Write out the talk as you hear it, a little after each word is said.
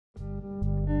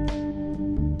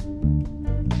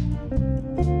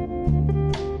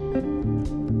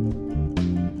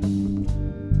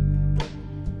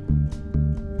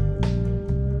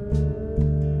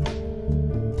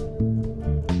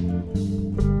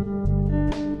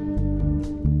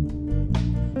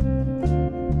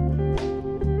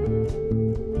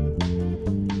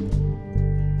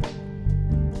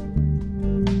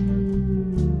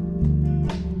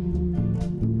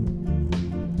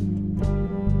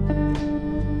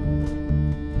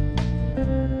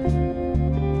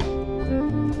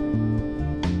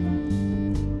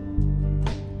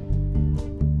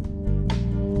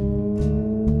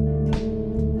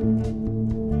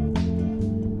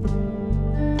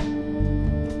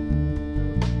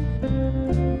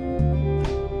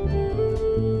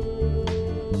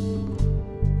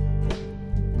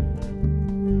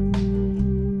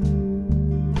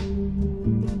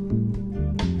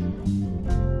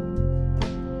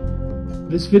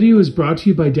This video is brought to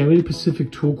you by Diamond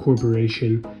Pacific Tool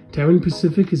Corporation. Diamond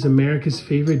Pacific is America's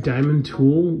favorite diamond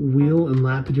tool, wheel, and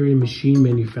lapidary machine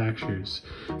manufacturers.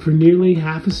 For nearly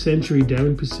half a century,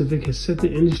 Diamond Pacific has set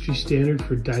the industry standard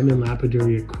for diamond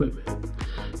lapidary equipment.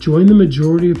 Join the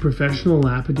majority of professional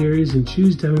lapidaries and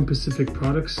choose Diamond Pacific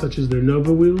products such as their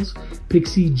Nova wheels,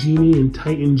 Pixie, Genie, and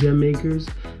Titan gem makers,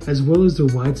 as well as their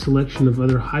wide selection of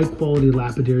other high-quality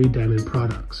lapidary diamond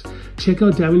products. Check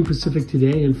out Diamond Pacific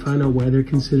today and find out why they're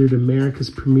considered America's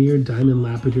premier diamond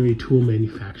lapidary tool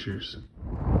manufacturers.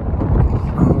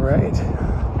 All right,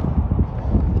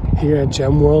 here at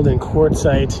Gem World in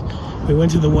Quartzite, we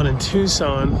went to the one in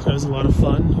Tucson. That was a lot of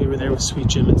fun. We were there with Sweet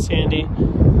Jim and Sandy.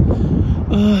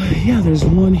 Yeah, there's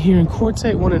one here in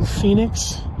Quartzite, one in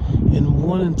Phoenix, and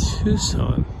one in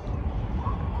Tucson.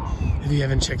 If you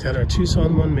haven't checked out our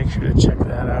Tucson one, make sure to check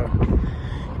that out.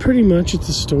 Pretty much it's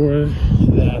a store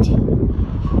that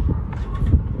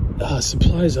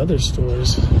supplies other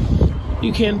stores.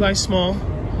 You can buy small,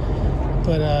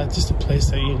 but just a place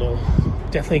that, you know,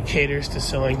 definitely caters to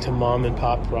selling to mom and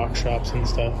pop rock shops and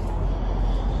stuff.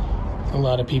 A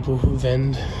lot of people who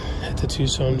vend at the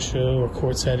Tucson show or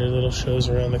Quartzite or little shows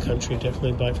around the country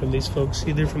definitely buy from these folks,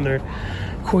 either from their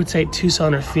Quartzite,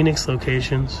 Tucson, or Phoenix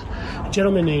locations. A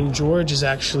gentleman named George is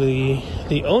actually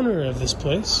the owner of this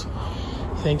place.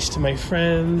 Thanks to my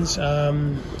friends, I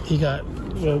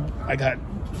got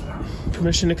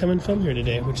permission to come and film here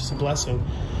today, which is a blessing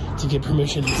to get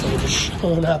permission instead of just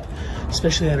showing up,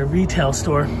 especially at a retail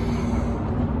store.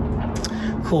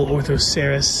 Cool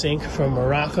Orthoceras sink from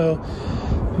Morocco.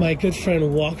 My good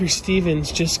friend Walker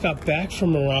Stevens just got back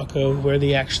from Morocco, where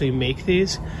they actually make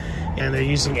these, and they're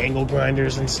using angle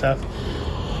grinders and stuff.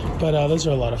 But those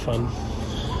are a lot of fun.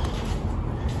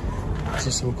 These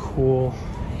are some cool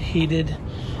heated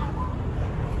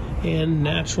and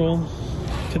natural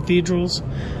cathedrals.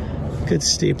 Good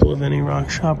staple of any rock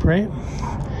shop, right?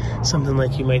 Something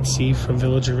like you might see from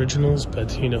Village Originals,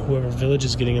 but you know, whoever Village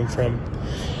is getting them from,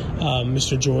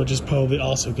 Mr. George is probably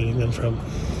also getting them from.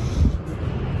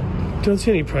 Don't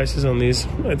see any prices on these.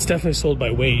 It's definitely sold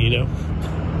by weight, you know.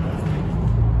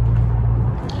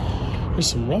 There's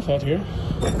some rough out here.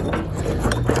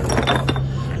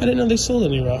 I didn't know they sold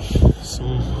any rough.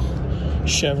 Some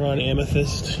chevron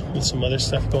amethyst with some other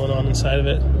stuff going on inside of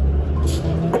it.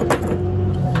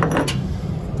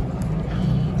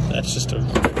 That's just a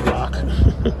rock.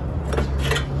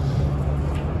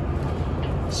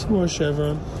 Some more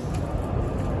chevron.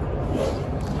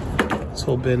 This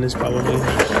whole bin is probably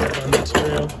chevron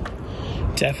material.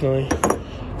 Definitely.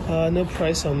 No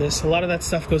price on this. A lot of that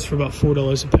stuff goes for about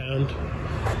 $4 a pound.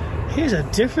 Here's a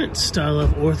different style of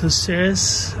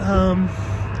Orthoceras.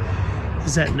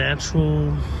 Is that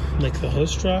natural, like the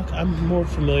host rock? I'm more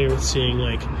familiar with seeing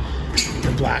like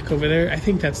the black over there. I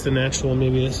think that's the natural.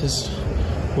 Maybe this is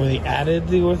where they added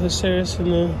the Orthoceras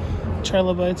and the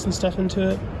trilobites and stuff into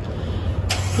it.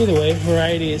 Either way,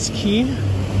 variety is key.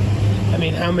 I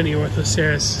mean, how many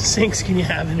Orthoceras sinks can you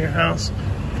have in your house?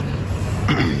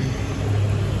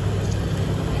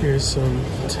 Here's some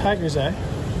tiger's eye.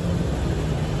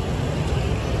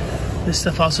 This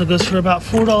stuff also goes for about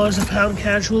 $4 a pound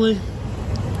casually.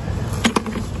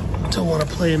 Don't want to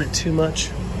play in it too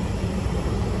much.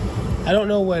 I don't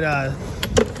know what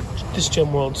this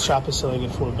Gem World shop is selling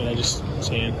it for, but I just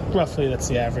saying roughly that's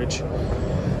the average.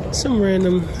 Some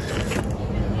random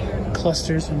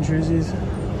clusters and jerseys.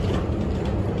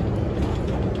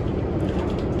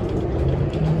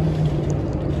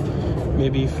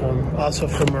 Maybe also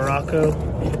from Morocco. I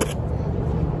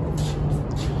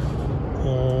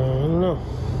don't know.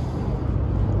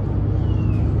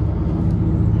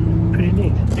 Pretty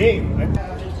neat. Hey.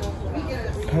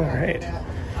 All right.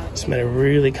 Just met a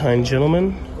really kind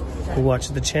gentleman who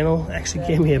watched the channel. Actually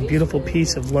gave me a beautiful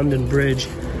piece of London Bridge,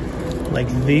 like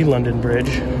the London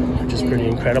Bridge, which is pretty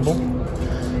incredible.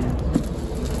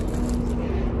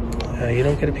 You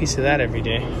don't get a piece of that every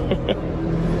day.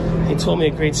 He told me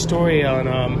a great story on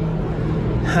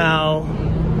how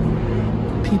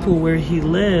people where he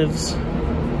lives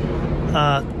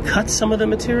cut some of the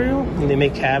material and they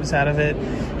make cabs out of it.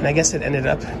 And I guess it ended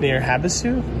up near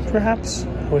Havasu, perhaps.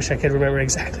 I wish I could remember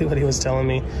exactly what he was telling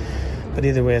me. But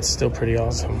either way, it's still pretty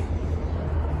awesome.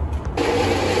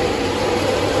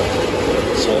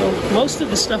 So most of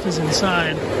the stuff is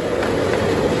inside.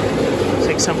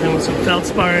 Take something with some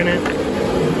feldspar in it.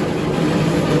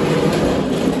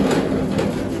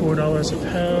 $4 a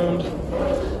pound.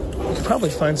 You could probably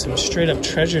find some straight up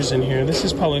treasures in here. This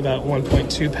is probably about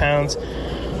 1.2 pounds.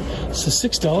 So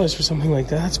 $6 for something like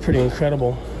that, that's pretty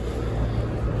incredible.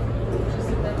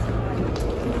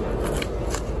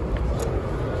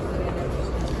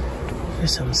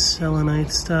 Here's some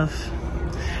selenite stuff.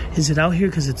 Is it out here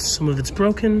because some of it's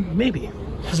broken? Maybe,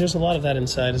 because there's a lot of that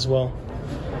inside as well.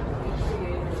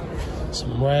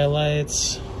 Some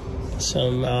rhyolites,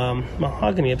 some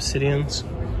mahogany obsidians.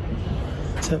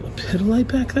 Is that lapidary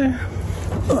back there?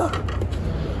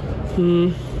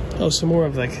 Oh, some more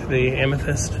of like the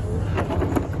amethyst.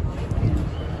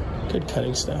 Good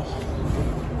cutting stuff.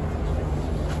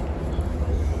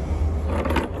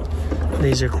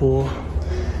 These are cool.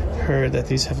 Heard that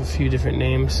these have a few different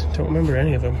names. Don't remember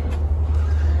any of them.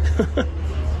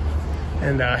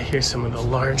 And here's some of the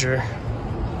larger.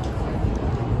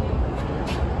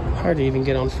 Hard to even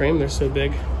get on frame, they're so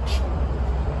big.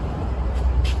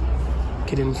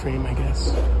 Get in frame, I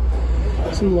guess.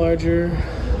 Some larger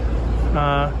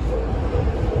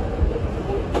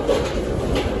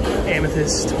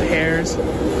amethyst pears.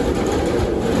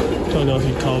 Don't know if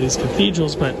you'd call these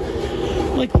cathedrals, but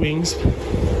like wings.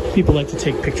 People like to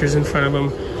take pictures in front of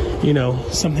them. You know,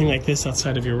 something like this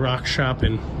outside of your rock shop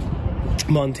in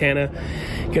Montana.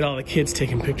 Get all the kids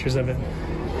taking pictures of it.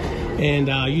 And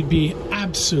you'd be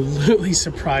absolutely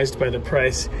surprised by the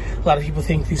price. A lot of people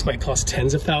think these might cost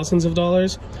tens of thousands of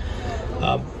dollars.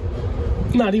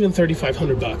 Not even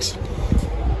 3,500 bucks.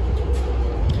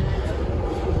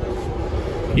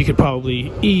 You could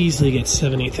probably easily get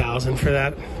 7,000-8,000 for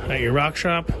that at your rock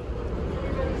shop,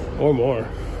 or more.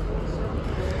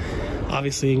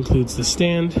 Obviously includes the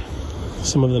stand.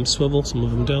 Some of them swivel, some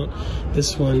of them don't.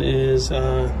 This one is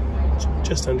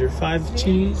just under 5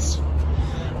 G's.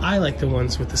 I like the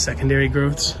ones with the secondary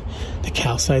growths, the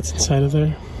calcites inside of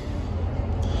there.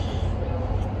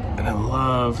 And I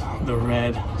love the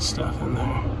red stuff in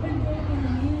there.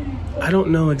 I don't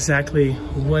know exactly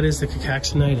what is the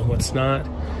cacaxinite and what's not.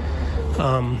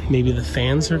 Maybe the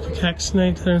fans are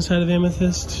cacaxinite that are inside of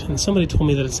amethyst. And somebody told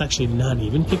me that it's actually not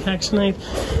even cacaxinite.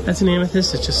 That's an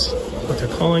amethyst, it's just what they're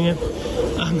calling it.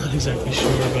 I'm not exactly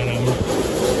sure, but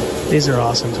these are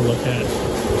awesome to look at.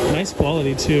 Nice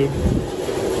quality too.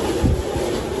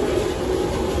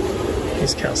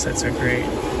 These calcites are great.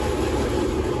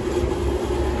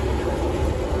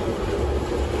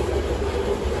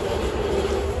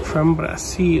 From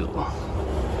Brazil.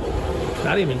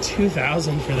 Not even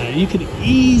 2,000 for that. You could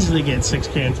easily get 6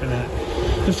 grand for that.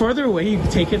 The farther away you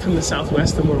take it from the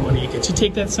Southwest, the more money you get. You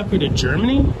take that sucker to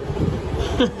Germany,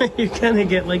 you're gonna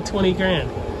get like 20 grand.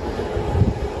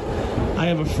 I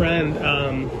have a friend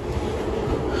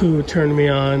who turned me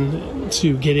on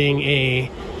to getting a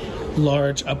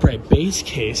large upright bass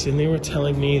case, and they were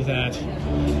telling me that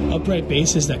upright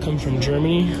basses that come from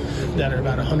Germany that are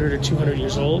about 100 or 200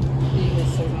 years old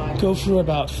go for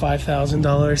about $5,000,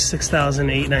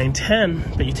 $6,000, $8,000, $9,000,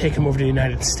 $10,000, but you take them over to the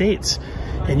United States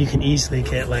and you can easily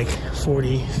get like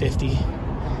 $40,000, $50,000,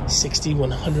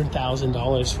 $60,000,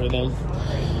 $100,000 for them.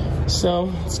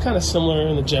 So it's kind of similar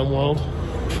in the gem world.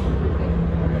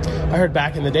 I heard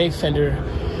back in the day Fender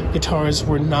guitars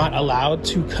were not allowed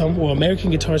to come, well, American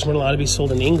guitars weren't allowed to be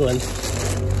sold in England,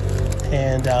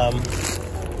 and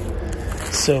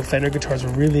so Fender guitars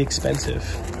were really expensive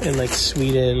in like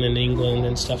Sweden and England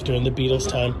and stuff during the Beatles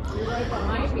time.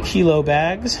 Kilo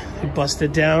bags, we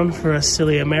busted down for us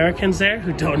silly Americans there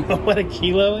who don't know what a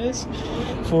kilo is.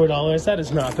 $4, that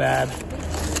is not bad.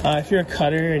 If you're a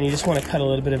cutter and you just want to cut a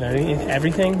little bit of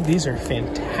everything, these are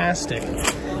fantastic.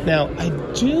 Now, I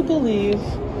do believe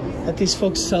that these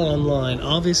folks sell online.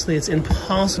 Obviously, it's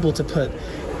impossible to put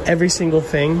every single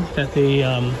thing that they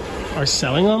are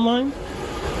selling online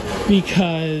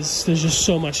because there's just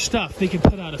so much stuff. They can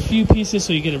put out a few pieces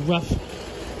so you get a rough,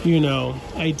 you know,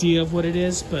 idea of what it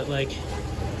is, but like,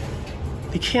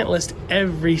 they can't list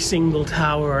every single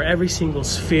tower or every single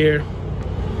sphere.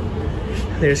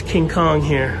 There's King Kong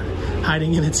here,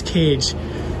 hiding in its cage.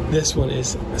 This one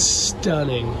is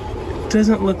stunning. It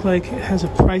doesn't look like it has a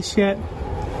price yet,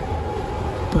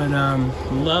 but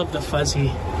love the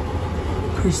fuzzy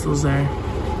crystals there.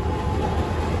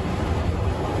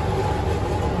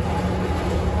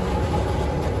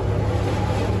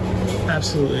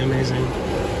 Absolutely amazing.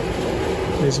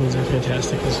 These ones are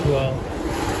fantastic as well.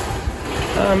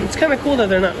 It's kind of cool that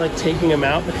they're not like taking them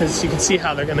out because you can see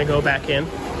how they're going to go back in.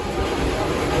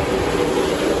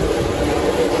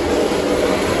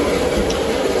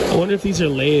 I wonder if these are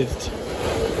lathed.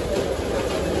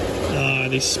 Are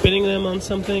they spinning them on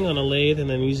something, on a lathe, and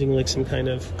then using like some kind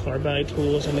of carbide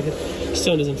tool or something?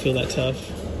 Stone doesn't feel that tough.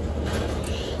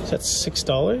 So that's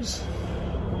 $6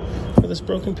 for this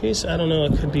broken piece. I don't know,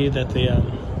 it could be that the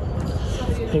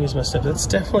thing is messed up. That's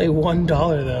definitely $1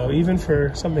 though, even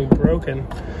for something broken.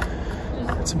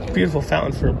 It's a beautiful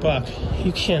fountain for $1.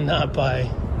 You cannot buy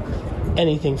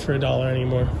anything for $1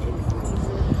 anymore.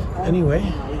 Anyway,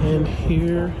 And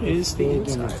here is the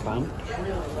inside.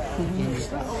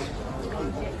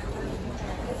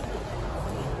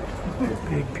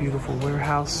 Big, beautiful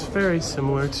warehouse. Very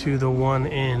similar to the one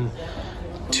in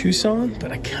Tucson,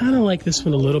 but I kind of like this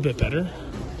one a little bit better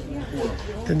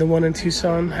than the one in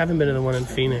Tucson. Haven't been to the one in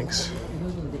Phoenix.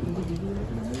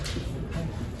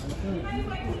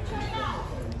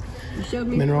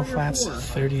 Mineral flats,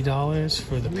 $30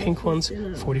 for the pink ones,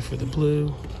 $40 for the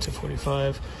blue, to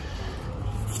 $45.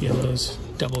 Yellows,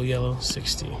 double yellow,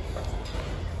 $60.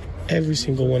 Every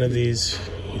single one of these,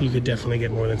 you could definitely get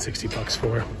more than $60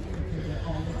 for.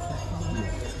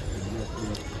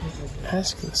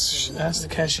 Ask the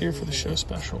cashier for the show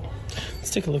special. Let's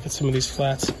take a look at some of these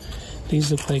flats.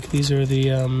 These look like these are the,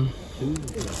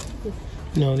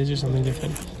 no, these are something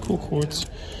different. Cool quartz.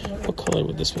 What color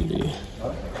would this one be?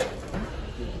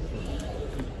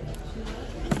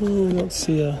 Oh, I don't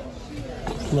see a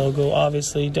logo.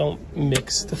 Obviously, don't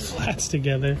mix the flats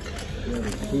together.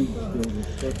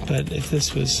 But if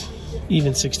this was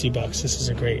even $60, this is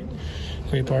a great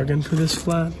bargain for this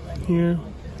flat here.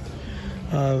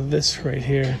 This right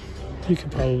here, you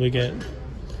could probably get,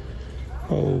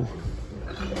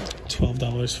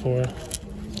 $12 for.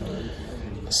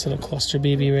 This little cluster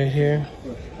baby right here.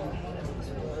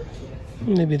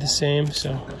 Maybe the same,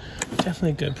 so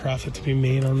definitely good profit to be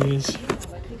made on these.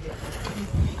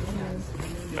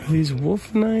 Are these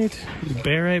wolfenite,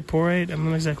 barite, borite? I'm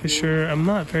not exactly sure. I'm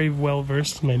not very well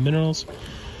versed in my minerals.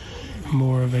 I'm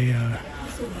more of a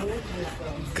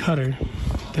cutter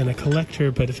than a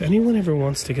collector, but if anyone ever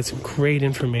wants to get some great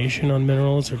information on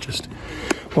minerals or just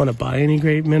want to buy any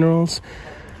great minerals,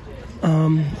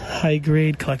 high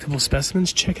grade collectible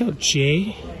specimens, check out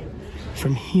Jay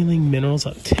from Healing Minerals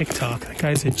on TikTok. That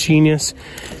guy's a genius,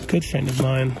 good friend of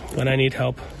mine. When I need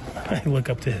help, I look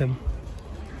up to him.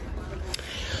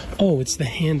 Oh, it's the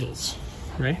handles,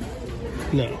 right?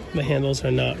 No, the handles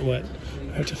are not what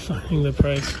are defining the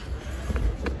price.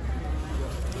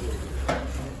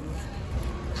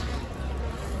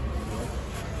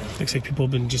 Looks like people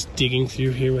have been just digging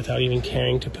through here without even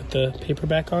caring to put the paper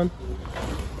back on.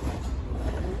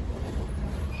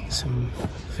 Some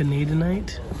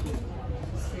vanadinite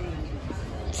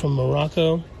from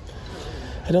Morocco.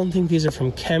 I don't think these are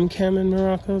from Chem in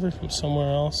Morocco. They're from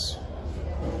somewhere else.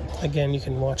 Again, you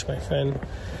can watch my friend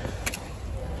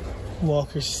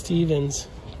Walker Stevens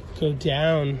go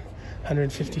down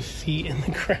 150 feet in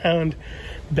the ground,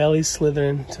 belly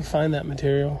slithering to find that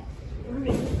material.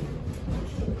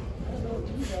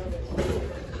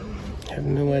 I have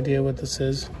no idea what this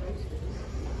is.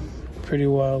 Pretty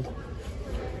wild.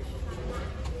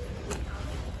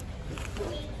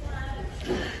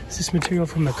 Is this material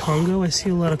from the Congo? I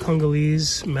see a lot of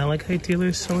Congolese malachite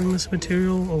dealers selling this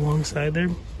material alongside their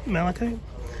malachite.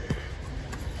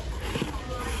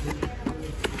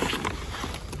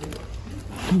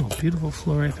 Oh, beautiful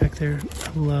fluorite back there. I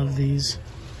love these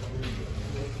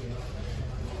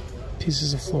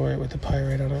pieces of fluorite with the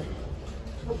pyrite on it.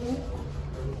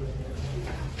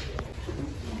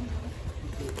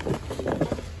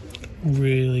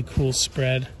 Really cool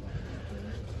spread.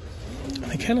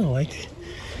 I kind of like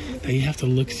that you have to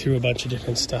look through a bunch of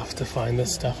different stuff to find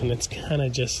this stuff, and it's kind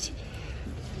of just,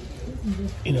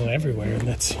 you know, everywhere, and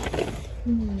that's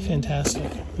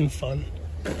fantastic and fun.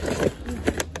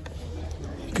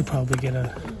 You could probably get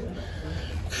a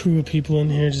crew of people in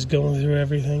here just going through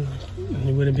everything, and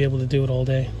you wouldn't be able to do it all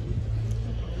day.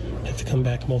 You have to come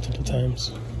back multiple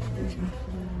times.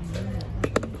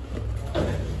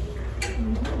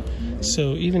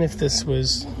 So even if this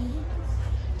was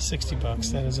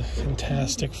 $60, that is a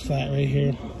fantastic flat right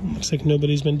here. Looks like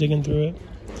nobody's been digging through it.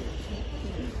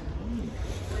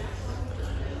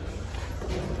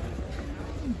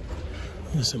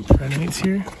 There's some prenites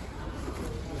here.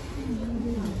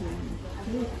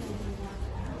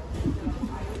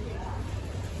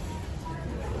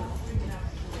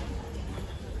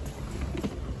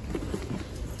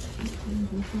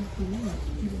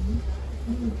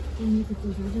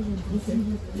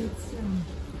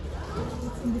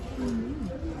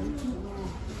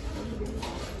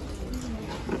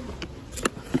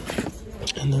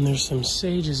 And then there's some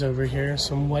sages over here,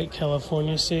 some white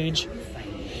California sage.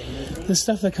 The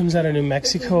stuff that comes out of New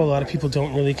Mexico, a lot of people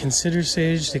don't really consider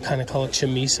sage. They kind of call it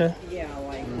chamisa.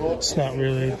 It's not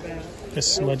really a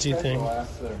smudgy thing.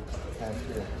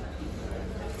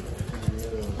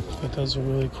 But those are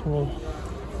really cool.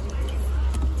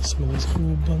 Some of these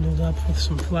cool bundled up with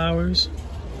some flowers.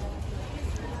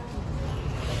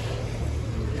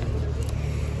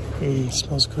 It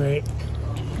smells great.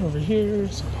 Over here,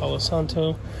 some Palo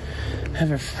Santo. I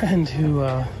have a friend who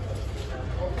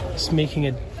is making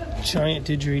a giant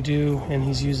didgeridoo, and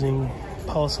he's using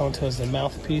Palo Santo as the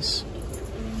mouthpiece.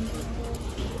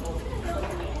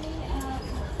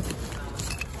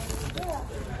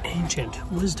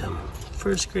 Ancient wisdom,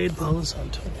 first grade Palo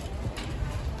Santo.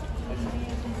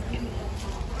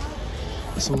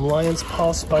 Some lion's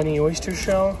paw spiny oyster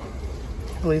shell.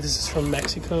 I believe this is from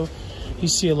Mexico. You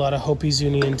see a lot of Hopi,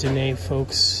 Zuni, and Dene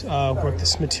folks work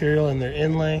this material in their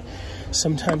inlay.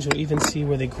 Sometimes you'll even see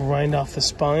where they grind off the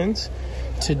spines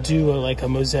to do like a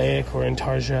mosaic or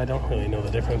intarsia. I don't really know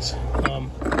the difference.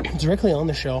 Directly on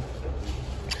the shell.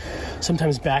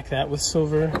 Sometimes back that with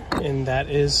silver, and that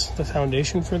is the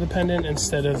foundation for the pendant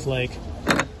instead of like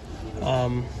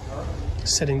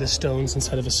setting the stones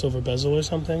inside of a silver bezel or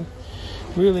something.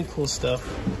 Really cool stuff.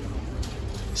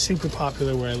 Super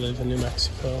popular where I live in New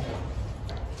Mexico.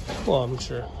 Well, I'm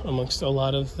sure amongst a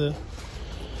lot of the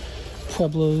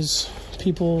Pueblos,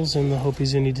 peoples, and the Hopi,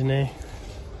 Zuni, Dene.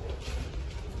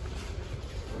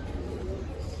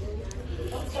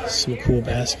 Some cool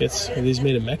baskets. Are these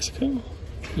made in Mexico?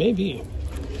 Maybe.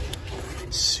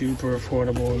 Super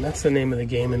affordable, and that's the name of the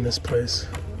game in this place.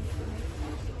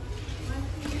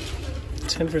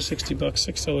 10 for 60 bucks,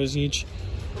 $6 each.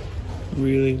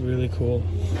 Really, really cool.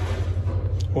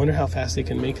 I wonder how fast they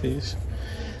can make these.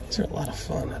 These are a lot of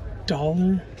fun.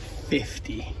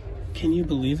 $1.50. Can you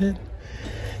believe it?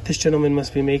 This gentleman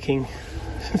must be making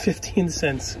 15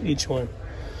 cents each one.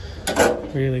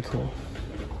 Really cool.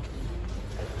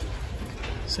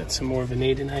 Set some more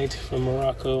vanadinite from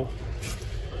Morocco.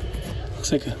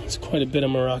 Looks like it's quite a bit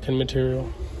of Moroccan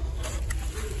material.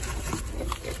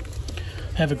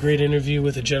 I have a great interview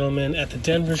with a gentleman at the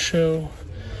Denver show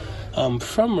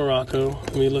from Morocco.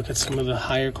 We look at some of the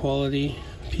higher quality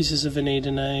pieces of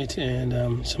vanadinite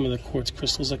and some of the quartz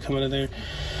crystals that come out of there.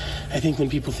 I think when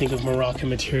people think of Moroccan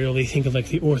material, they think of like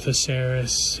the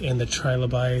orthoceras and the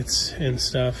trilobites and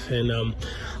stuff, and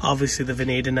obviously the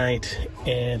vanadinite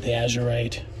and the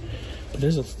azurite. But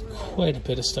there's quite a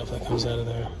bit of stuff that comes out of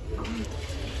there.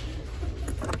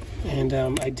 And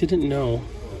I didn't know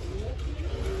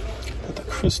that the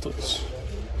crystals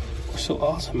were so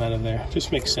awesome out of there.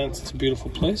 Just makes sense. It's a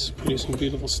beautiful place, producing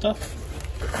beautiful stuff.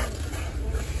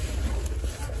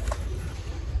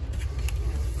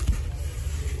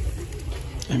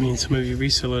 I mean, some of you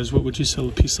resellers, what would you sell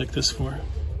a piece like this for?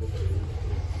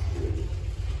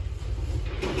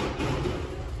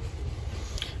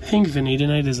 I think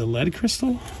vanadinite is a lead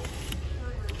crystal.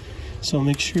 So I'll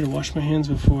make sure to wash my hands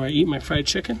before I eat my fried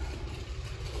chicken.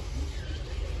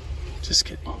 Just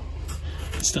kidding.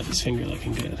 This stuff is finger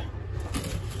looking good.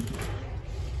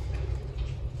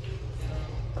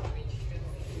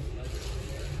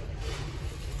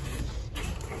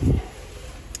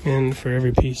 And for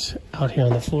every piece out here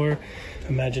on the floor,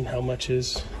 imagine how much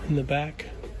is in the back.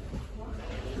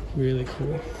 Really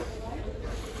cool.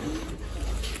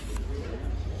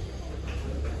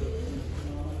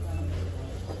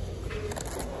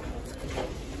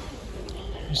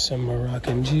 Here's some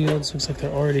Moroccan geodes. Looks like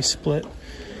they're already split,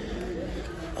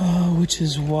 which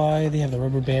is why they have the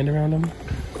rubber band around them.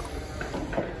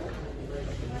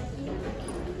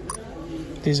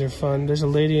 These are fun. There's a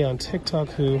lady on TikTok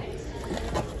who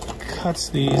cuts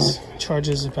these,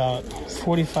 charges about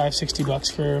 45, 60 bucks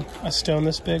for a stone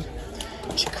this big.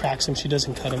 She cracks them, she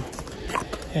doesn't cut them.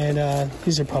 And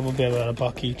these are probably about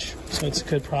 $1 each, so it's a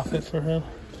good profit for her.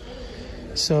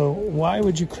 So why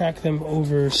would you crack them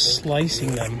over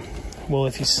slicing them? Well,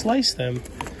 if you slice them,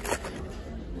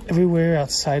 everywhere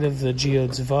outside of the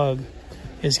geode's vug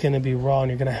is going to be raw,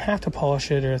 and you're going to have to polish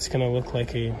it, or it's going to look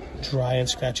like a dry and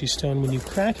scratchy stone. When you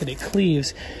crack it, it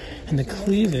cleaves, and the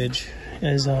cleavage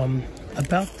is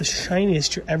about the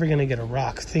shiniest you're ever going to get a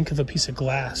rock. Think of a piece of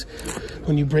glass.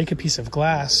 When you break a piece of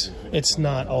glass, it's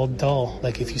not all dull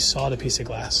like if you sawed a piece of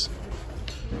glass.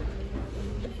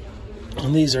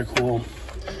 And these are cool.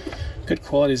 Good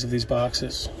qualities of these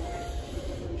boxes.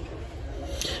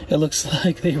 It looks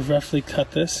like they roughly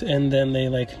cut this and then they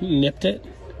like nipped it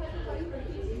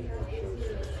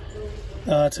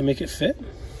to make it fit.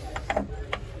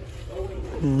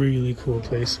 Really cool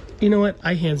place. You know what?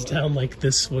 I hands down like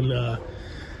this one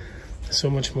so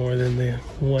much more than the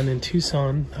one in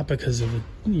Tucson. Not because of the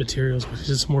materials, but it's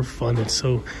just more fun. It's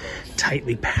so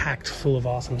tightly packed full of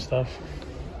awesome stuff.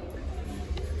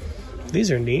 These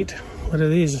are neat. What are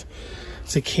these?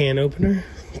 It's a can opener.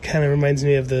 It kind of reminds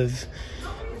me of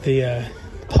the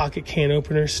pocket can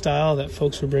opener style that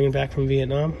folks were bringing back from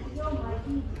Vietnam.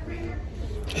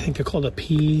 I think they're called a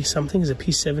P something. Is it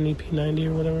P70, P90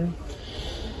 or whatever?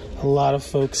 A lot of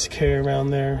folks carry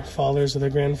around their fathers or their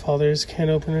grandfathers'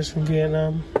 can openers from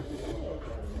Vietnam.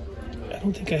 I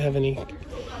don't think I have any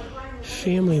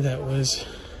family that was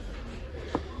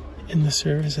in the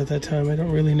service at that time. I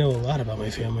don't really know a lot about my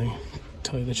family, to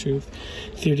tell you the truth.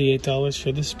 $38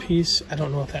 for this piece. I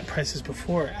don't know if that price is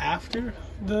before or after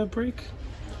the break.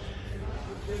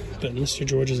 But Mr.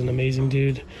 George is an amazing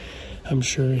dude. I'm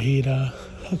sure he'd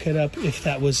hook it up if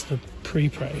that was the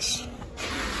pre-price.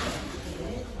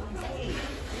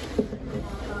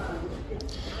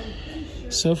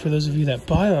 So for those of you that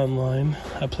buy online,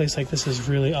 a place like this is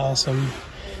really awesome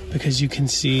because you can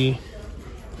see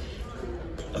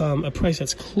a price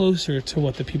that's closer to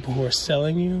what the people who are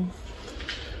selling you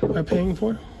are paying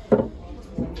for.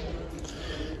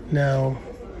 Now,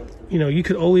 you know, you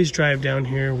could always drive down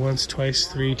here once, twice,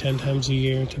 3, 10 times a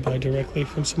year to buy directly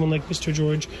from someone like Mr.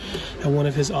 George at one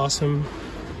of his awesome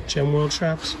Gem World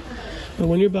shops. But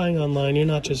when you're buying online, you're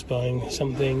not just buying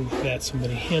something that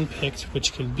somebody handpicked,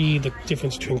 which can be the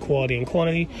difference between quality and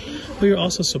quantity, but you're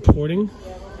also supporting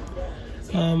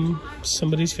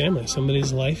somebody's family,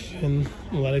 somebody's life, and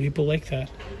a lot of people like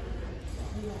that.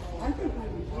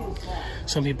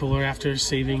 Some people are after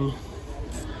saving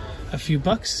a few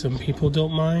bucks. Some people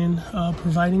don't mind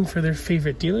providing for their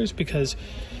favorite dealers, because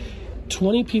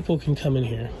 20 people can come in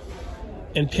here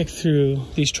and pick through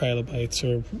these trilobites,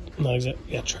 or not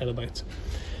exactly, yeah, trilobites.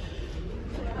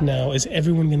 Now, is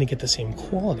everyone going to get the same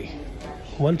quality?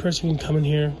 One person can come in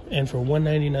here and for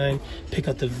 $1.99 pick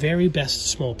out the very best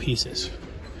small pieces.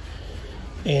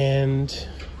 And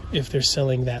if they're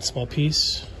selling that small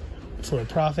piece for a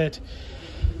profit,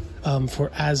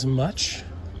 for as much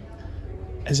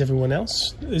as everyone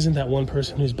else, isn't that one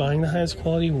person who's buying the highest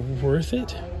quality worth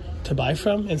it to buy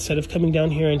from, instead of coming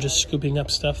down here and just scooping up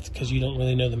stuff because you don't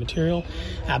really know the material?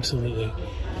 Absolutely.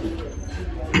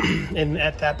 And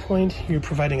at that point, you're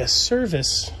providing a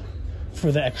service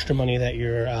for the extra money that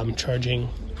you're charging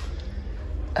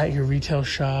at your retail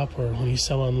shop or when you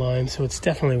sell online, so it's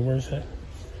definitely worth it.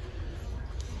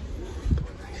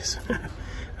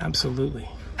 Absolutely.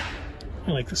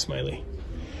 I like the smiley.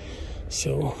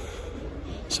 So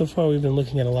far we've been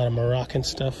looking at a lot of Moroccan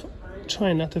stuff.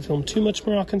 Trying not to film too much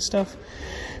Moroccan stuff.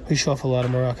 We show off a lot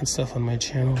of Moroccan stuff on my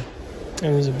channel,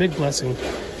 and it was a big blessing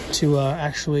to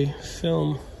actually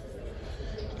film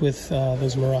with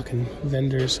those Moroccan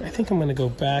vendors. I think I'm going to go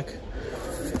back,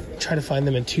 try to find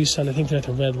them in Tucson. I think they're at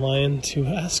the Red Lion, to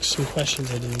ask some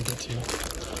questions I didn't get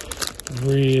to.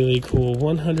 Really cool,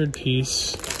 100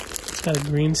 piece. It's got a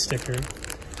green sticker.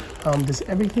 Does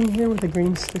everything here with a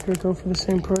green sticker go for the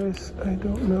same price? I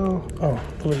don't know. Oh,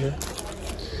 over here.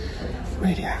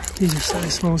 Right here. These are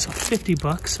size small, so 50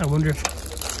 bucks. I wonder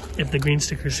if the green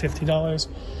sticker is $50.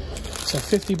 So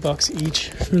 50 bucks each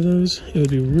for those. It would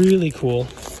be really cool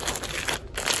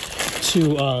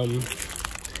to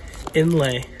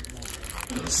inlay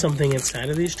something inside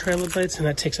of these trilobites, and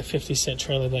that takes a 50-cent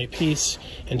trilobite piece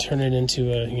and turn it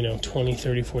into a, you know, 20,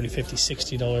 30, 40, 50,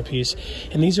 $60 piece.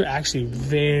 And these are actually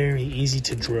very easy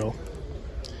to drill.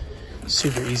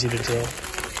 Super easy to drill.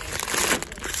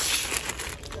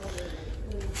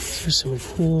 There's some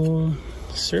cool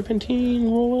serpentine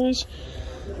rollers.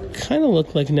 Kind of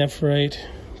look like nephrite,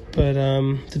 but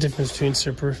the difference between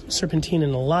serpentine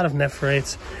and a lot of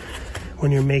nephrites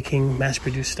when you're making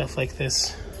mass-produced stuff like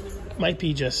this might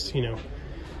be just, you know,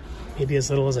 maybe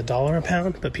as little as $1 a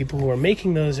pound, but people who are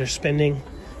making those are spending,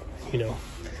 you know,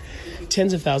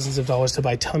 tens of thousands of dollars to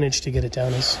buy tonnage to get it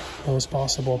down as low as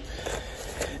possible.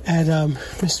 At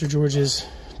Mr. George's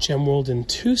Gem World in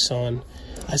Tucson,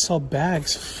 I saw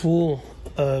bags full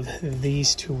of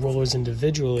these two rollers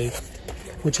individually,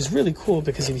 which is really cool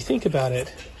because if you think about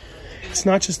it, it's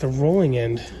not just the rolling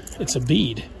end, it's a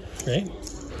bead, right?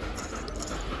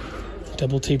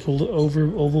 Double tape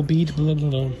oval bead, blah, blah,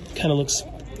 blah. Kind of looks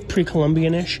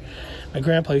pre-Columbian-ish. My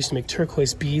grandpa used to make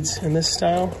turquoise beads in this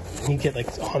style. He'd get like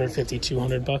 150,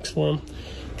 200 bucks for them.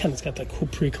 Kind of got that cool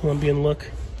pre-Columbian look.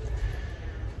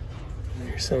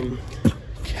 Here's some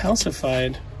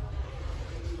calcified,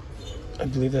 I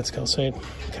believe that's calcite.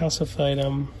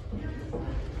 Calcified,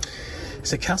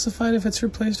 is it calcified if it's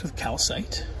replaced with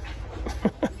calcite?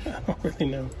 I don't really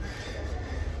know.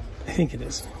 I think it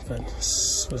is, but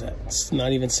what was that? It's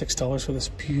not even $6 for this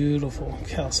beautiful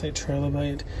calcite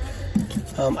trilobite.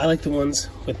 I like the ones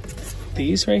with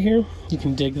these right here. You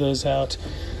can dig those out.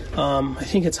 I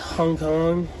think it's Hong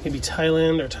Kong, maybe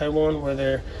Thailand or Taiwan, where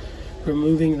they're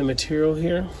removing the material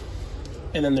here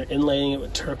and then they're inlaying it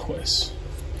with turquoise.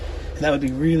 And that would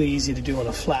be really easy to do on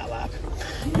a flat lap.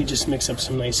 You just mix up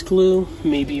some nice glue,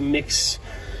 maybe mix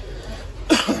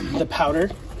the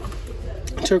powdered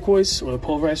turquoise or the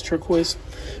pulverized turquoise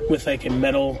with like a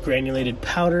metal granulated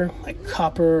powder, like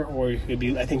copper, or it could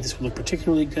be, I think this would look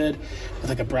particularly good with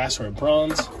like a brass or a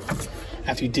bronze.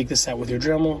 After you dig this out with your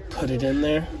Dremel, put it in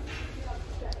there.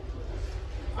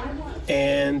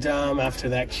 And after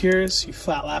that cures, you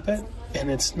flat lap it,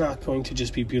 and it's not going to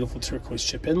just be beautiful turquoise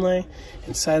chip inlay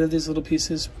inside of these little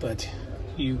pieces, but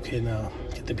you can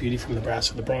get the beauty from the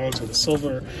brass or the bronze or the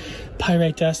silver.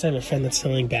 Pyrite dust, I have a friend that's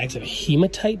selling bags of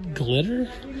hematite glitter,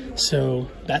 so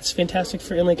that's fantastic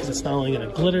for inlay because it's not only going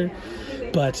to glitter,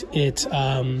 but it's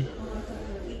going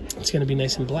to be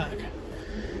nice and black,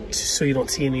 so you don't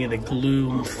see any of the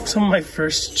glue. Some of my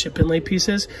first chip inlay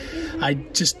pieces, I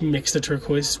just mixed the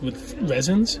turquoise with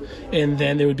resins, and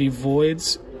then there would be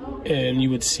voids, and you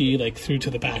would see like through to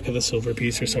the back of the silver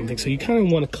piece or something. So you kind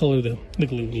of want to color the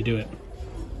glue when you do it.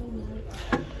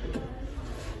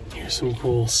 Here's some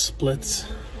cool splits,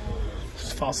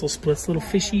 fossil splits, little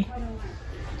fishy.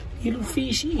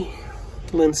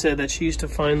 Lynn said that she used to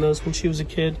find those when she was a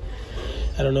kid.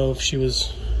 I don't know if she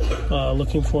was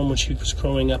looking for them when she was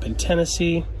growing up in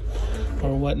Tennessee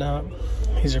or whatnot.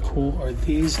 These are cool. Are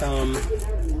these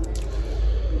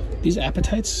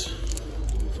apatites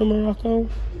from Morocco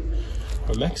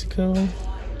or Mexico?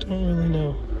 Don't really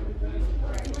know,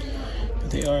 but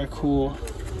they are cool.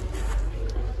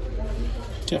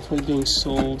 Definitely being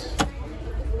sold.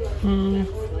 I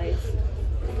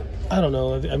don't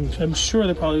know. I'm sure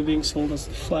they're probably being sold as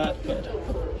flat, but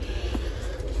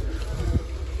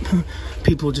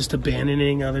people just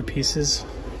abandoning other pieces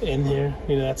in here,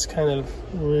 you know, that's kind of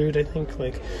rude, I think.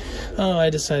 Like, oh, I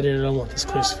decided I don't want this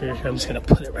clear sphere here, I'm just gonna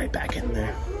put it right back in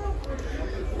there.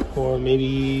 Or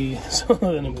maybe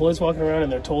an employee's walking around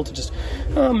and they're told to just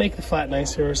make the flat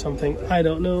nicer or something. I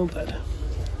don't know, but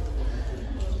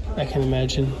I can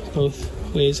imagine both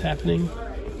ways happening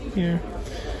here.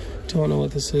 Don't know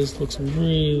what this is. Looks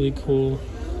really cool.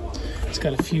 It's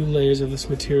got a few layers of this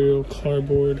material,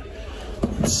 cardboard.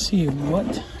 Let's see,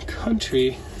 what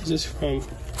country is this from?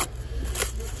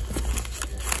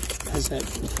 What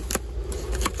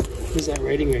is that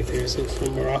writing right there? Is it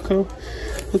from Morocco?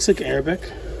 Looks like Arabic.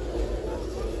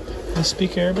 Do they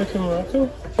speak Arabic in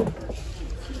Morocco?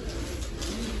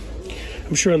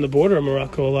 I'm sure on the border of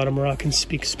Morocco, a lot of Moroccans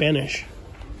speak Spanish.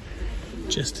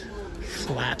 Just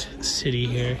flat city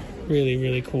here. Really,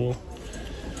 really cool.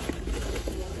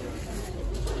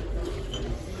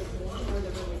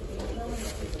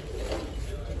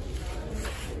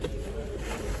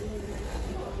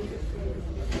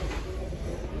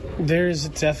 There's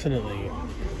definitely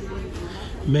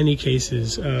many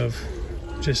cases of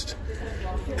just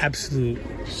absolute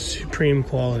supreme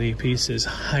quality pieces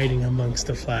hiding amongst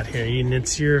the flat here, and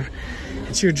it's your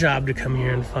job to come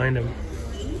here and find them.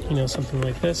 You know, something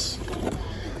like this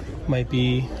might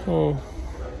be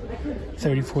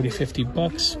 30, 40, 50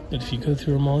 bucks, but if you go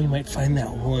through them all, you might find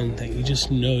that one that you just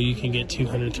know you can get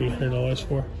 $200, $300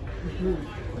 for.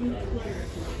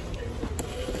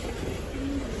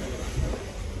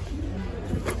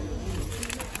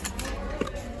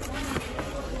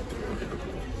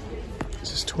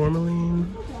 Is this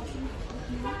tourmaline?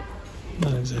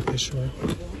 Not exactly sure.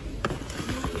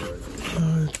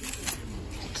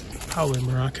 Probably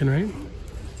Moroccan, right?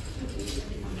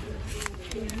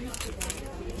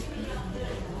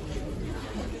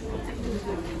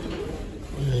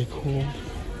 Really cool.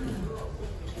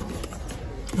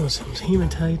 Oh, some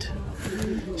hematite.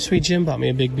 Sweet Jim bought me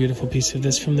a big, beautiful piece of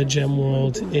this from the Gem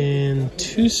World in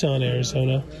Tucson,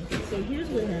 Arizona. So here's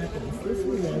what happens. This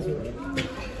one does it.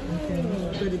 Okay,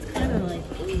 but it's kind of like,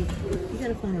 you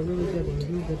gotta find a really good one,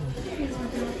 really good one.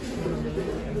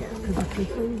 Yeah, because the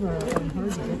controls are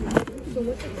hard to get. So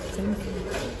what's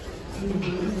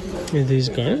expensive? Are these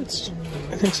garnets?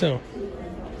 I think so.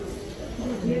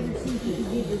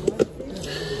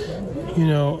 You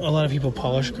know, a lot of people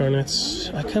polish garnets.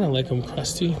 I kind of like them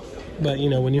crusty, but you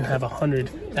know, when you have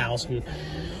 100,000,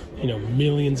 you know,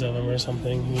 millions of them or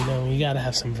something, you know, you gotta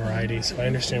have some variety. So I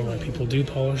understand why people do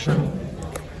polish them.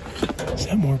 Is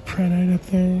that more prehnite up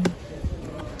there?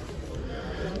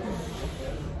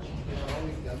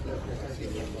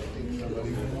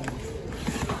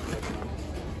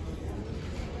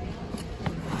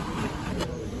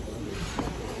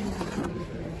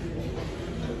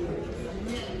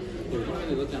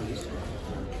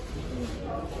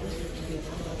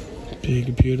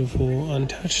 Big, beautiful,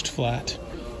 untouched flat.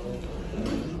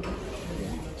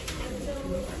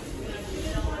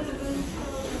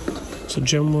 So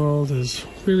Gem World is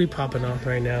really popping off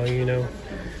right now, you know.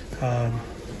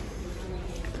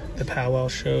 The powwow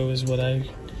show is what I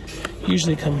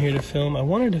usually come here to film. I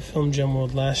wanted to film Gem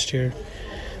World last year,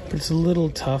 but it's a little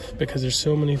tough because there's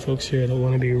so many folks here that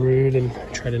want to be rude and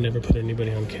try to never put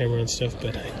anybody on camera and stuff.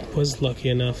 But I was lucky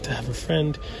enough to have a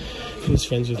friend who was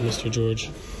friends with Mr. George,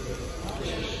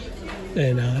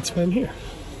 and that's why I'm here.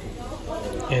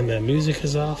 And the music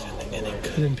is off, and it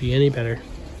couldn't be any better.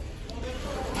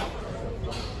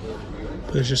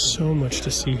 But there's just so much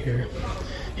to see here.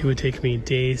 It would take me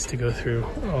days to go through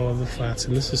all of the flats,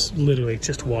 and this is literally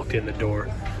just walked in the door.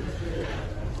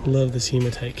 Love this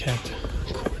hematite capped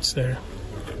quartz there.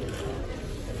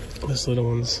 This little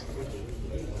one's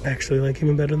actually like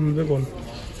even better than the big one.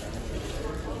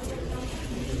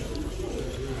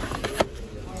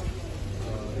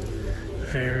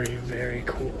 Very, very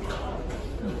cool.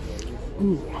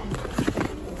 Ooh,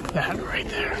 that right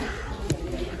there.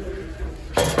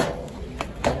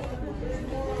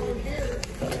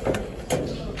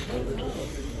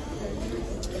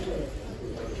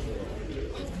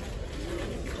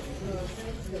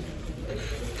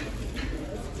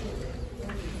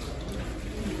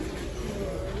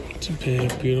 It's a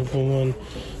big, beautiful one.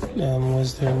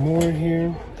 Was there more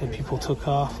here that people took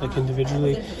off, like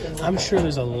individually? I'm sure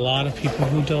there's a lot of people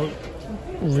who don't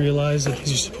realize that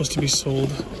these are supposed to be sold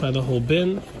by the whole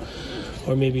bin,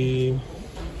 or maybe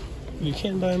you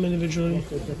can buy them individually.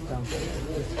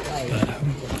 But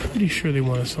I'm pretty sure they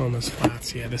want to sell them as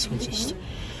flats. Yeah, this one's just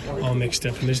all mixed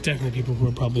up, and there's definitely people who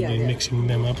are probably mixing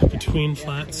them up between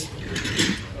flats.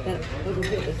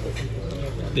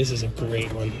 This is a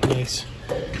great one. Nice,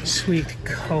 sweet,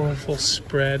 colorful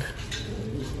spread.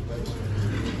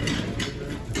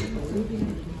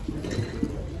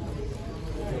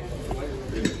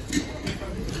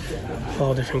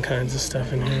 All different kinds of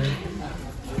stuff in here.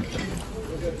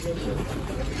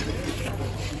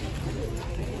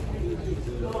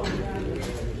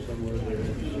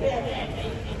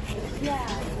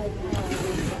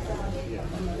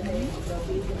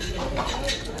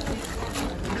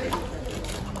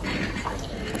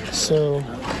 So,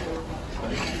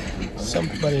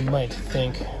 somebody might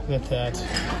think that that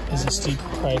is a steep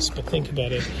price, but think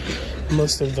about it.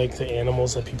 Most of like the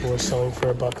animals that people are selling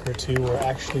for $1 or $2 are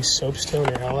actually soapstone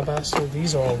or alabaster.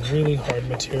 These are all really hard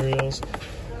materials.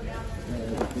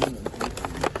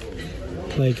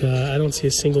 Like I don't see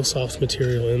a single soft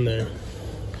material in there.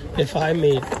 If I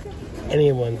made any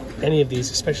of these,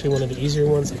 especially one of the easier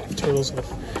ones like the turtles or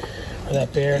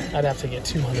that bear, I'd have to get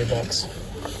 $200.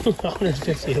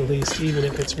 150 at least, even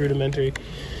if it's rudimentary.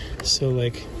 So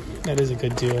like that is a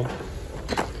good deal.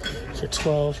 For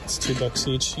 12, it's $2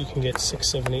 each. You can get 6,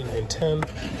 7, 8, 9, 10.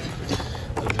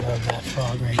 I love that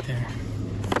frog right there.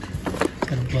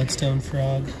 Got a bloodstone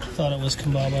frog. Thought it was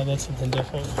Kambaba. That's something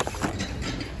different.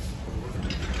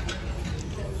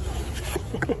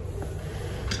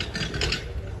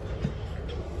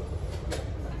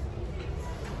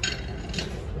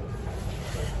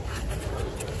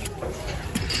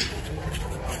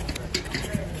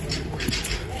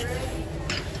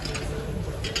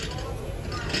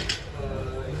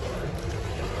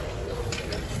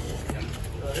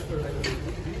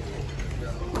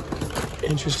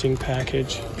 Interesting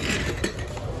package.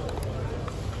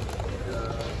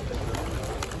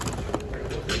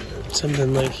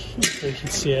 Something like you can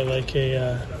see it like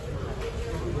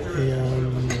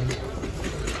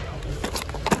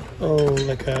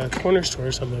like a corner store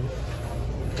or something.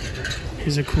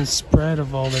 Here's a cool spread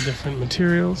of all the different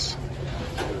materials.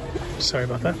 Sorry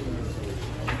about that.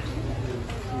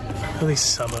 At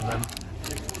least some of them.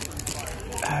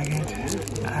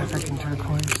 Agate, African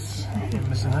turquoise,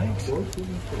 amazonite,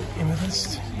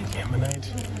 amethyst,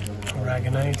 ammonite,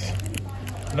 aragonite,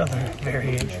 another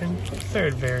variation,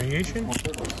 third variation,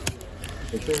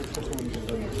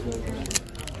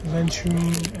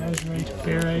 venturine, azurite,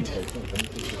 barite.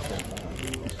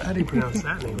 How do you pronounce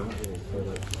that name?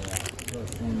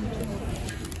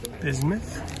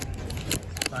 Bismuth,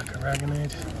 black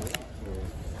aragonite.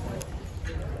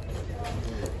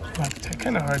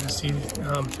 Kind of hard to see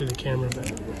through the camera,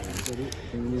 but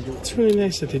it's really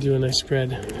nice that they do a nice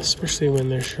spread, especially when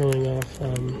they're showing off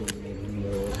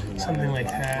something like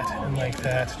that and like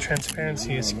that.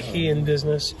 Transparency is key in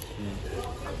business.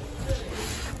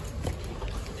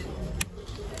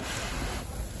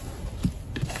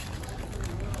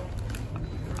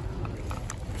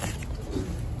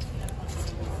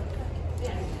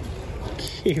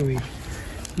 Kiwi,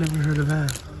 never heard of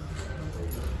that.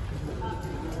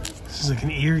 This is like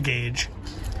an ear gauge.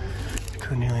 The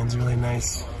cornelian's really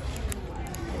nice.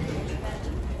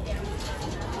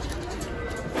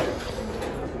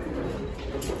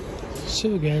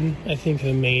 So again, I think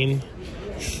the main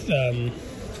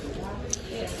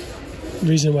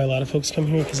reason why a lot of folks come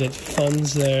here because it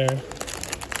funds their,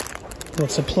 well,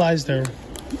 it supplies their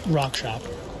rock shop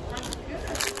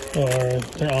or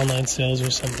their online sales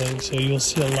or something. So you'll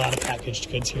see a lot of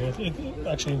packaged goods here.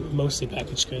 Actually, mostly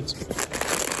packaged goods.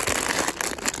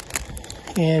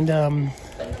 And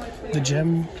the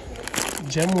Gem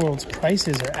World's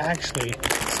prices are actually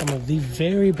some of the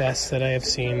very best that I have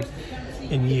seen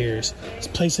in years. It's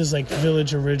places like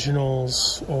Village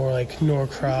Originals or like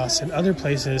Norcross and other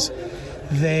places,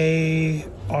 they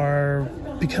are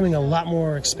becoming a lot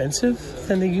more expensive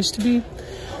than they used to be.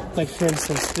 Like for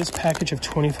instance, this package of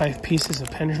 25 pieces of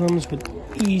pendulums would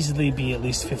easily be at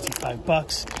least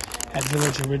 $55 at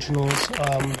Village Originals.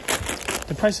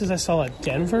 The prices I saw at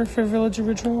Denver for Village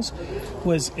Originals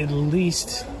was at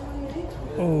least,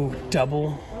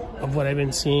 double of what I've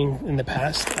been seeing in the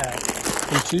past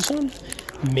in Tucson.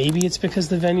 Maybe it's because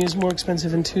the venue is more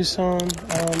expensive in Tucson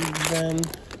than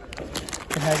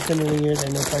it has been in the years. I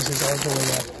know prices are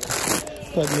going up,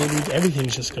 but maybe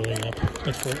everything's just going up.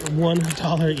 But for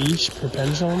 $1 each per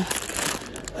pendulum,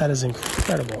 that is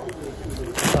incredible.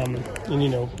 And you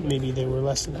know, maybe they were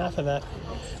less than half of that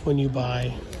when you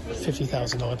buy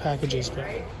 $50,000 packages, but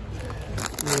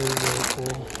really, really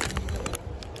cool.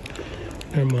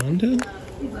 Armando?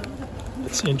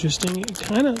 That's interesting. It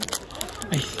kind of,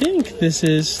 I think this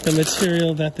is the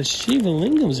material that the Shiva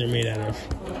lingams are made out of.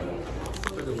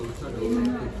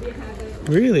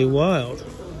 Really wild.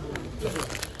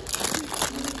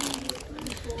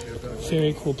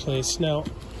 Very cool place. Now,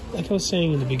 like I was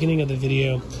saying in the beginning of the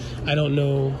video, I don't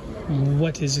know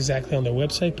what is exactly on their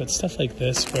website, but stuff like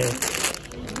this where,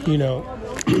 you know,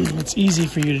 it's easy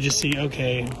for you to just see,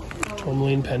 okay,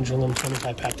 tourmaline pendulum,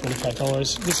 25 pack,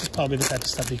 $25. This is probably the type of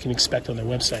stuff you can expect on their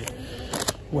website,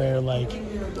 where like, you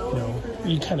know,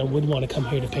 you kind of would want to come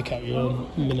here to pick out your own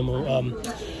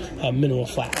mineral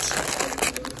flats.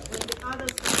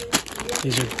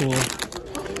 These are cool.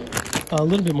 A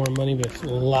little bit more money, but a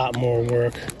lot more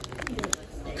work.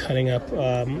 Cutting up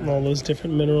all those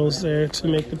different minerals there to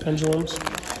make the pendulums.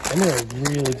 And they're a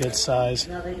really good size.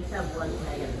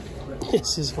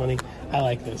 This is funny. I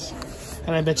like this.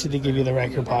 And I bet you they give you the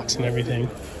record box and everything.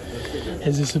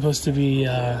 Is this supposed to be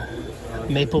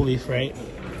maple leaf, right?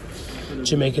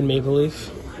 Jamaican maple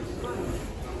leaf.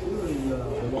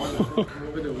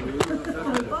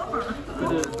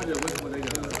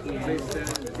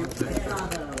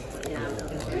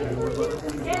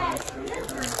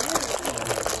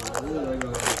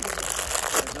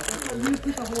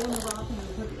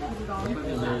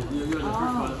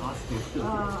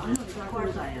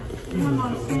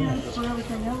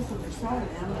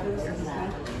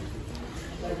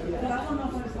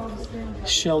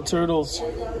 Shell turtles.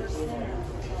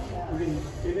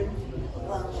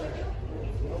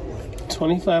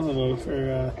 25 of them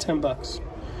for $10.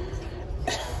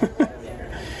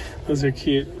 Those are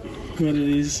cute. What are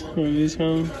these? Where are these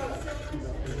from?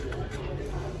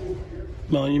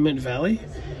 Monument Valley?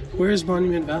 Where is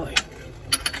Monument Valley?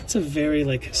 It's a very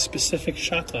like specific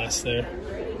shot glass there.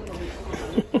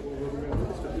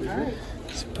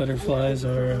 These butterflies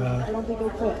are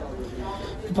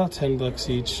about $10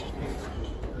 each.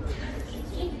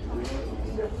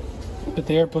 But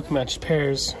they are book matched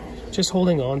pairs. Just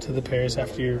holding on to the pairs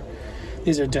after you're...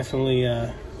 These are definitely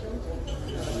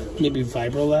maybe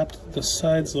vibro-lapped. The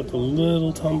sides look a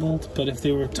little tumbled, but if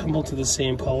they were tumbled to the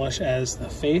same polish as the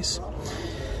face,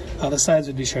 the sides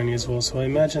would be shiny as well. So I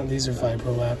imagine these are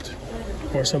vibro-lapped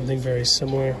or something very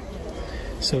similar.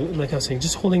 So like I was saying,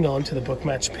 just holding on to the book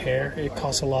match pair, it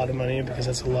costs a lot of money because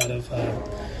that's a lot of,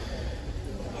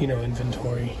 you know,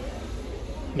 inventory.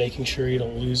 Making sure you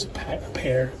don't lose a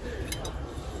pair.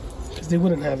 Because they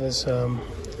wouldn't have as,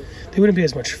 they wouldn't be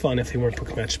as much fun if they weren't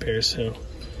book match pairs. So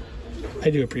I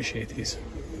do appreciate these.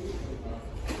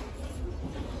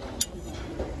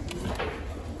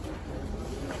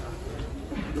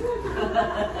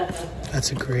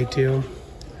 That's a great deal.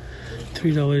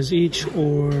 $3 each,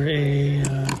 or a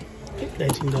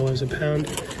 $19 a pound.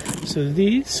 So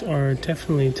these are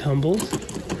definitely tumbled.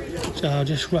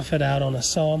 Just rough it out on a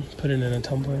saw, put it in a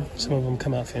tumbler. Some of them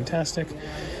come out fantastic.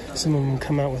 Some of them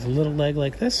come out with a little leg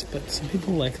like this, but some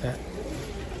people like that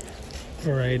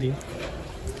variety.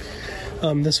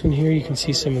 This one here, you can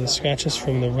see some of the scratches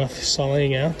from the rough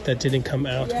sawing out that didn't come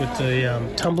out with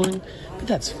the tumbling, but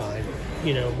that's fine.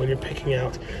 You know, when you're picking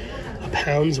out a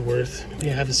pound's worth, you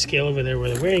have the scale over there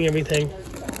where they're weighing everything,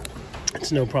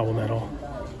 it's no problem at all.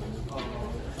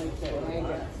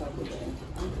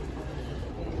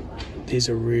 These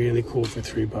are really cool for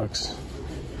 $3.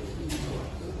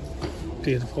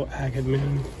 Beautiful agate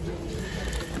moon.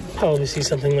 Probably see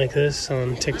something like this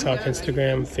on TikTok,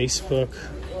 Instagram, Facebook.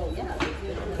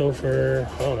 Go for,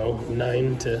 I don't know,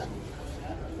 $9 to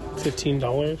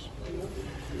 $15.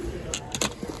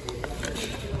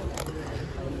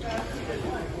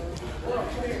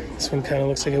 This one kind of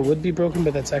looks like it would be broken,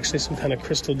 but that's actually some kind of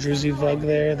crystal druzy vug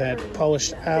there that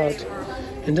polished out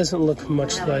and doesn't look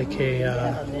much like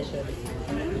a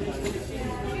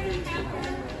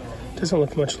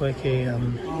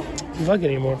bug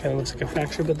anymore. Kind of looks like a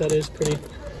fracture, but that is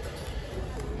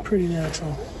pretty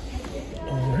natural.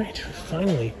 All right,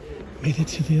 finally made it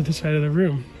to the other side of the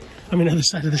room. I mean, other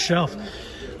side of the shelf.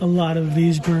 A lot of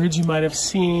these birds you might have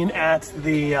seen at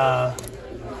the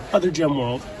other Gem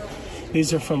World.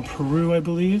 These are from Peru, I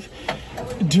believe.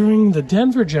 During the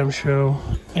Denver Gem Show,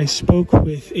 I spoke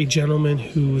with a gentleman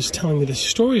who was telling me the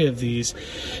story of these,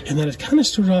 and that it kind of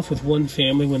started off with one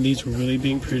family when these were really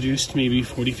being produced maybe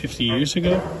 40, 50 years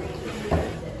ago.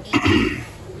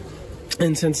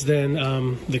 And since then,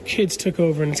 the kids took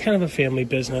over, and it's kind of a family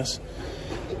business.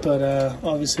 But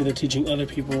obviously they're teaching other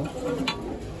people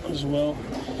as well.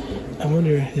 I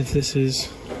wonder if this is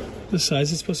the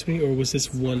size it's supposed to be, or was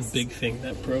this one big thing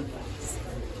that broke?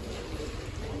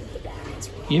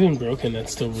 Even broken,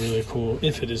 that's still really cool,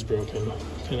 if it is broken.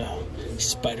 Kind of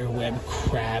spider web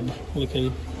crab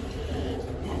looking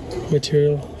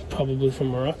material, probably from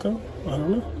Morocco. I don't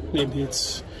know. Maybe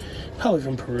it's probably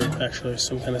from Peru, actually,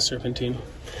 some kind of serpentine.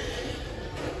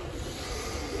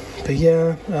 But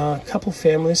yeah, a couple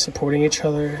families supporting each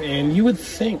other, and you would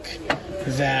think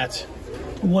that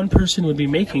one person would be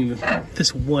making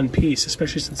this one piece,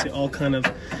 especially since they all kind of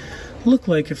look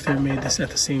like if they're made this at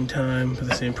the same time for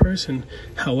the same person.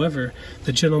 However,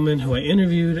 the gentleman who I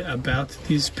interviewed about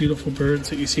these beautiful birds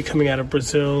that you see coming out of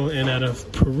Brazil and out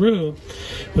of Peru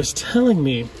was telling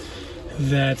me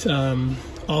that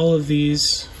all of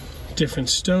these different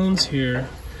stones here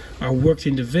are worked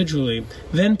individually,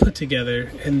 then put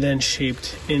together, and then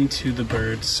shaped into the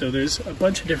birds. So there's a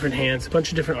bunch of different hands, a bunch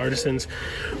of different artisans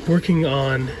working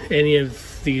on any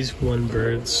of these one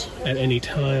birds at any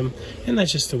time, and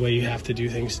that's just the way you have to do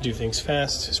things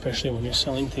fast, especially when you're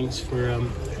selling things for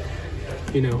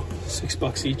you know,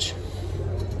 $6 each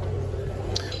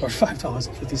or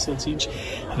 $5.50 each.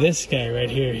 This guy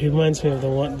right here, he reminds me of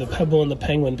the pebble and the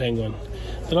penguin.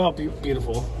 They're all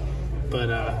beautiful, but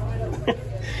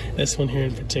this one here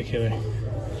in particular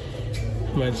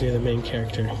reminds me of the main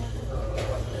character.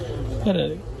 What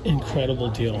an incredible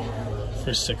deal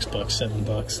for $6,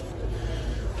 $7.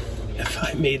 If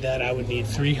I made that, I would need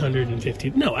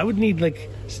 350. No, I would need like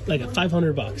a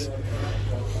 $500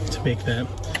 to make that.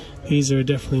 These are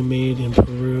definitely made in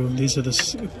Peru. These are the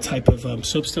type of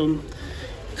soapstone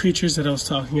creatures that I was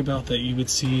talking about that you would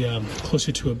see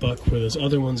closer to $1, where those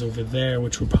other ones over there,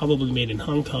 which were probably made in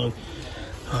Hong Kong,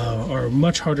 are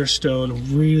much harder stone,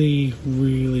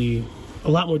 really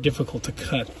a lot more difficult to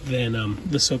cut than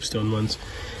the soapstone ones,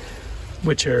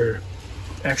 which are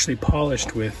actually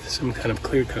polished with some kind of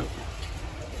clear coat.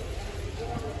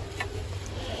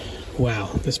 Wow,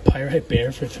 this pyrite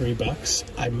bear for $3,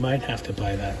 I might have to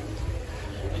buy that.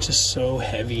 It's just so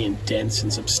heavy and dense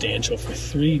and substantial for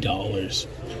 $3.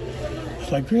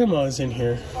 If my grandma is in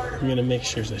here, I'm gonna make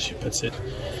sure that she puts it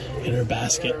in her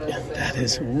basket. That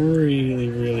is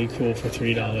really cool for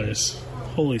 $3.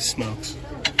 Holy smokes.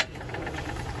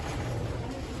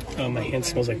 Oh, my hand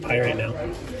smells like pyrite now.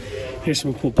 Here's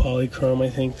some cool polychrome. I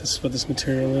think this is what this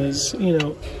material is. You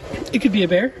know, it could be a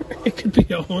bear, it could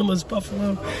be a hornless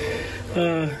buffalo,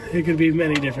 it could be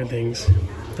many different things.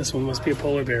 This one must be a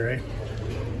polar bear, right?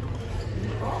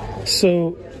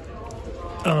 So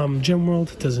Gem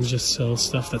World doesn't just sell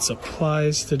stuff that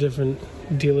supplies to different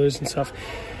dealers and stuff,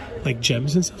 like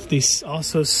gems and stuff. They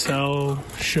also sell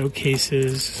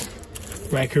showcases,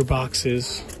 Riker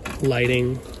boxes,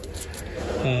 lighting,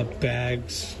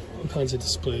 bags, all kinds of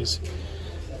displays.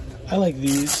 I like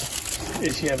these.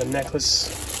 If you have a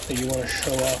necklace that you want to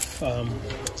show off,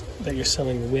 that you're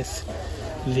selling with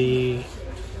the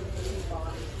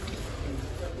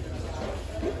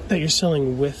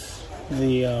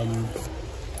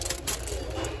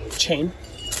chain,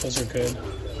 those are good.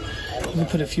 You can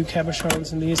put a few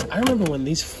cabochons in these. I remember when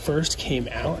these first came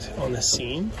out on the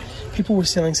scene, people were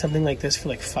selling something like this for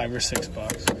like $5 or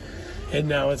 $6. And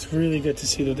now it's really good to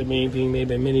see that they're being made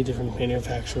by many different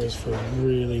manufacturers for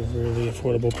really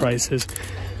affordable prices.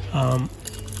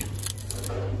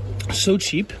 So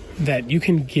cheap that you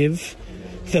can give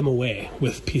them away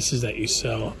with pieces that you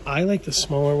sell. I like the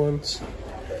smaller ones.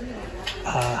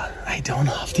 I don't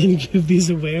often give these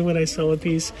away when I sell a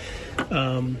piece.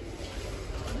 I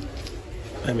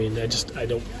mean, I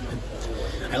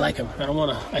like them. I don't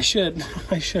want to. I should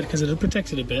because it'll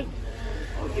protect it a bit.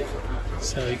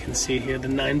 So you can see here the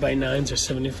 9x9s are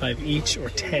 $75 each, or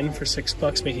 10 for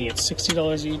 $6, making it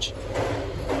 $60 each.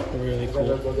 Really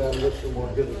cool.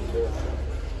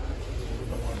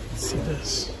 Let's see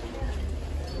this.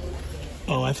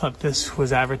 Oh, I thought this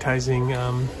was advertising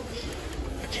a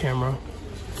camera.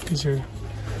 These are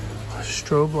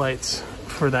strobe lights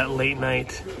for that late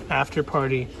night after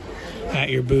party at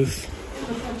your booth.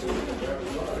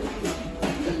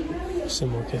 Some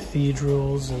more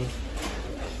cathedrals, and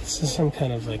this is some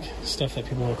kind of like stuff that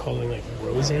people are calling like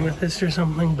rose amethyst or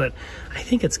something, but I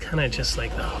think it's kind of just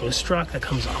like the host rock that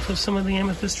comes off of some of the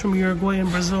amethyst from Uruguay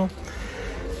and Brazil.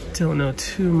 Don't know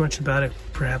too much about it.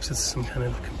 Perhaps it's some kind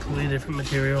of completely different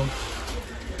material,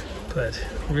 but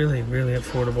really, really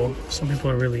affordable. Some people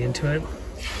are really into it.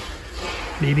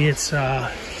 Maybe it's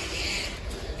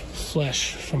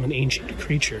flesh from an ancient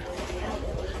creature,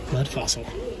 blood fossil.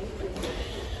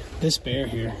 This bear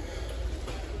here,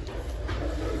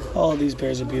 all of these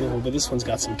bears are beautiful, but this one's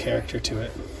got some character to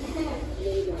it.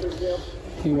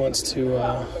 He wants to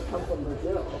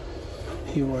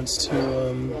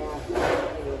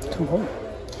come home.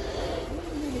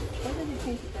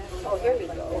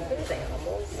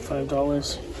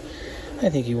 $5. I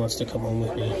think he wants to come home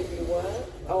with me.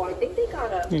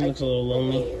 He looks a little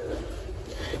lonely.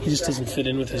 He just doesn't fit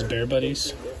in with his bear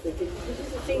buddies.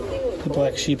 The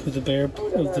black sheep of the bear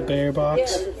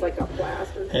box.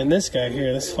 And this guy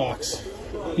here, this fox,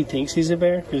 he thinks he's a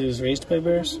bear because he was raised by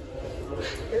bears.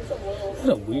 What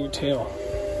a weird tail.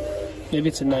 Maybe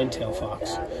it's a 9-tail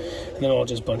fox. And they're all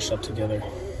just bunched up together.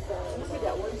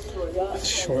 With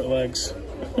short legs.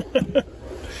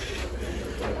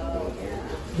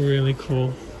 Really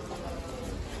cool.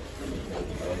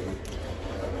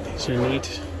 These are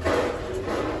neat.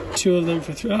 2 of them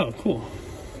for $3. Oh, cool.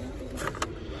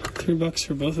 $3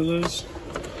 for both of those.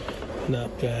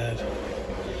 Not bad.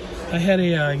 I had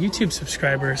a YouTube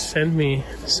subscriber send me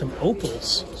some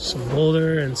opals, some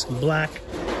boulder and some black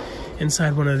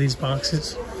inside one of these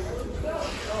boxes.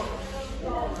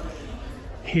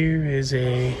 Here is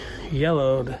a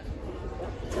yellowed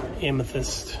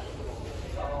amethyst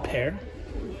pair.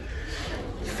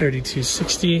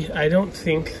 $32.60. I don't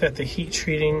think that the heat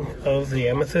treating of the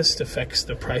amethyst affects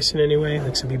the price in any way.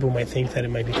 Like some people might think that it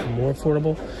might become more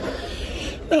affordable.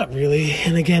 Not really.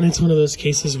 And again, it's one of those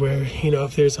cases where, you know,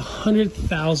 if there's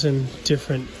 100,000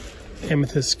 different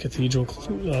amethyst cathedral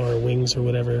or wings or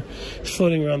whatever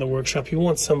floating around the workshop, you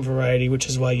want some variety, which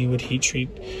is why you would heat treat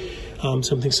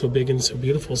something so big and so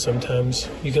beautiful. Sometimes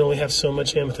you can only have so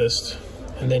much amethyst,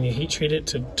 and then you heat treat it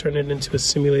to turn it into a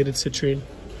simulated citrine.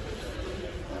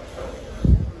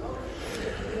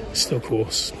 Still cool.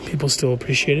 People still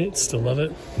appreciate it, still love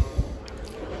it.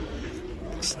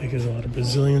 Looks like there's a lot of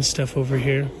Brazilian stuff over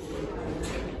here.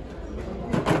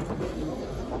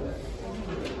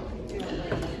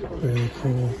 Really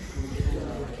cool.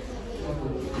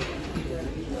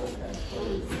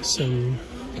 Some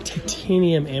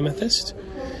titanium amethyst.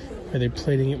 Are they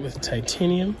plating it with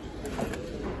titanium?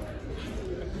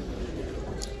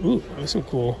 Ooh, there's some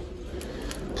cool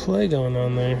play going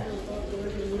on there.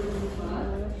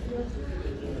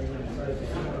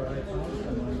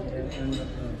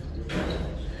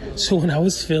 So when I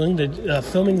was filming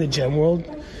the Gem World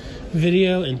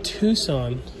video in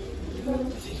Tucson, I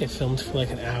think I filmed for like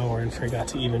an hour and forgot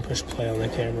to even push play on the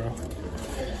camera.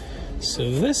 So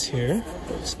this here,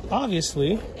 is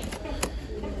obviously,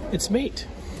 its mate.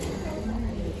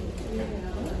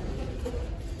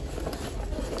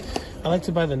 I like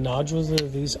to buy the nodules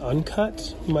of these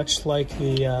uncut, much like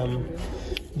the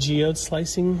geode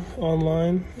slicing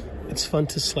online. It's fun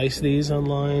to slice these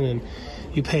online, and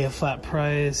you pay a flat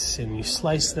price and you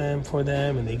slice them for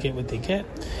them and they get what they get.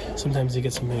 Sometimes you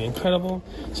get something incredible.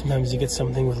 Sometimes you get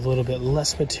something with a little bit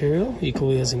less material,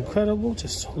 equally as incredible,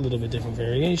 just a little bit different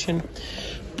variation.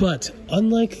 But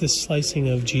unlike the slicing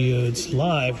of geodes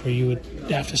live, where you would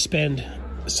have to spend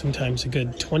sometimes a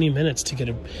good 20 minutes to get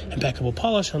an impeccable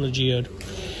polish on the geode,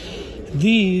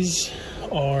 these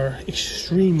are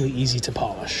extremely easy to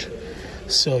polish.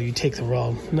 So you take the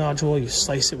raw nodule, you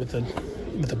slice it with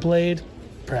a blade,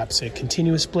 perhaps a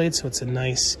continuous blade, so it's a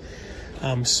nice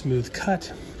smooth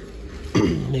cut,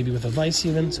 maybe with a vise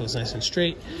even, so it's nice and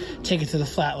straight. Take it to the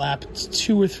flat lap. It's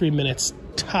 2 or 3 minutes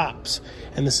tops,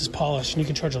 and this is polished. And you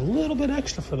can charge a little bit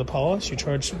extra for the polish. You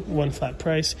charge one flat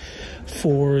price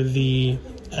for the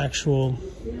actual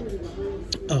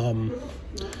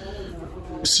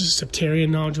septarian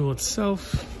nodule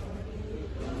itself.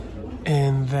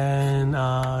 And then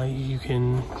you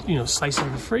can, slice it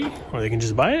for free, or they can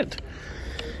just buy it.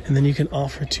 And then you can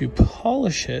offer to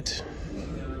polish it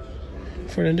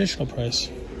for an additional price.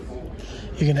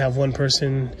 You can have one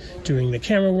person doing the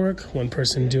camera work, one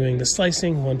person doing the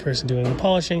slicing, one person doing the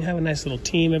polishing. Have a nice little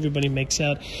team. Everybody makes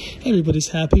out. Everybody's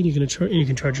happy. And you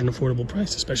can charge an affordable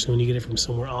price, especially when you get it from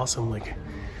somewhere awesome like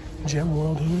Gem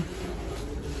World here.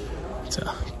 It's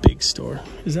a big store.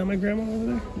 Is that my grandma over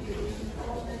there?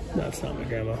 No, it's not my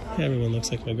grandma. Everyone looks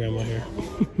like my grandma here.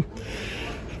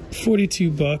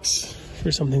 $42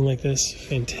 for something like this.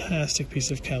 Fantastic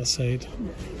piece of calcite.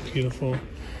 Beautiful.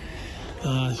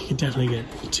 You could definitely get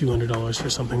 $200 for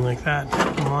something like that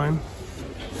online.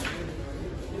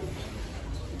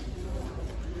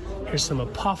 Here's some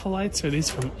apopholites. Are these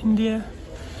from India?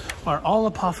 Are all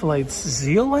apopholites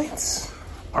zeolites?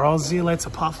 Are all zeolites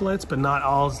apopholites, but not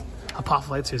all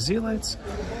apopholites are zeolites?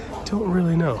 Don't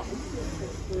really know.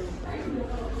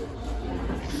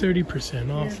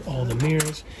 30% off all the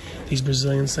mirrors. These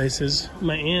Brazilian slices.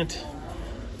 My aunt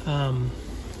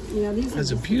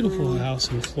has a beautiful house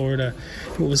in Florida.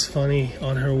 What was funny,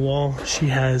 on her wall, she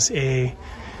has a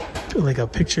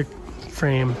picture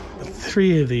frame with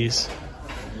 3 of these.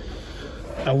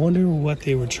 I wonder what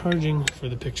they were charging for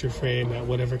the picture frame at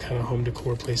whatever kind of home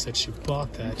decor place that she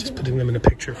bought that. Just putting them in a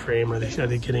picture frame, are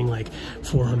they getting like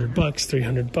 $400,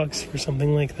 $300 for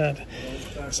something like that?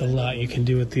 There's a lot you can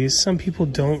do with these. Some people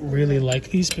don't really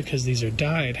like these because these are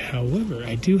dyed. However,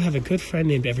 I do have a good friend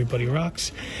named Everybody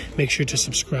Rocks. Make sure to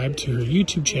subscribe to her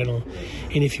YouTube channel.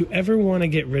 And if you ever want to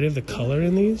get rid of the color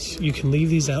in these, you can leave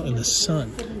these out in the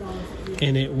sun,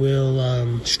 and it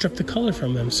will strip the color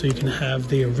from them, so you can have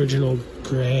the original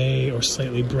gray or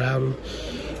slightly brown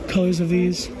colors of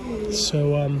these.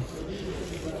 So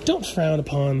don't frown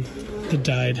upon the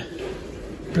dyed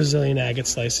Brazilian agate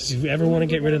slices. If you ever want to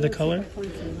get rid of the color,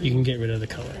 you can get rid of the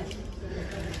color.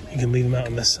 You can leave them out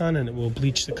in the sun and it will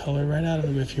bleach the color right out of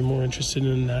them if you're more interested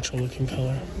in a natural looking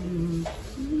color.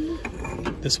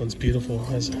 This one's beautiful.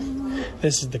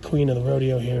 This is the queen of the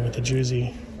rodeo here with the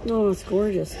Druzy. Oh, it's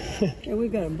gorgeous. Yeah,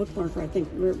 we've got a bookmarker, I think.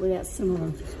 We're that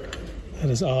similar. That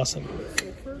is awesome.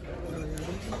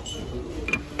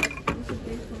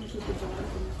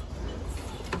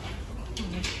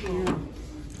 Yeah.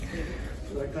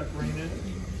 Like that green in?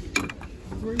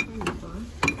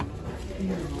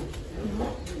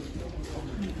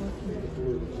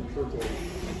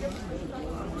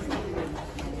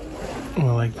 Oh,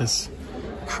 I like this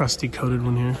crusty coated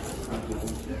one here.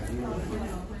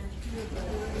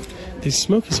 These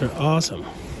smokies are awesome.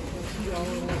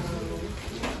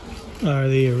 Are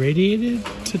they irradiated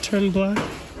to turn black?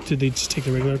 Did they just take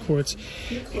the regular quartz?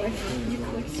 You collect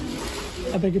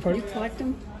I beg your pardon? You collect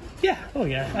them? Yeah, oh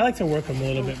yeah. I like to work them a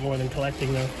little bit more than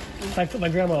collecting though. My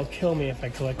grandma would kill me if I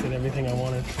collected everything I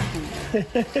wanted. You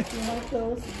like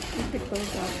those? You pick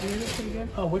those out here, they're pretty good.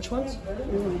 Oh, which ones?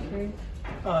 You want to trade?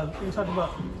 You're talking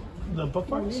about the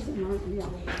bookmarks? Yeah.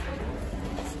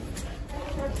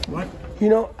 What? You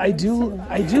know, I do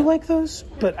like those,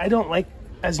 but I don't like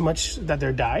as much that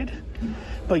they're dyed.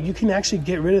 But you can actually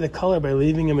get rid of the color by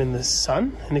leaving them in the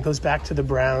sun, and it goes back to the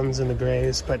browns and the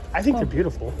grays. But I think they're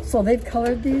beautiful. So they've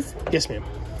colored these? Yes, ma'am.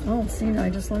 Oh, see, I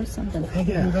just learned something. How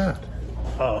do you do that?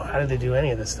 Oh, how did they do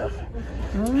any of this stuff?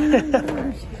 Oh,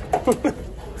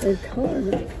 they've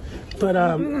colored it. But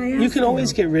you can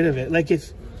always get rid of it. Like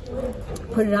if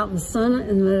Put it out in the sun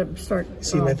and let it start.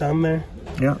 see my thumb there.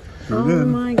 Yeah, you're Oh good.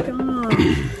 my God.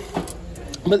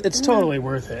 But it's totally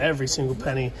worth it, every single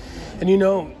penny. And you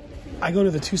know, I go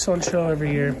to the Tucson show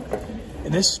every year.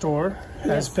 And this store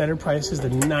has better prices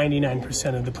than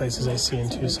 99% of the places I see in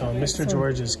Tucson. Mr.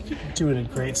 George is doing a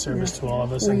great service to all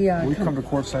of us. We come to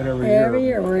Quartzite every year. every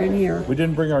year we're in here. We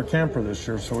didn't bring our camper this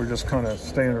year, so we're just kind of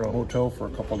staying at a hotel for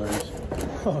a couple days.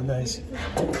 Oh, nice.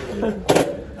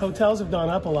 Hotels have gone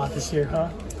up a lot this year, huh?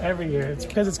 Every year. It's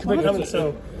because it's becoming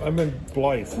so. I'm in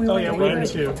Blythe. Oh yeah, we are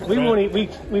too.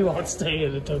 We won't stay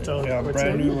at a hotel. Yeah,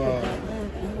 brand new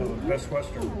Best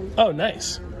Western. Oh,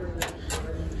 nice.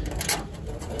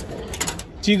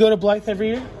 Do you go to Blythe every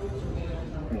year?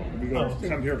 We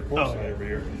come here to Quartzite every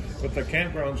year. But the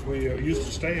campgrounds we used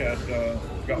to stay at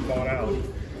got bought out.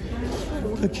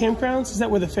 The campgrounds? Is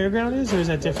that where the fairground is, or is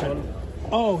that different?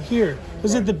 Oh, here.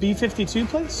 Was it the B-52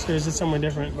 place, or is it somewhere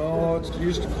different? No, it's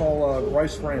used to call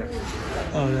Rice Ranch.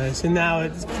 Oh, nice. And now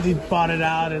they bought it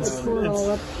out. We're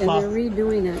all up, and they're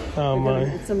redoing it. Oh, my.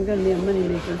 It's going to be a money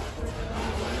maker.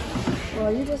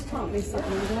 Well, you just taught me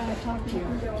something. I'm glad I talked to you.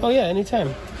 Oh yeah,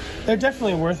 anytime. They're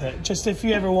definitely worth it. Just if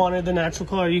you ever wanted the natural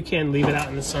color, you can leave it out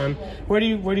in the sun. Where do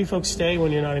you folks stay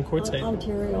when you're not in Quartzite?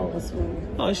 Ontario this way.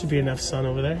 Oh, there should be enough sun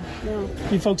over there.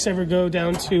 Yeah. You folks ever go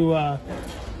down to?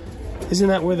 Isn't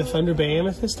that where the Thunder Bay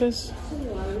Amethyst is?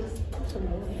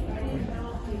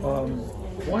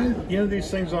 Why, these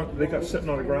things they got sitting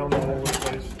on the ground all over the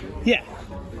place. Yeah.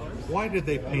 Why did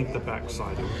they paint the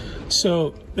backside of it?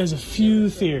 So there's a few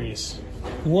theories.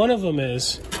 One of them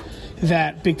is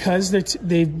that because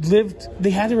they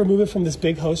had to remove it from this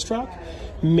big host rock,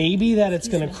 maybe that it's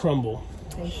going to crumble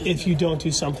if you don't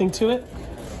do something to it.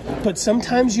 But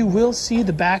sometimes you will see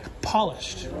the back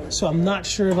polished. So I'm not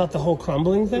sure about the whole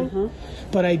crumbling thing.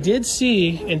 But I did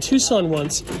see in Tucson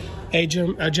once a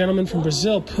gentleman from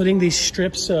Brazil putting these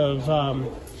strips of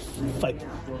like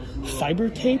fiber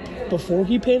tape before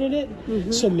he painted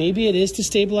it. So maybe it is to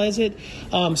stabilize it.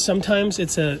 Sometimes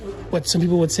it's what some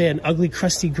people would say an ugly,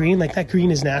 crusty green. Like that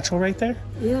green is natural right there.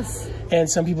 Yes. And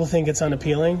some people think it's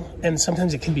unappealing, and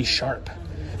sometimes it can be sharp.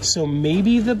 So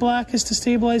maybe the black is to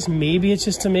stabilize. Maybe it's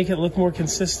just to make it look more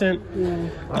consistent. Yeah.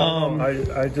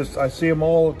 I see them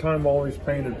all the time, always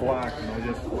painted black, and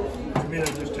to me that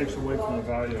just takes away from the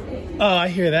value of it. Oh, I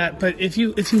hear that. But if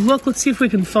you look, let's see if we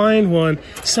can find one.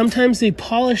 Sometimes they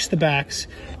polish the backs,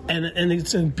 and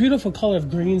it's a beautiful color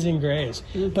of greens and grays.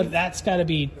 But that's got to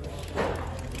be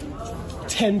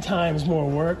 10 times more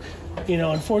work. You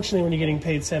know, unfortunately, when you're getting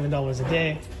paid $7 a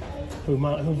day, who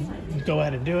go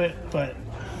ahead and do it, but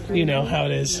you know how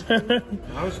it is.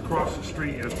 I was across the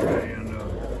street yesterday, and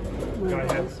a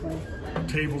guy had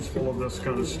tables full of this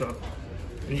kind of stuff.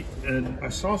 And I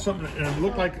saw something, and it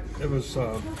looked like it was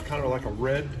kind of like a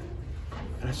red.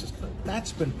 And I said,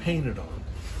 "That's been painted on."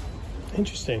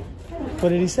 Interesting. What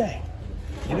did he say?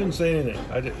 He didn't say anything.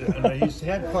 And he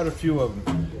had quite a few of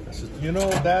them. I said, "You know,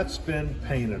 that's been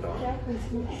painted on."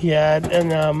 Yeah,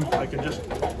 and I can just.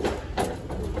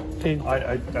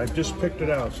 I just picked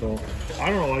it out, so I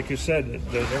don't know. Like you said,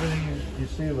 that everything you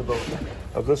see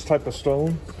of this type of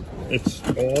stone, it's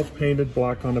all painted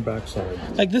black on the backside.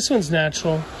 Like this one's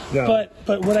natural, yeah.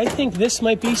 But what I think this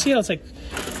might be, see, I was like,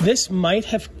 this might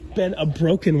have been a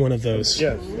broken one of those.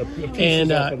 Yes,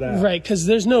 and off of that. right, because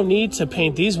there's no need to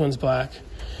paint these ones black,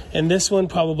 and this one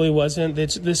probably wasn't.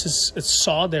 It's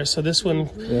sawed there, so this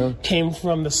one came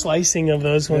from the slicing of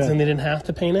those ones, and they didn't have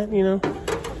to paint it, you know.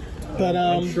 But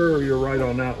I'm sure you're right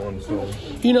on that one. So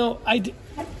you know, I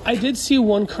did see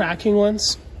one cracking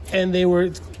once, and they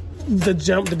were the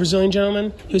Brazilian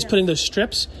gentleman who was putting those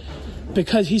strips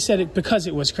because he said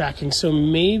it was cracking. So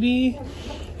maybe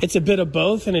it's a bit of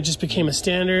both, and it just became a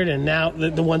standard. And now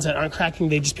the ones that aren't cracking,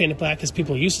 they just paint it black because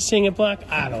people are used to seeing it black.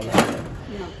 I don't know.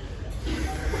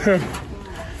 Yeah.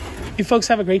 You folks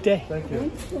have a great day. Thank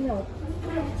you.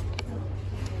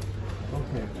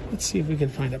 Okay. Let's see if we can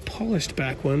find a polished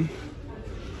back one.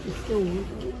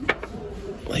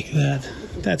 Like that.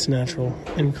 That's natural.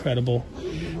 Incredible.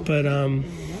 But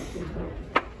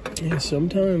yeah,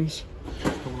 sometimes.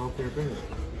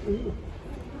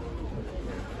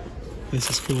 This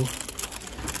is cool.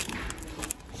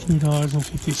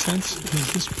 $3.50.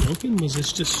 Is this broken? Was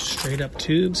this just straight up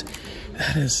tubes?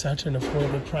 That is such an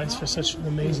affordable price for such an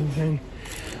amazing thing.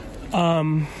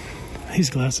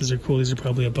 These glasses are cool. These are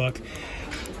probably $1.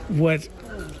 What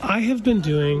I have been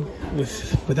doing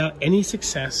without any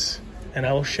success, and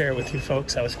I will share it with you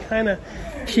folks, I was kind of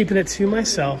keeping it to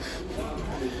myself,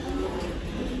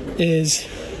 is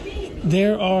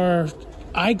there are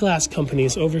eyeglass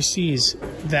companies overseas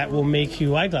that will make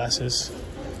you eyeglasses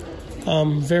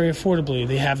very affordably.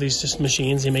 They have these just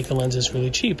machines, they make the lenses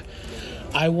really cheap.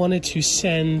 I wanted to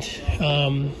send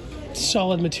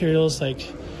solid materials like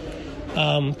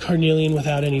carnelian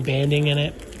without any banding in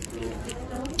it,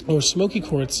 or smoky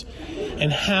quartz,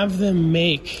 and have them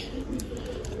make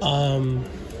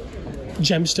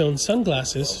gemstone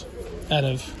sunglasses out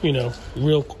of, you know,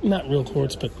 not real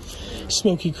quartz, but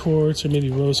smoky quartz or maybe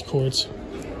rose quartz,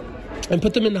 and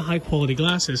put them into high quality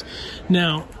glasses.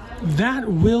 Now, that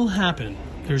will happen.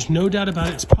 There's no doubt about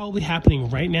it. It's probably happening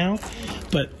right now,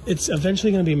 but it's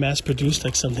eventually going to be mass produced,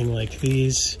 like something like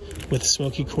these with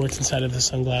smoky quartz inside of the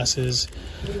sunglasses,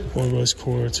 or rose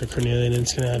quartz or carnelian. And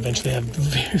it's going to eventually have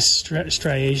various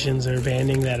striations or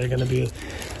banding that are going to be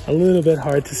a little bit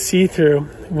hard to see through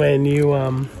when you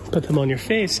put them on your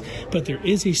face. But there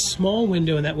is a small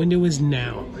window, and that window is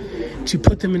now, to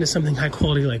put them into something high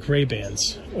quality like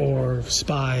Ray-Bans or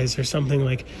Spies or something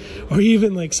like, or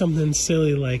even like something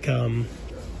silly like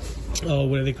oh,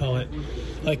 what do they call it?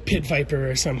 Like Pit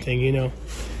Viper or something, you know.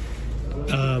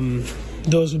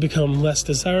 Those will become less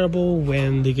desirable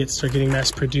when they start getting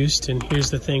mass produced. And here's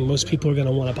the thing, most people are going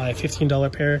to want to buy a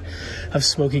 $15 pair of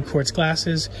smoky quartz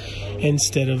glasses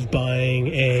instead of buying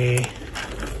a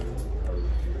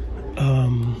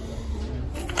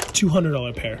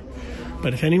 $200 pair.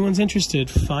 But if anyone's interested,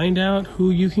 find out who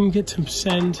you can get to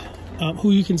send,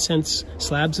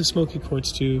 slabs of smoky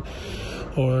quartz to,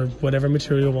 or whatever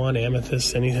material you want,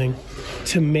 amethyst, anything,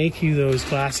 to make you those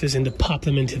glasses and to pop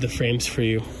them into the frames for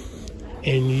you.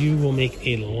 And you will make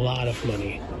a lot of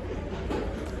money.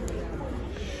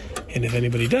 And if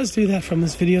anybody does do that from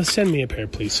this video, send me a pair,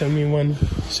 please. Send me one.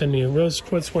 Send me a rose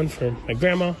quartz one for my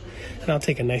grandma, and I'll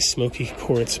take a nice smoky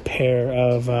quartz pair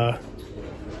of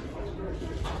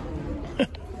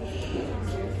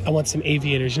I want some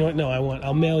aviators. You know what? No,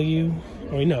 I'll mail you,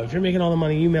 or no, if you're making all the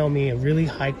money, you mail me a really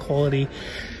high quality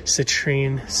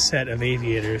citrine set of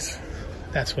aviators.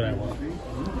 That's what I want.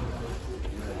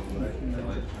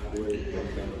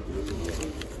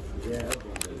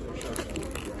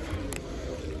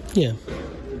 Yeah,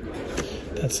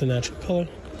 that's the natural color.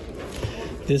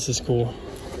 This is cool.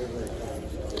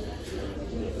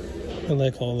 I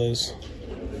like all those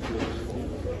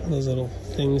little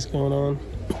things going on.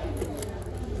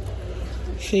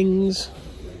 Things.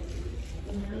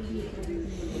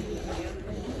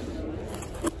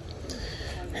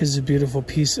 Here's a beautiful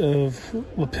piece of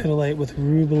lapidolite with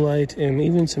rubellite and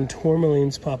even some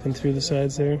tourmalines popping through the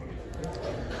sides there.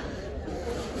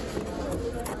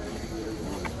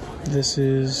 This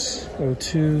is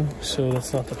 02, so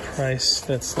that's not the price.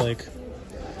 That's like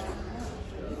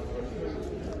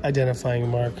identifying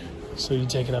mark. So you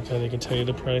take it up there, they can tell you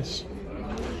the price.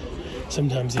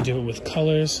 Sometimes they do it with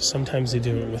colors, sometimes they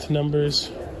do it with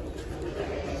numbers.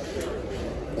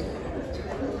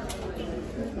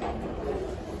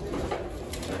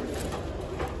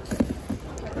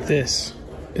 This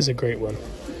is a great one.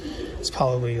 It's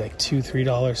probably like $2,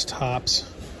 $3 tops.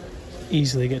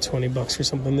 Easily get 20 bucks for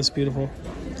something this beautiful.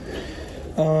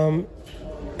 Oh.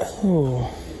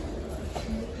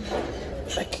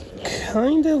 It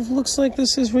kind of looks like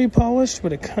this is repolished,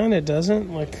 but it kind of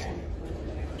doesn't. Like,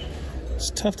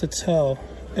 it's tough to tell.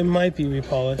 It might be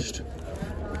repolished.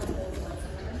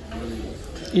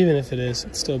 Even if it is,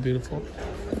 it's still beautiful.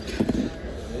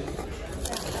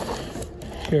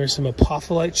 Here are some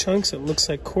apophyllite chunks. It looks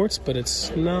like quartz, but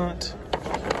it's not.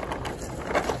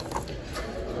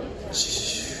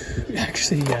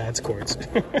 Actually, yeah, it's quartz.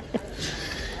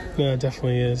 No, it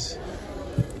definitely is.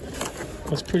 I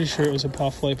was pretty sure it was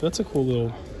apophyllite, but that's a cool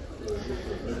little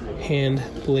hand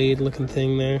blade looking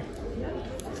thing there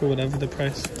for whatever the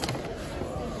price.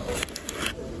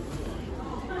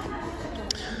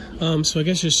 So I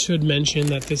guess I should mention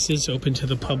that this is open to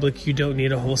the public. You don't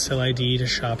need a wholesale ID to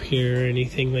shop here or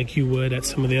anything like you would at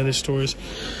some of the other stores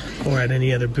or at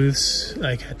any other booths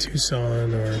like at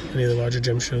Tucson or any of the larger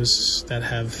gem shows that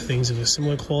have things of a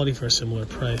similar quality for a similar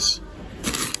price.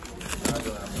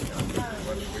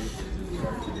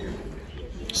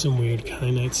 Some weird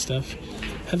kyanite stuff.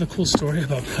 I have a cool story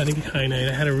about cutting kyanite.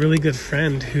 I had a really good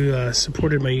friend who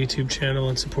supported my YouTube channel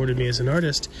and supported me as an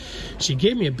artist. She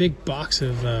gave me a big box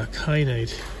of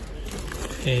kyanite,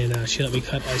 and she let me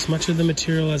cut as much of the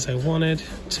material as I wanted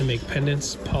to make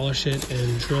pendants, polish it,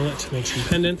 and drill it to make some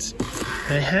pendants.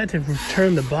 And I had to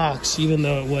return the box, even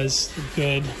though it was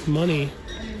good money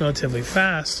relatively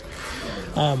fast.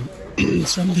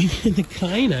 Something in the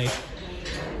kyanite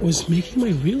was making my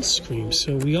reel scream.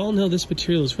 So we all know this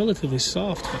material is relatively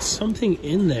soft, but something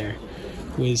in there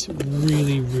was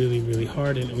really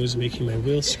hard, and it was making my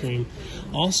reel scream.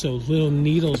 Also, little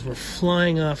needles were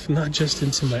flying off, not just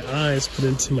into my eyes, but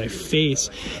into my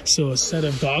face. So a set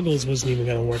of goggles wasn't even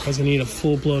gonna work. I was gonna need a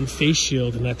full-blown face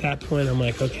shield, and at that point I'm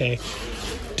like, okay,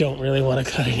 don't really want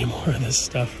to cut any more of this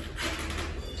stuff.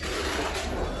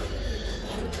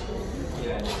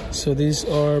 So these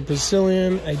are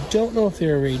Brazilian. I don't know if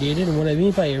they're irradiated, and what I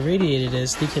mean by irradiated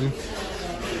is they can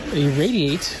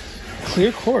irradiate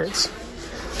clear quartz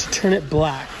to turn it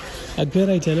black. A good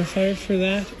identifier for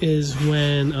that is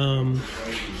when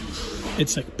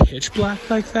it's like pitch black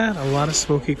like that. A lot of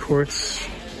smoky quartz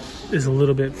is a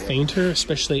little bit fainter,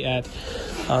 especially at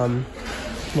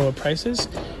lower prices.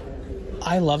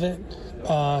 I love it.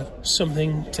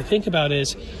 Something to think about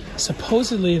is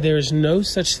supposedly there is no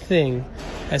such thing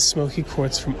as smoky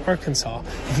quartz from Arkansas.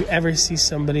 If you ever see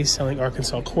somebody selling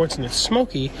Arkansas quartz and it's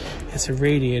smoky, it's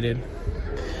irradiated.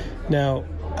 Now,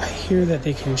 I hear that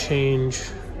they can change.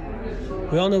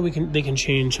 We all know they can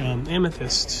change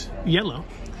amethyst yellow,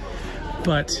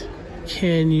 but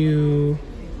can you?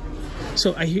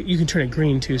 So you can turn it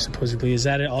green too. Supposedly, is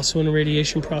that also an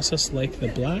irradiation process like the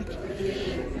black?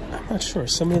 I'm not sure.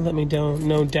 Somebody let me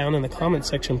know down in the comment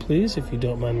section, please, if you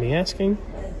don't mind me asking.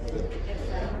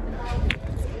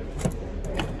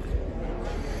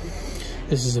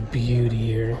 This is a beauty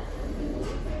here.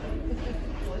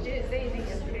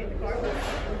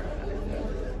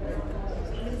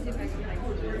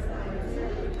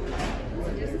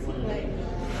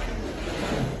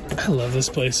 I love this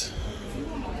place.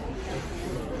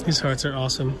 These hearts are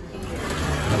awesome.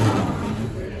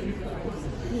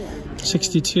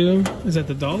 62, is that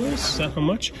the dollars? Is that how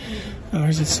much? Or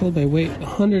is it sold by weight?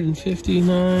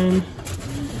 159.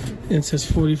 And it says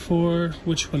 44.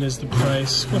 Which one is the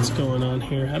price? What's going on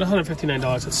here? At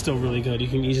 $159, it's still really good. You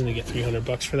can easily get 300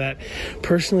 bucks for that.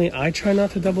 Personally, I try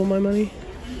not to double my money.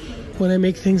 When I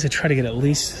make things, I try to get at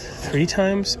least 3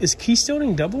 times. Is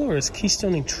keystoning double or is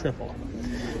keystoning triple?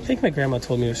 I think my grandma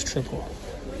told me it was triple.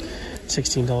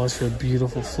 $16 for a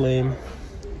beautiful flame.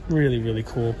 Really, really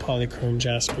cool. Polychrome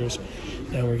jaspers.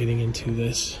 Now we're getting into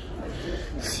this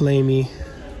flamey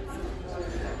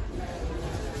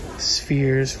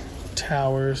spheres,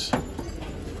 towers,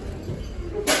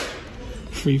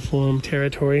 freeform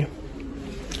territory.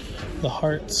 The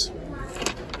hearts.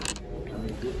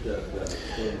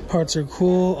 Hearts are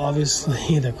cool.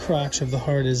 Obviously, the crotch of the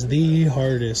heart is the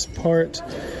hardest part.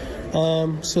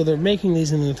 So they're making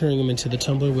these and then throwing them into the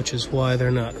tumbler, which is why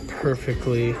they're not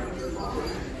perfectly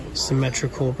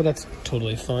symmetrical, but that's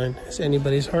totally fine. Is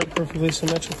anybody's heart perfectly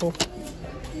symmetrical?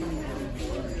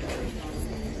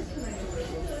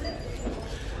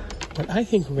 What I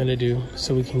think we're gonna do,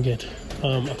 so we can get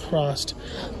across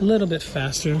a little bit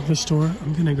faster the store,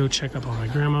 I'm gonna go check up on my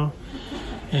grandma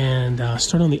and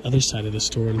start on the other side of the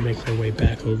store and make my way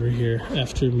back over here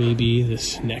after maybe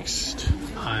this next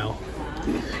aisle.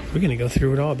 We're gonna go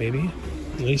through it all, baby.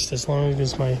 At least as long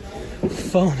as my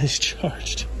phone is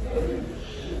charged.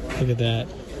 Look at that.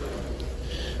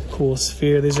 Cool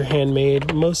sphere. These are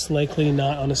handmade. Most likely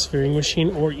not on a sphering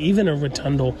machine or even a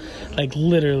rotundal. Like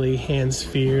literally hand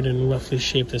sphered and roughly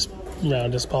shaped as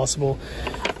round as possible.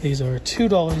 These are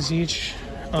 $2 each.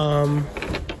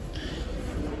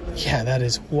 Yeah, that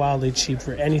is wildly cheap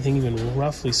for anything even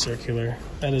roughly circular.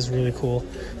 That is really cool.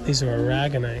 These are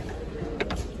aragonite.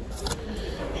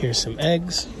 Here's some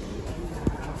eggs.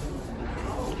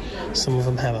 Some of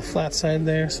them have a flat side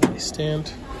there, so they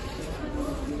stand.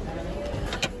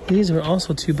 These are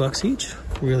also $2 each.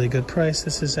 Really good price.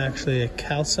 This is actually a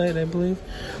calcite, I believe,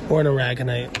 or an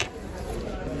aragonite.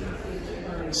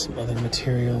 Some other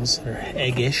materials that are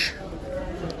eggish.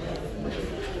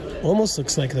 Almost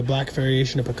looks like the black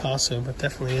variation of Picasso, but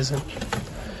definitely isn't.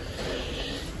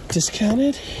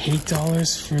 Discounted,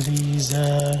 $8 for these.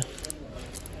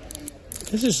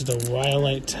 This is the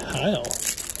rhyolite tile.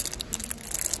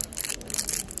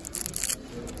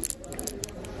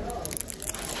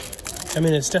 I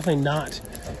mean, it's definitely not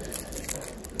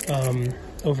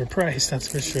overpriced, that's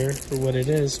for sure, for what it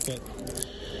is, but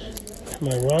am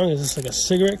I wrong? Is this like a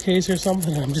cigarette case or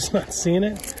something? I'm just not seeing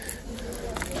it.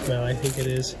 No, I think it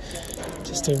is.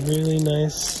 Just a really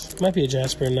nice, might be a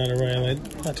jasper and not a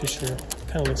rhyolite, not too sure.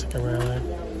 Kind of looks like a rhyolite.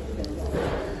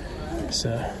 It's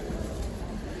a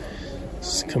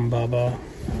Skambaba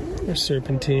or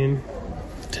serpentine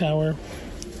tower.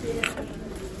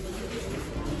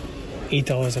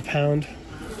 $8 a pound.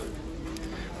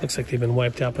 Looks like they've been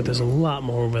wiped out, but there's a lot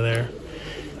more over there.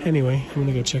 Anyway, I'm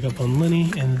gonna go check up on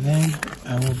Lenny and then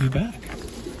I will be back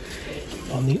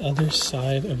on the other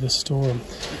side of the store.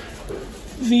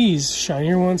 These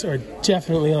shinier ones are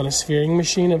definitely on a sphering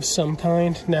machine of some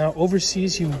kind. Now,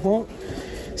 overseas, you won't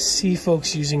see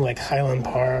folks using like Highland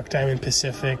Park, Diamond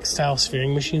Pacific style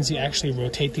sphering machines. You actually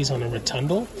rotate these on a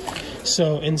rotundal.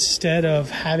 So instead of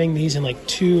having these in like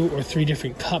 2 or 3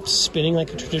 different cups spinning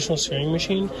like a traditional sphering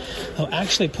machine, they'll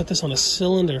actually put this on a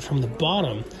cylinder from the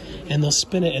bottom and they'll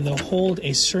spin it and they'll hold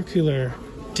a circular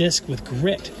disc with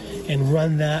grit and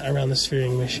run that around the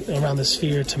sphering machine, around the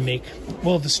sphere to make,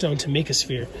 well, the stone to make a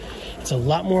sphere. It's a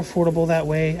lot more affordable that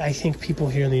way. I think people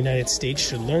here in the United States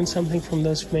should learn something from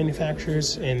those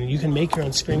manufacturers, and you can make your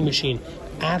own sphering machine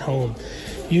at home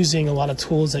using a lot of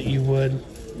tools that you would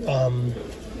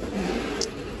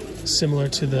similar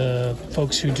to the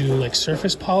folks who do like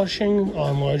surface polishing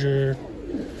on larger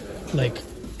like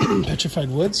petrified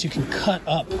woods. You can cut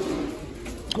up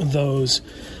those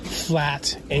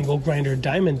flat angle grinder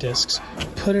diamond discs,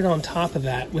 put it on top of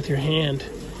that with your hand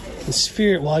and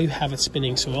sphere it while you have it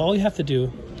spinning. So all you have to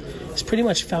do is pretty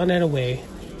much find out a way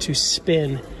to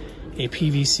spin a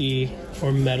PVC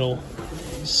or metal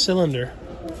cylinder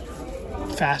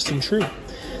fast and true.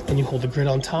 Then you hold the grid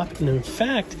on top, and in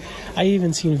fact, I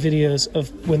even seen videos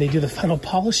of when they do the final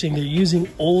polishing, they're using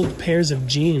old pairs of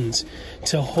jeans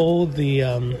to hold the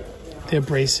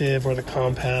abrasive or the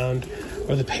compound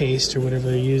or the paste or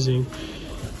whatever they're using.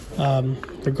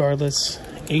 Regardless,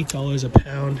 $8 a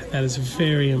pound. That is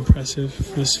very impressive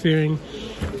for the sphering,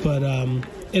 but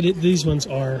these ones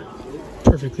are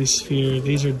perfectly sphered.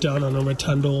 These are done on a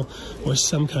rotundal or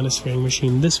some kind of sphering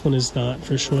machine. This one is not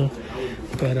for sure,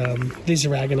 but these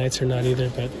aragonites are not either,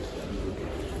 but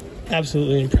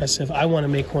absolutely impressive. I want to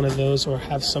make one of those or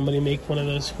have somebody make one of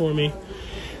those for me.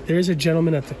 There is a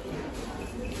gentleman at the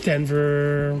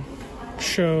Denver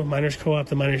show, Miners Co-op,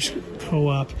 the Miners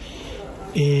Co-op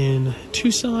in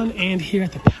Tucson, and here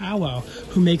at the Powwow,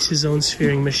 who makes his own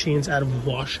sphering machines out of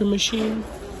washer machine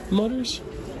motors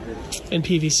and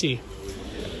PVC.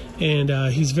 And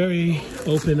he's very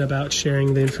open about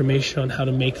sharing the information on how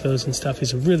to make those and stuff.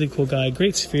 He's a really cool guy,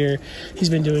 great sphere. He's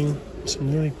been doing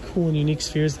some really cool and unique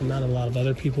spheres that not a lot of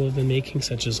other people have been making,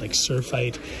 such as like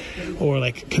surfite or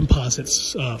like composite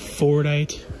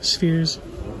Fordite spheres.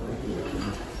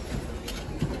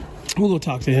 We'll go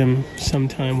talk to him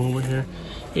sometime while we're here.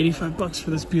 85 bucks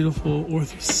for this beautiful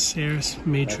Orthoceras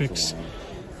matrix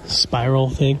spiral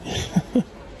thing.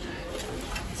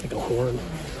 It's like a horn.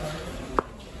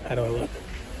 How do I look?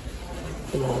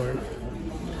 From a horn.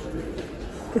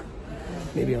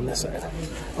 Maybe on this side.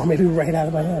 Or maybe right out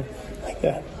of my head. Like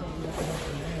that.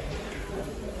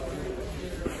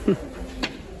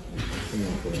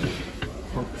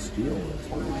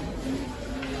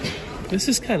 This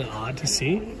is kind of odd to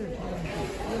see.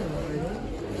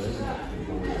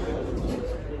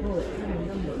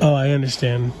 Oh, I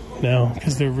understand now,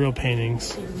 because they're real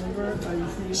paintings.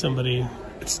 Somebody,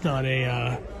 it's not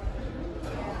a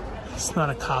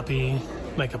copy,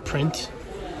 like a print,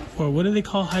 or what do they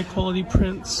call high quality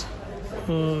prints?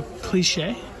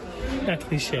 Cliche? Not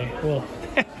cliche. Well,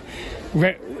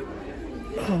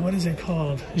 what is it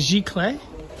called? Giclée?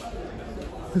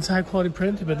 It's high quality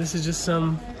print, but this is just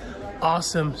some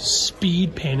awesome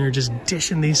speed painter just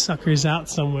dishing these suckers out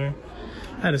somewhere.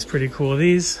 That is pretty cool.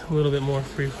 These a little bit more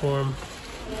freeform.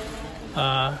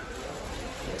 I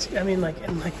mean, like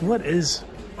what is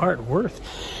art worth?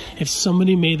 If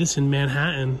somebody made this in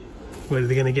Manhattan, what are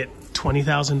they gonna get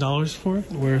 $20,000 for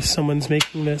it? Where someone's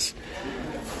making this,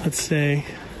 let's say,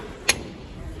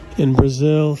 in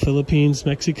Brazil, Philippines,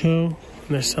 Mexico, and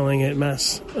they're selling it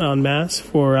en masse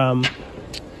for you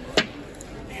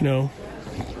know,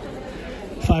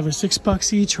 $5 or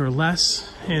 $6 each or less,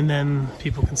 and then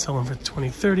people can sell them for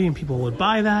 $20, $30, and people would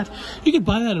buy that. You could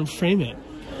buy that and frame it,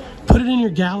 put it in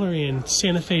your gallery in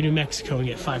Santa Fe, New Mexico, and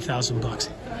get $5,000,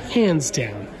 hands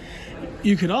down.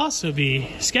 You could also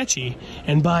be sketchy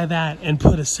and buy that and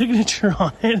put a signature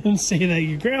on it and say that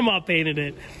your grandma painted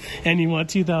it, and you want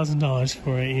 $2,000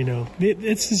 for it. You know,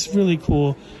 it's just really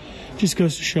cool. Just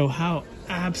goes to show how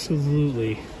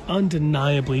absolutely,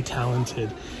 undeniably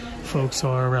talented folks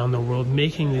are around the world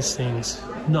making these things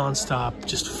non-stop,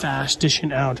 just fast,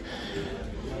 dishing out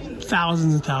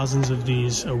thousands and thousands of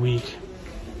these a week.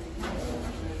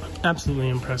 Absolutely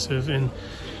impressive and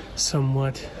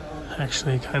somewhat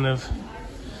actually kind of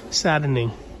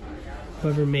saddening.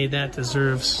 Whoever made that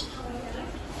deserves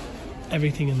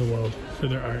everything in the world for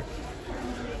their art.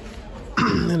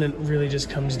 And it really just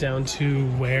comes down to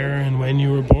where and when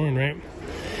you were born, right?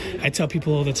 I tell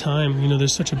people all the time, you know,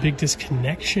 there's such a big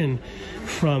disconnection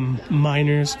from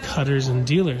miners, cutters, and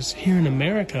dealers. Here in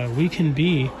America, we can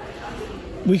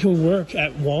work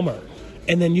at Walmart,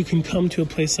 and then you can come to a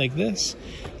place like this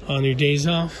on your days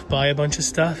off, buy a bunch of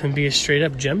stuff, and be a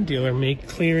straight-up gem dealer,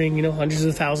 clearing, you know, hundreds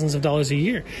of thousands of dollars a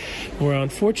year. Where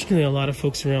unfortunately, a lot of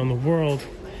folks around the world,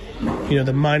 you know,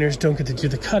 the miners don't get to do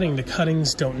the cutting. The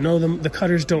cuttings don't know them. The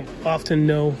cutters don't often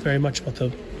know very much about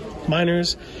the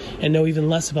miners and know even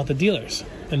less about the dealers.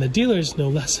 And the dealers know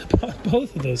less about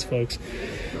both of those folks.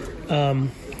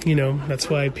 You know, that's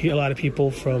why a lot of people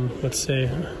from, let's say,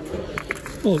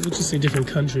 well, let's just say different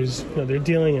countries, you know,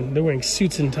 they're wearing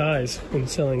suits and ties and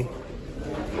selling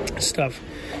stuff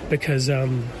because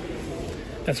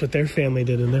that's what their family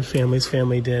did and their family's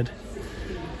family did.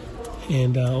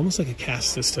 And almost like a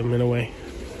caste system in a way.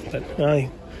 But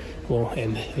I will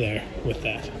end there with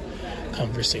that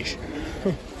conversation.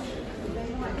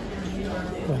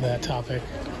 With that topic.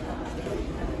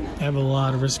 I have a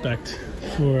lot of respect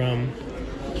for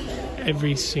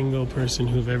every single person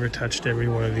who've ever touched every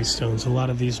one of these stones. A lot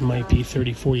of these might be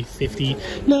 30, 40, 50.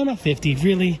 No, not 50.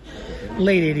 Really,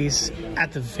 late 80s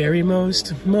at the very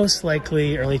most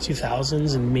likely early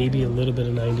 2000s and maybe a little bit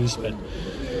of 90s, but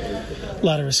a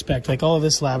lot of respect. Like all of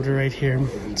this labrador right here,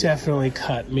 definitely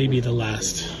cut maybe the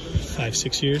last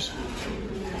 5-6 years.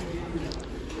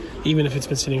 Even if it's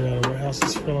been sitting around in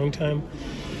warehouses for a long time.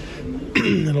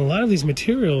 And a lot of these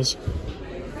materials,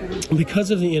 because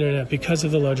of the internet, because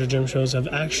of the larger gem shows, have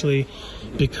actually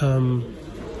become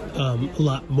a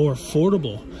lot more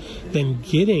affordable than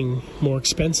getting more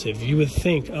expensive. You would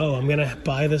think, oh, I'm going to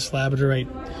buy this labradorite,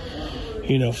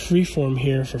 you know, freeform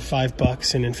here for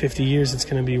 $5, and in 50 years it's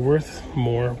going to be worth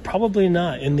more. Probably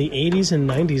not. In the 80s and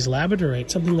 90s,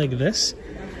 labradorite, something like this,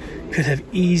 could have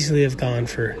easily have gone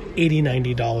for $80,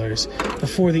 $90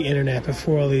 before the internet,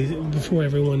 before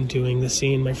everyone doing the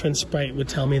scene. My friend Sprite would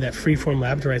tell me that freeform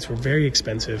labradorites were very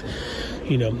expensive.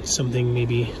 You know, something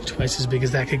maybe twice as big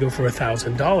as that could go for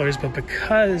 $1,000, but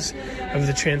because of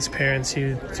the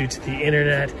transparency due to the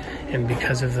internet and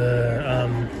because of the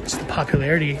just the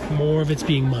popularity, more of it's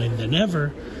being mined than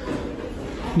ever.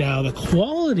 Now, the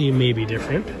quality may be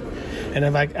different, and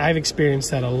I've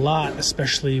experienced that a lot,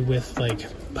 especially with like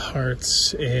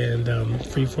hearts and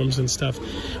freeforms and stuff.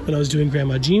 When I was doing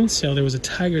Grandma Jean's sale, there was a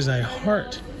tiger's eye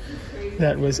heart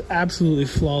that was absolutely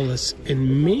flawless,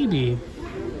 and maybe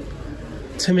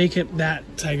to make it that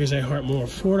tiger's eye heart more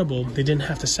affordable, they didn't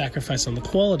have to sacrifice on the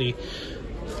quality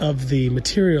of the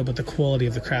material, but the quality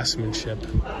of the craftsmanship.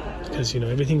 Because, you know,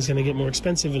 everything's going to get more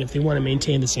expensive, and if they want to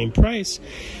maintain the same price,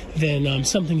 then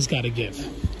something's got to give.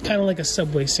 Kind of like a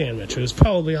Subway sandwich. It was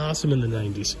probably awesome in the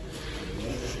 90s.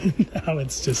 Now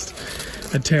it's just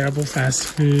a terrible fast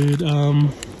food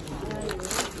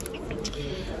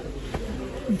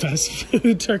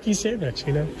turkey sandwich,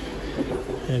 you know?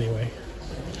 Anyway,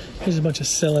 here's a bunch of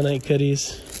selenite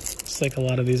goodies. It's like a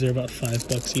lot of these are about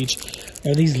 $5 each.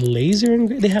 Are these laser?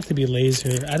 They have to be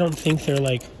laser. I don't think they're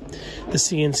like the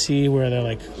CNC where they're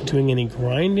like doing any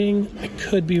grinding. I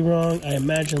could be wrong. I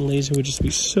imagine laser would just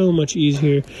be so much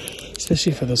easier,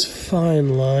 especially for those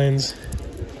fine lines.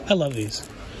 I love these.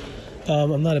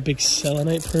 I'm not a big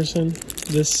selenite person.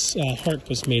 This heart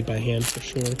was made by hand for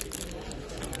sure.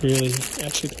 Really,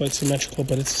 actually quite symmetrical,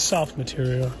 but it's a soft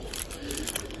material,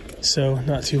 so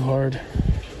not too hard.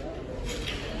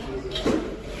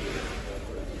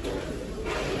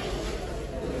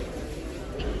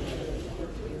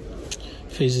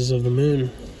 Phases of the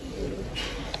moon.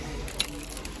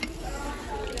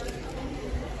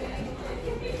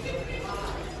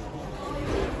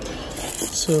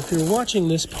 So if you're watching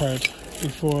this part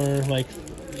before like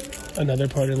another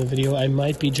part of the video, I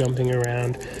might be jumping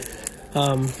around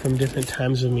from different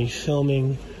times of me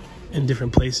filming in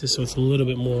different places, so it's a little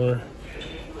bit more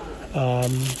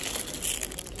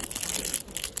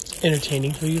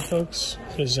entertaining for you folks,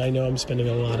 because I know I'm spending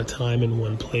a lot of time in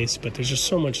one place, but there's just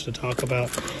so much to talk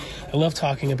about. I love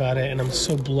talking about it, and I'm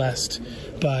so blessed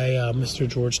by Mr.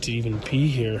 George to even be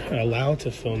here, allowed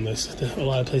to film this. A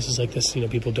lot of places like this, you know,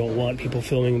 people don't want people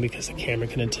filming because the camera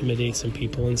can intimidate some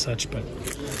people and such, but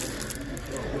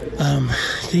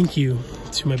thank you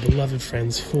to my beloved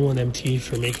friends, Full and MT,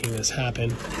 for making this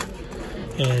happen.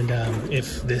 And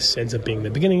if this ends up being the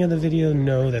beginning of the video,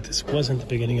 know that this wasn't the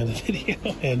beginning of the video,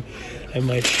 and I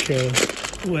might show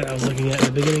what I was looking at in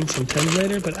the beginning sometime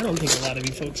later, but I don't think a lot of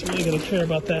you folks are really going to care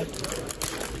about that.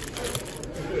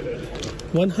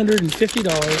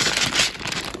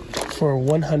 $150 for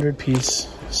 100-piece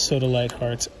Sodalite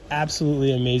hearts.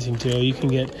 Absolutely amazing deal. You can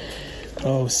get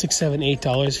 $6, $7,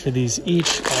 $8 for these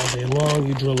each all day long.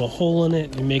 You drill a hole in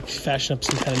it, you make fashion up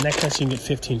some kind of necklace, you can get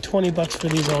 $15, $20 for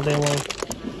these all day long.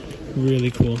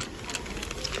 Really cool.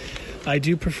 I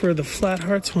do prefer the flat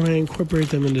hearts when I incorporate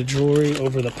them into jewelry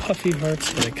over the puffy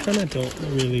hearts, but I kind of don't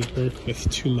really work with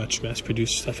too much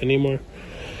mass-produced stuff anymore.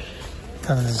 Not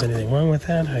that there's anything wrong with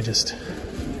that.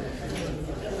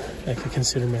 I could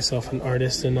consider myself an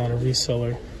artist and not a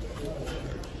reseller.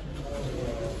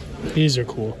 These are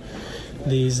cool.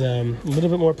 These a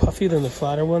little bit more puffy than the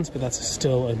flatter ones, but that's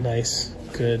still a nice,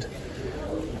 good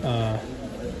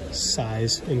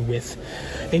size and width.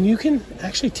 And you can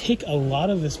actually take a lot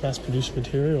of this mass-produced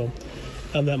material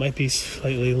that might be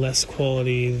slightly less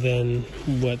quality than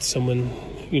what someone,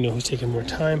 you know, who's taken more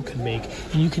time could make,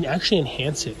 and you can actually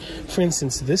enhance it. For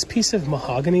instance, this piece of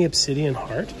mahogany obsidian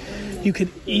heart, you could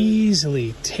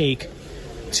easily take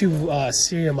to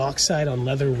cerium oxide on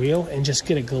leather wheel and just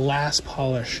get a glass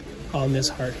polish on this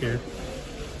heart here.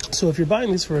 So if you're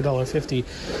buying these for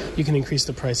 $1.50, you can increase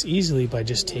the price easily by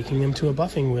just taking them to a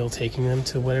buffing wheel, taking them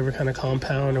to whatever kind of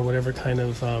compound or whatever kind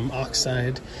of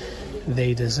oxide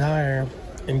they desire,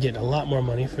 and get a lot more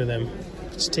money for them.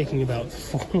 It's taking about,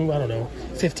 I don't know,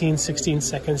 15, 16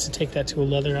 seconds to take that to a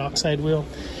leather oxide wheel,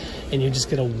 and you just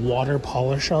get a water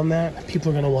polish on that. People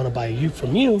are going to want to buy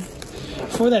from you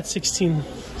for that 16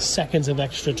 seconds of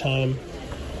extra time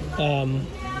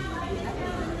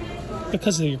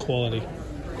because of your quality.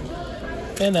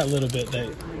 And that little bit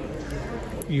that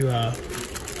you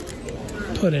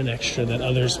put in extra that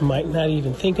others might not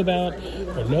even think about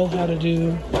or know how to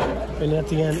do. And at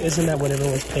the end, isn't that what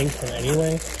everyone's paying for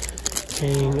anyway?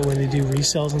 When they do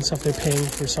resales and stuff, they're paying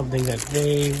for something that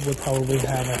they would probably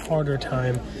have a harder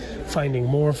time finding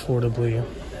more affordably,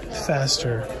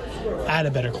 faster, at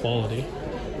a better quality.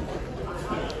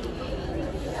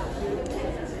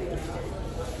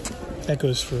 That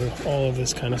goes for all of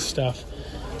this kind of stuff.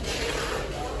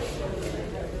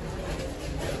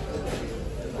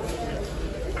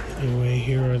 Anyway,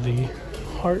 here are the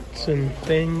hearts and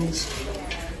things.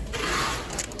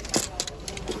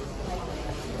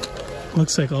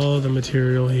 Looks like all the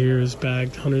material here is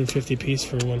bagged 100 piece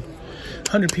for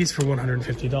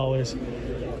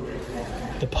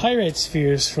 $150. The pyrite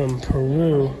spheres from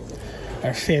Peru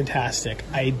are fantastic.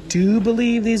 I do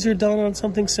believe these are done on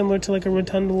something similar to like a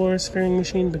rotundal or a sphering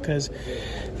machine because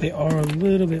they are a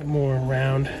little bit more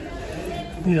round.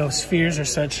 You know, spheres are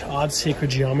such odd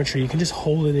sacred geometry. You can just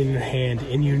hold it in your hand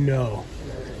and you know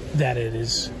that it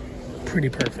is pretty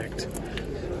perfect.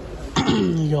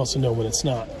 You also know when it's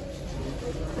not.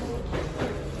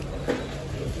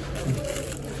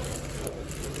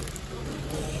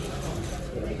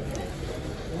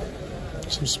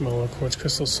 Some smaller quartz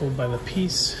crystals sold by the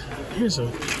piece. Here's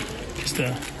just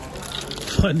a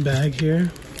fun bag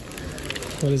here.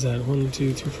 What is that? 1,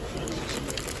 2, 3, 4, 5,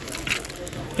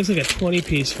 6. Looks like a 20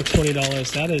 piece for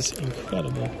 $20. That is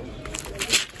incredible.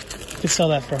 You could sell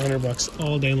that for $100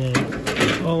 all day long.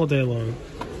 All day long.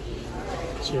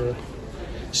 It's your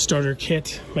starter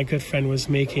kit. My good friend was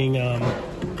making,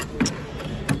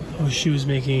 she was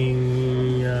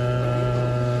making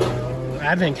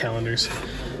advent calendars.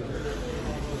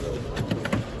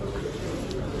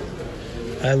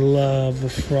 I love the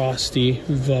frosty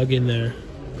vug in there.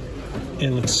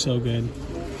 It looks so good.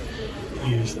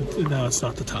 No, it's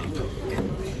not the top.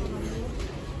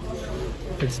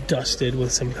 It's dusted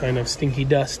with some kind of stinky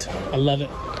dust. I love it.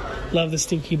 Love the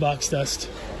stinky box dust.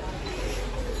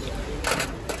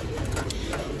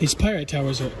 These pyrite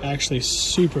towers are actually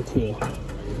super cool.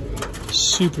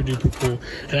 Super duper cool.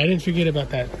 And I didn't forget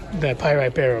about that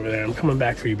pyrite bear over there. I'm coming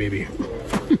back for you, baby.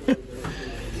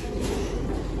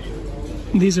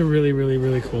 These are really, really,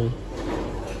 really cool.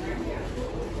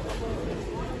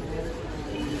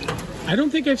 I don't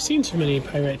think I've seen too many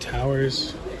pyrite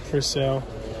towers for sale.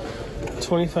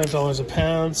 $25 a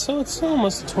pound, so it's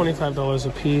almost $25 a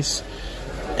piece.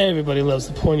 Everybody loves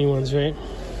the pointy ones, right?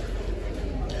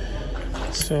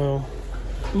 So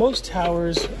most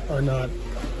towers are not,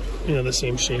 you know, the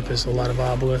same shape as a lot of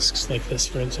obelisks, like this,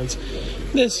 for instance.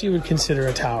 This you would consider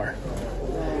a tower.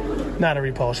 Not a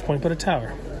repolished point, but a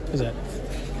tower. What is that?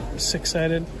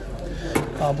 6-sided.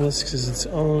 Obelisk is its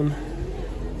own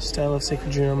style of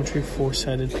sacred geometry,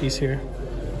 4-sided piece here.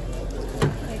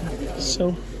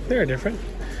 So they're different.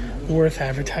 Worth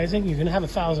advertising. You can have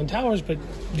 1,000 towers, but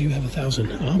do you have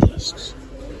 1,000 obelisks?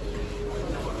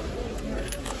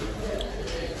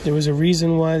 There was a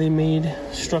reason why they made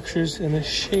structures in this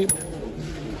shape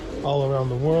all around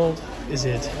the world. Is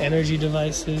it energy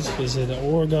devices? Is it an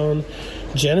orgone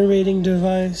generating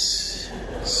device?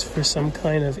 For some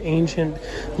kind of ancient,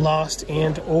 lost,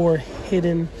 and or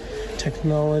hidden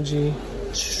technology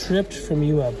stripped from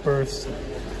you at birth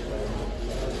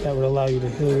that would allow you to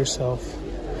heal yourself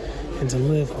and to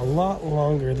live a lot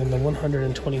longer than the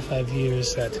 125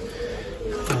 years that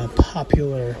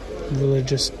popular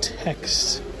religious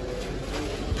texts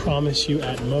promise you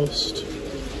at most.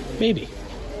 Maybe.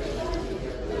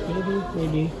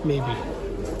 Maybe.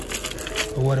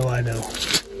 But what do I know?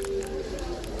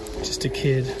 Just a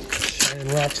kid shining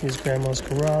rocks in his grandma's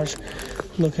garage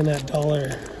looking at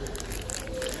dollar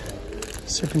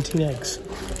serpentine eggs.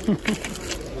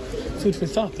 Food for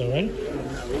thought though, right?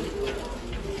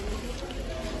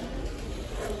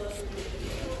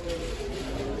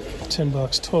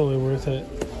 $10, totally worth it.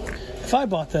 If I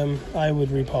bought them, I would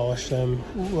repolish them.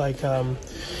 Like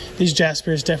these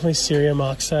jaspers, definitely cerium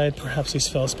oxide, perhaps these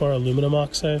feldspar aluminum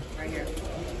oxide.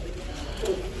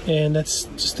 And that's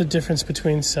just the difference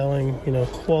between selling, you know,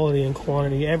 quality and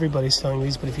quantity. Everybody's selling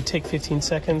these, but if you take 15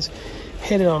 seconds,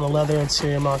 hit it on a leather and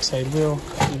cerium oxide wheel,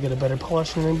 you get a better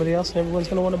polish than anybody else, and everyone's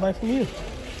going to want to buy from you.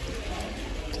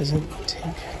 It doesn't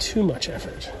take too much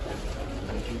effort.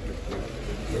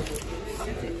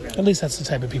 At least that's the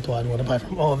type of people I'd want to buy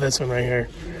from. Oh, this one right here.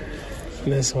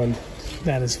 This one.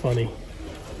 That is funny.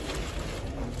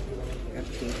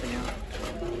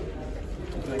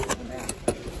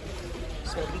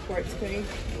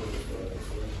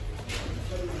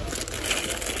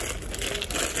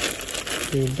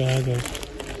 Big bag of,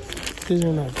 these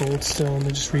are not goldstone,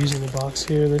 they're just reusing the box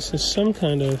here. This is some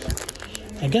kind of,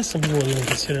 I guess some people would even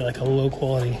consider like a low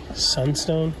quality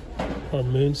sunstone or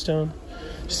moonstone.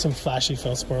 Just some flashy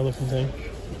feldspar looking thing.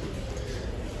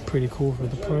 Pretty cool for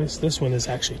the price. This one is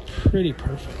actually pretty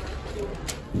perfect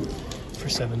for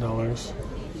 $7.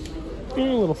 A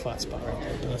little flat spot right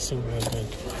there, but that's still really good.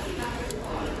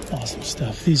 Awesome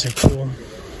stuff. These are cool.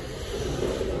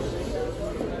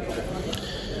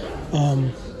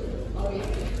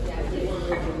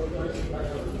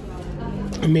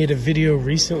 I made a video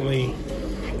recently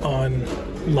on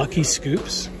lucky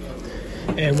scoops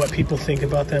and what people think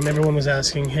about them. Everyone was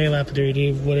asking, hey Lapidary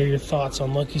Dave, what are your thoughts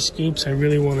on lucky scoops? I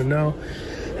really want to know.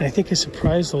 And I think I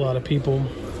surprised a lot of people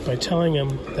by telling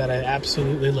them that I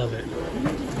absolutely love it.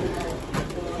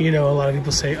 You know, a lot of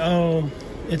people say, oh,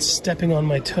 it's stepping on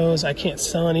my toes. I can't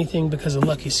sell anything because of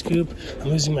Lucky Scoop. I'm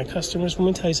losing my customers. Let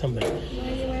me tell you something.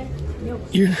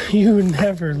 You were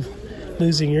never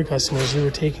losing your customers. You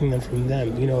were taking them from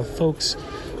them. You know, folks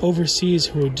overseas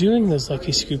who are doing those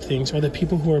Lucky Scoop things are the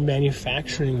people who are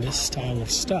manufacturing this style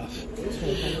of stuff.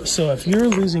 So if you're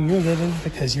losing your living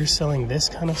because you're selling this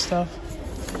kind of stuff,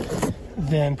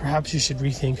 then perhaps you should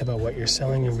rethink about what you're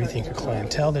selling and rethink your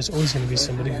clientele. There's always going to be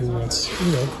somebody who wants,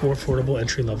 you know, more affordable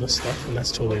entry-level stuff, and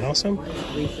that's totally awesome.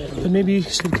 But maybe you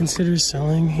should consider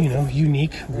selling, you know,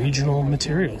 unique regional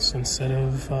materials instead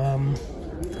of,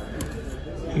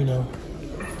 you know,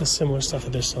 the similar stuff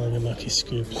that they're selling in Lucky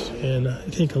Scoops. And I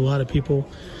think a lot of people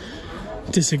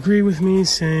disagree with me,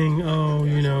 saying, oh,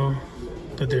 you know,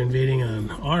 but they're invading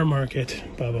on our market,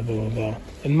 blah, blah, blah, blah, blah.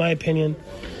 In my opinion,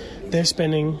 they're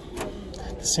spending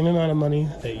the same amount of money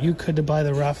that you could to buy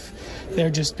the rough. They're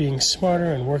just being smarter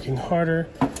and working harder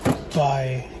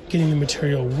by getting the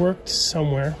material worked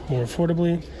somewhere more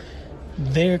affordably.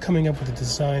 They're coming up with the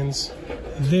designs.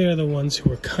 They're the ones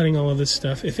who are cutting all of this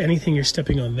stuff. If anything, you're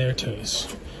stepping on their toes.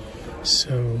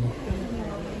 So,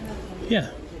 yeah,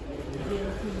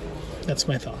 that's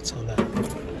my thoughts on that.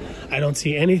 I don't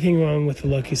see anything wrong with the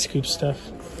Lucky Scoop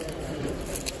stuff.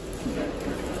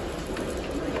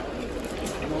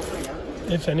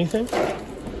 If anything,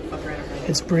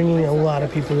 it's bringing a lot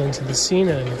of people into the scene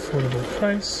at an affordable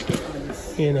price.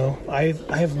 You know, I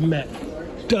have met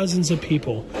dozens of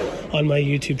people on my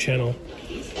YouTube channel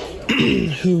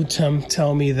who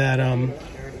tell me that,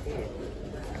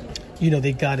 you know,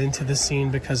 they got into the scene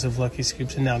because of Lucky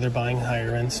Scoops, and now they're buying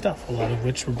higher end stuff, a lot of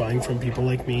which we're buying from people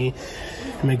like me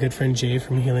and my good friend Jay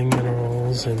from Healing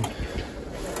Minerals and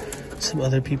some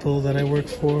other people that I work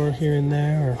for here and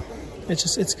there.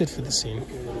 It's good for the scene.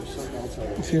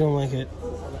 If you don't like it,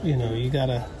 you know, you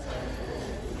gotta,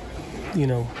 you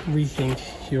know,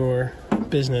 rethink your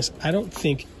business. I don't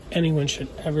think anyone should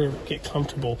ever get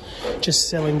comfortable just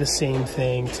selling the same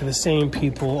thing to the same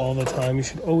people all the time. You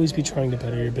should always be trying to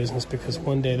better your business, because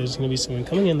one day there's going to be someone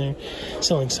coming in there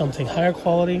selling something higher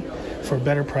quality for a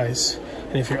better price.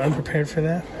 And if you're unprepared for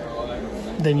that,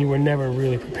 then you were never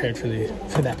really prepared for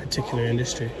that particular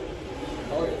industry.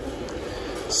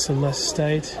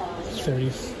 Celestite,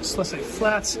 Celestite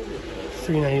flats,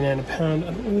 $3.99 a pound.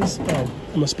 Oh,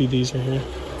 it must be these right here.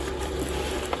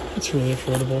 It's really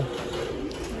affordable.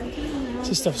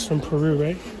 This stuff's from Peru,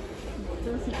 right?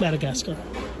 Madagascar.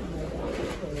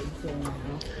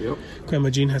 Yep. Grandma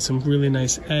Jean had some really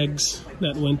nice eggs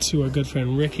that went to our good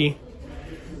friend Ricky.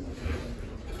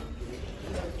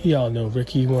 Y'all know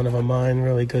Ricky, one of mine,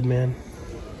 really good man.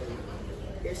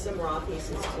 Here's some raw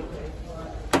pieces too.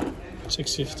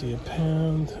 $6.50 a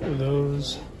pound.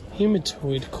 Those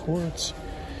hematoid quartz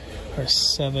are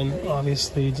 $7.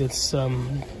 Obviously, it's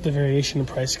the variation in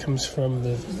price comes from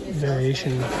the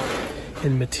variation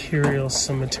in materials.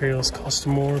 Some materials cost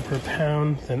more per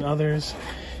pound than others.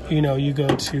 You know, you go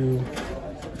to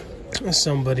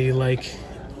somebody like,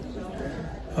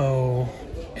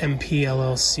 MP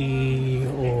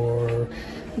LLC or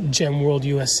Gem World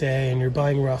USA, and you're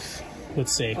buying rough,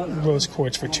 let's say, rose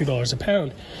quartz for $2 a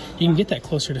pound. You can get that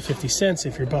closer to 50 cents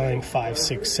if you're buying 5,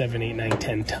 6, 7, 8, 9,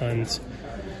 10 tons.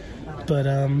 But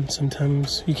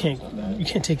sometimes you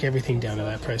can't take everything down to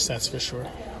that price, that's for sure.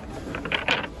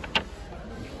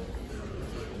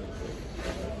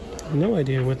 No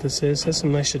idea what this is. There's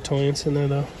some nice chatoyance in there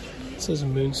though. It says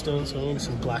moonstone, so maybe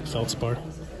some black feldspar.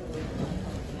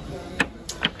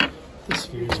 The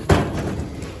spheres are cool.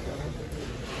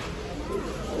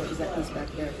 What is that piece back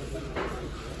there?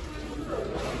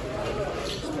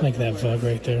 Like that vug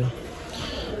right there.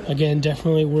 Again,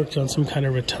 definitely worked on some kind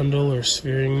of rotundal or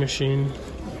sphering machine.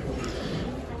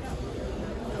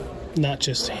 Not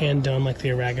just hand done like the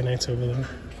aragonites over there.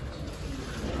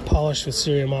 Polished with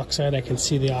cerium oxide. I can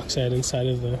see the oxide inside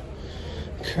of the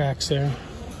cracks there.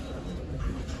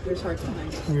 There's hearts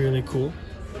behind it. Really cool.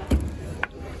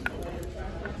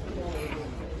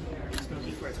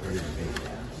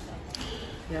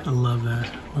 Yeah. I love that.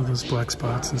 Love those black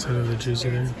spots inside of the juicy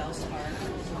there.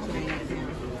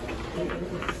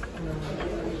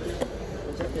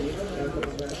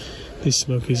 These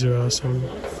smokies are awesome.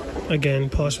 Again,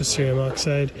 polished with cerium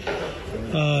oxide.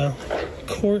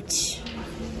 Quartz,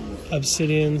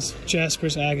 obsidians,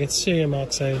 jaspers, agates, cerium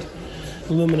oxide,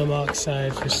 aluminum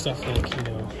oxide for stuff like, you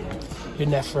know, your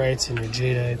nephrites and your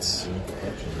jadites.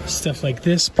 Stuff like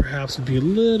this perhaps would be a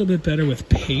little bit better with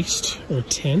paste or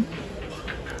tin.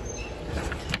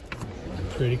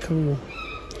 Pretty cool.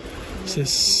 Is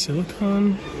this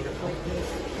silicone?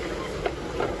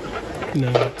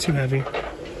 No, too heavy.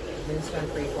 This one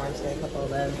free Quartzite, a couple of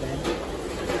those then.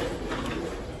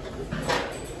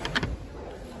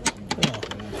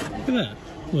 at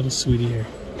that little sweetie here.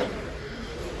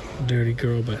 Dirty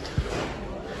girl, but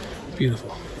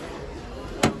beautiful.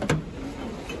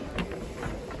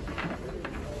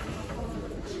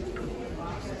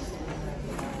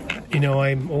 You know,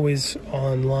 I'm always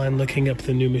online looking up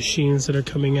the new machines that are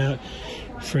coming out.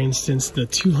 For instance, the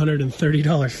 $230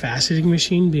 faceting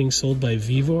machine being sold by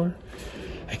Vivor.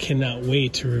 I cannot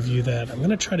wait to review that. I'm going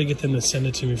to try to get them to send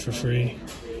it to me for free.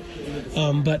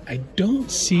 But I don't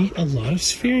see a lot of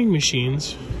spheering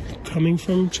machines coming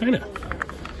from China.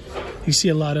 You see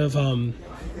a lot of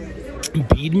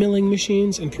bead milling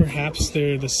machines, and perhaps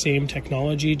they're the same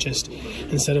technology, just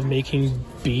instead of making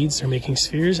beads, they're making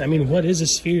spheres. I mean, what is a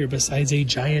sphere besides a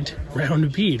giant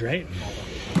round bead, right?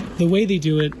 The way they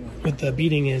do it with the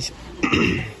beading is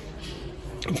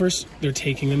first they're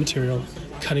taking the material,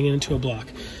 cutting it into a block,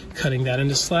 cutting that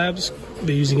into slabs.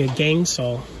 They're using a gang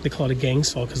saw. They call it a gang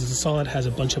saw because the saw has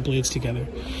a bunch of blades together,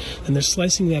 and they're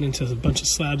slicing that into a bunch of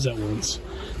slabs at once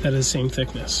that is the same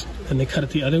thickness. And they cut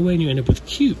it the other way and you end up with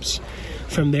cubes.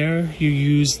 From there you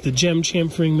use the gem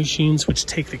chamfering machines, which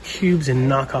take the cubes and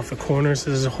knock off the corners.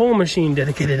 So there's a whole machine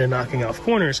dedicated to knocking off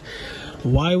corners.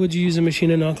 Why would you use a machine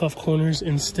to knock off corners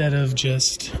instead of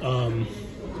just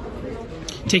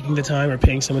taking the time or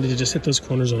paying somebody to just hit those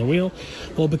corners on a wheel?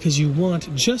 Well, because you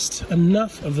want just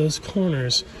enough of those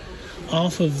corners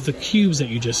off of the cubes that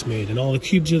you just made, and all the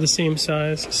cubes are the same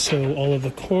size, so all of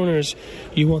the corners,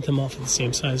 you want them off of the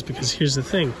same size. Because here's the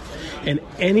thing, in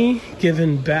any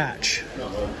given batch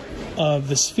of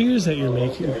the spheres that you're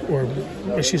making, or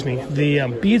excuse me, the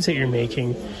beads that you're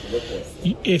making,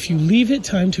 if you leave it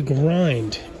time to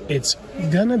grind, it's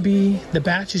gonna be, the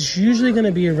batch is usually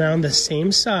gonna be around the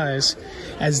same size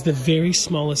as the very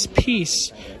smallest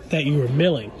piece that you are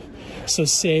milling. So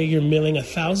say you're milling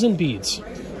 1,000 beads.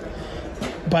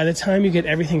 By the time you get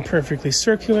everything perfectly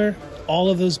circular, all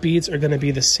of those beads are gonna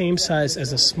be the same size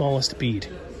as the smallest bead,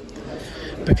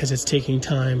 because it's taking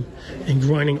time and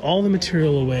grinding all the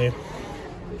material away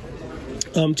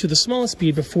to the smallest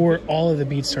bead before all of the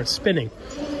beads start spinning.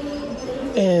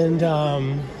 And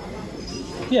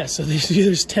yeah, so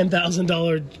there's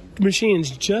 $10,000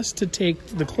 machines just to take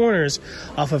the corners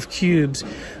off of cubes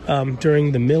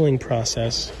during the milling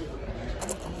process.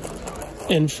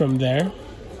 And from there,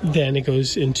 then it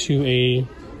goes into a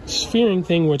sphering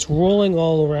thing where it's rolling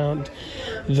all around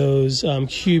those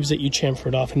cubes that you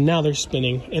chamfered off, and now they're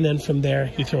spinning. And then from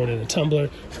there you throw it in a tumbler.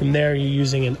 From there you're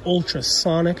using an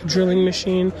ultrasonic drilling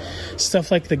machine, stuff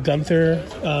like the Gunther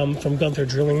from Gunther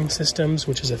Drilling Systems,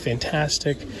 which is a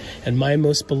fantastic and my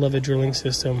most beloved drilling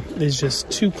system. Is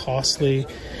just too costly,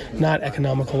 not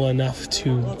economical enough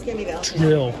to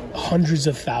drill hundreds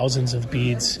of thousands of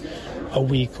beads a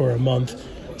week or a month.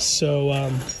 So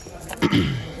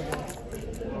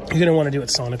you're going to want to do it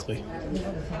sonically.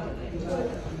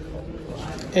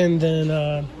 And then,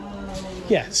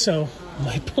 yeah, so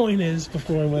my point is,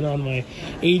 before I went on my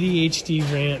ADHD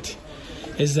rant,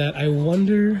 is that I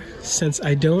wonder, since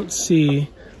I don't see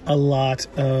a lot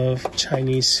of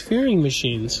Chinese sphering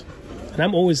machines, and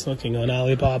I'm always looking on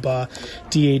Alibaba,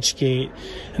 DHgate,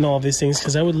 and all of these things,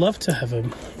 because I would love to have a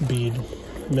bead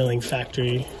milling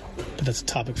factory, but that's a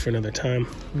topic for another time.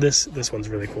 This one's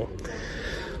really cool.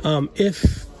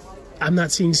 If I'm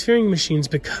not seeing sphering machines,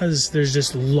 because there's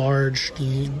just large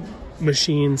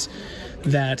machines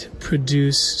that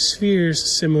produce spheres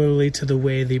similarly to the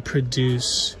way they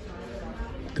produce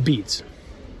the beads,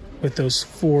 with those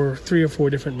 3 or 4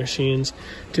 different machines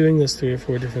doing those 3 or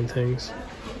 4 different things.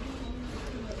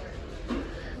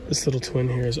 This little twin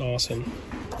here is awesome.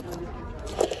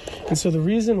 And so the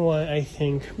reason why I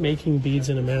think making beads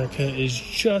in America is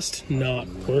just not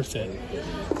worth it,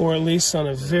 or at least on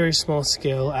a very small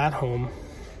scale at home,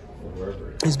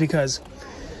 is because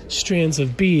strands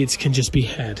of beads can just be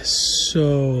had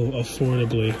so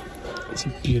affordably. It's a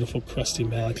beautiful crusty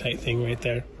malachite thing right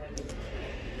there.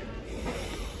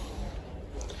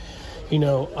 You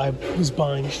know, I was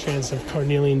buying strands of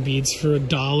carnelian beads for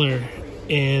 $1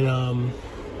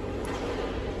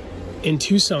 in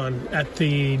Tucson at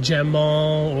the Gem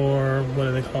Mall, or what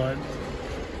do they call it?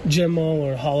 Gem Mall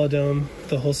or Holodome,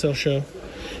 the wholesale show.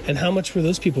 And how much were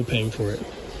those people paying for it?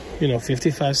 You know,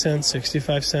 55 cents,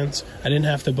 65 cents. I didn't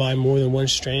have to buy more than one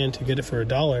strand to get it for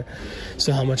 $1.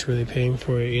 So how much were they paying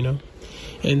for it, you know?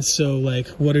 And so, like,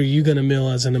 what are you going to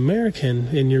mill as an American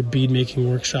in your bead making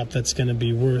workshop that's going to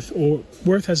be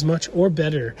worth as much or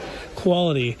better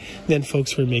quality than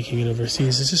folks were making it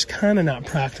overseas? It's just kind of not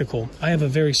practical. I have a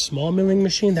very small milling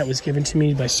machine that was given to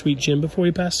me by Sweet Jim before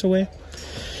he passed away.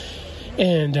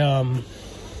 And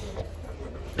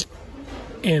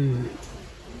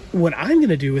what I'm going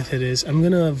to do with it is I'm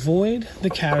going to avoid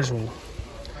the casual.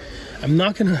 I'm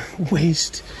not going to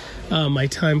waste my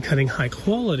time cutting high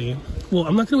quality. Well,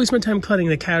 I'm not going to waste my time cutting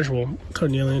the casual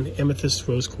carnelian, amethyst,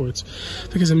 rose quartz,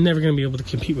 because I'm never going to be able to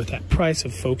compete with that price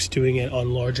of folks doing it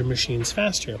on larger machines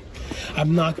faster. I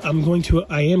am going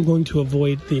to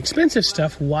avoid the expensive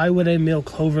stuff. Why would I mill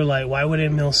cloverlight? Why would I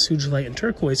mill sugilite and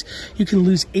turquoise? You can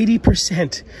lose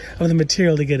 80% of the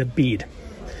material to get a bead.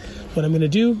 What I'm going to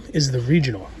do is the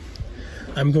regional.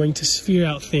 I'm going to sphere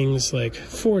out things like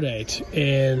Fordite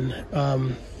and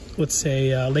let's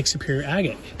say Lake Superior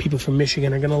agate. People from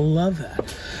Michigan are going to love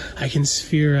that. I can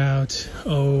sphere out,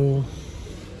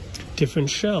 different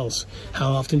shells.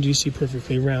 How often do you see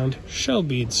perfectly round shell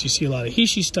beads? You see a lot of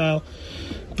Hishi style.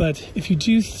 But if you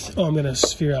do, I'm going to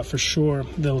sphere out for sure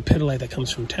the lapidolite that comes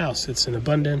from Taos. It's in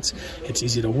abundance. It's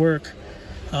easy to work.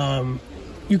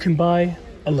 You can buy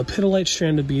a lapidolite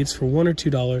strand of beads for $1 or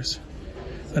 $2,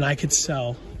 and I could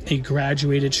sell a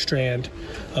graduated strand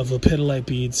of lapidolite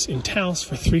beads in Taos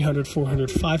for $300, $400,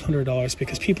 $500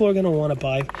 because people are going to want to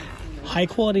buy high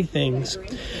quality things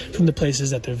from the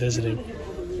places that they're visiting.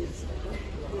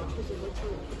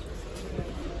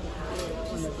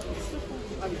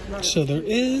 So there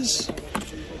is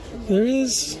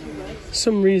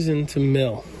some reason to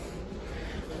mill,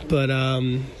 but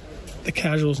the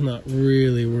casual's not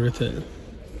really worth it.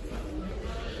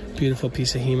 Beautiful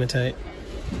piece of hematite.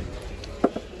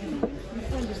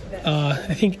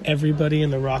 I think everybody in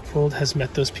the rock world has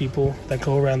met those people that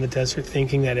go around the desert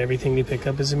thinking that everything they pick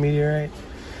up is a meteorite.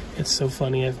 It's so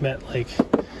funny. I've met like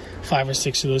 5 or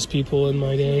 6 of those people in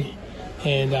my day.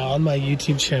 And on my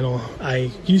YouTube channel, I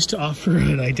used to offer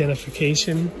an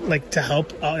identification, like to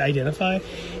help identify.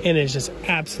 And it's just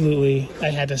absolutely, I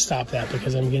had to stop that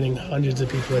because I'm getting hundreds of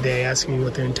people a day asking me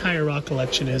what their entire rock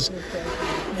collection is.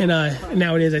 And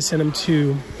nowadays I send them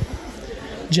to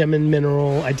Gem and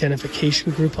Mineral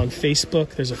Identification Group on Facebook.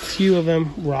 There's a few of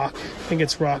them. Rock, I think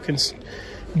it's Rock and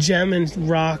Gem and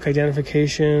Rock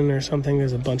Identification or something.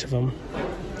 There's a bunch of them.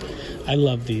 I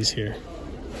love these here.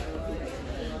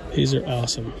 These are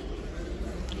awesome.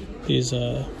 These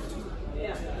are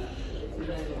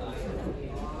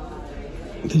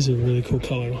really cool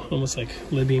color, almost like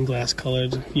Libyan glass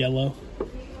colored yellow.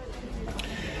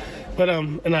 But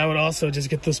and I would also just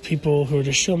get those people who would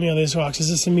just show me all these rocks. Is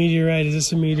this a meteorite? Is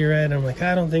this a meteorite? And I'm like,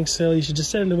 I don't think so. You should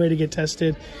just send it away to get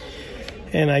tested.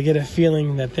 And I get a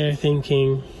feeling that they're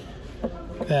thinking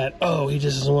that, oh, he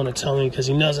just doesn't want to tell me because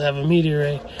he knows I have a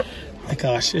meteorite. My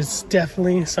gosh, it's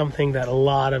definitely something that a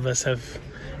lot of us have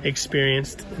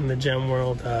experienced in the gem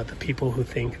world. The people who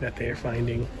think that they're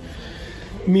finding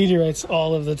meteorites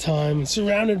all of the time,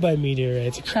 surrounded by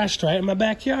meteorites. It crashed right in my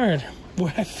backyard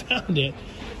where I found it.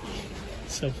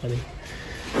 So funny.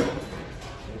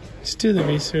 Just do the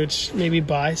research, maybe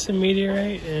buy some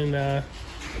meteorite and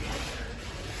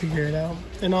figure it out.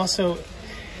 And also,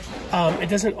 it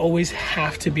doesn't always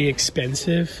have to be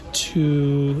expensive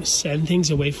to send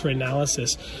things away for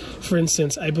analysis. For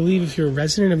instance, I believe if you're a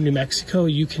resident of New Mexico,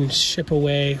 you can ship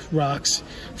away rocks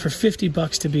for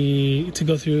 $50 to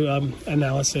go through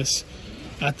analysis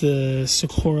at the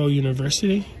Socorro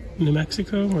University, New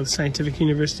Mexico, or the Scientific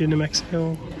University of New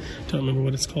Mexico. Don't remember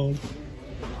what it's called.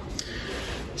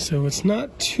 So it's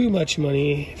not too much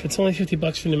money. If it's only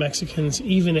 $50 for New Mexicans,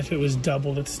 even if it was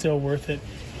doubled, it's still worth it.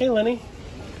 Hey, Lenny.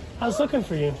 I was looking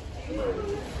for you.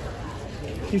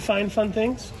 You find fun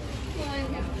things?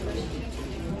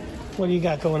 What do you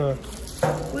got going on?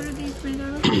 What are these made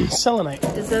out of? Selenite.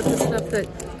 Is that the stuff that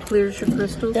clears your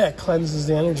crystals? Yeah, it cleanses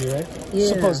the energy, right? Yeah.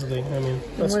 Supposedly. I mean,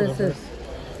 that's what is this?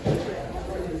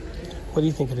 What do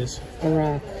you think it is? A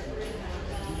rock.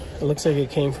 It looks like it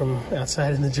came from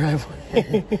outside in the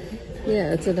driveway.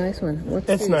 Yeah, it's a nice one. What's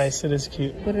It's these? nice. It is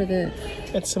cute. What are they?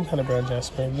 It's some kind of brown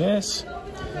jasper. This.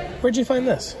 Where'd you find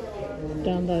this?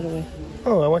 Down by the way.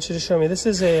 Oh, I want you to show me. This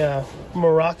is a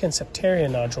Moroccan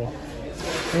septarian nodule.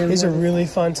 And These are really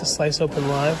fun to slice open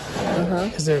live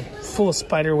because they're full of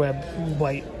spiderweb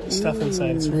white stuff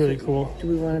inside. It's really cool. Do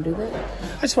we want to do that?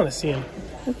 I just want to see them.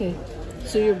 Okay.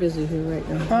 So you're busy here right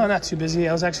now. Oh, not too busy.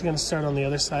 I was actually going to start on the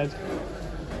other side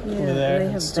Yeah, over there they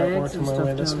and have start bags working and my stuff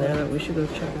way this down way. there that we should go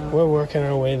check out. We're working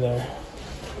our way there.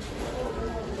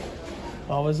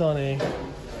 Always on a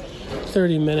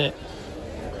 30-minute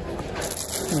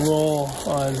roll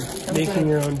on making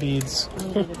your own beads.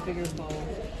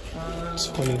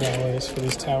 $20 for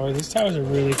these towers. These towers are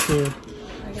really cool.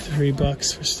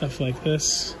 $3 for stuff like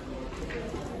this.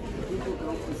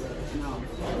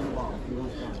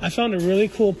 I found a really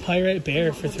cool pyrite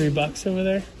bear for $3 over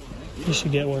there. You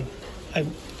should get one.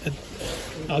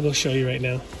 I'll go show you right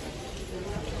now.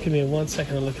 Give me 1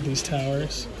 second to look at these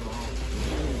towers.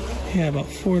 Yeah, about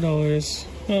 $4.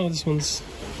 Oh, this one's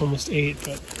almost 8,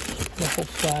 but the whole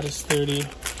flat is 30.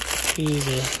 These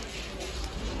are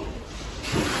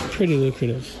pretty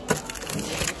lucrative.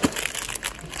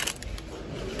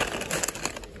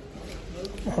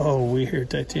 Oh, weird,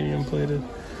 titanium plated.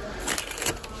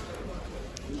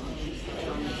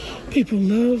 People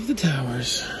love the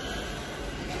towers.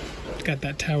 Got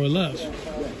that tower love.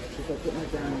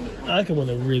 I like it when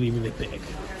they're really, really big.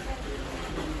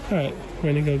 Alright,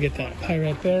 we're gonna go get that pie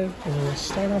right there, and then we'll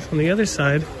start off on the other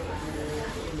side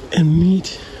and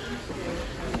meet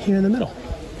here in the middle.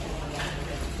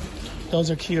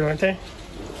 Those are cute, aren't they?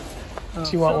 Do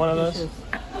you want one of those?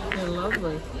 They're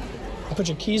lovely. Put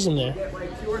your keys in there.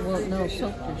 Well, no,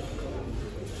 silk fish.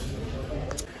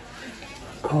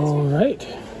 Alright.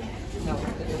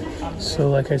 So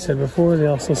like I said before, they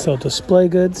also sell display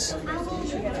goods.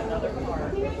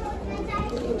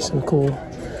 Some cool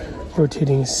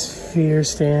rotating sphere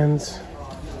stands.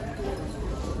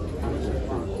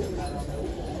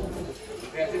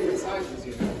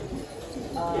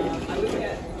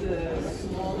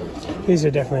 These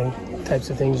are definitely types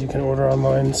of things you can order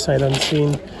online, sight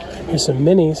unseen. Here's some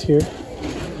minis here.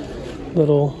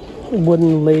 Little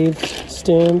wooden lathe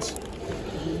stands.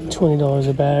 $20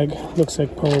 a bag. Looks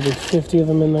like probably 50 of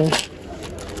them in there.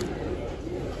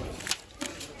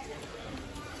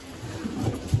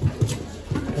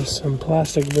 There's some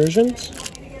plastic versions.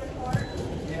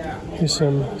 Here's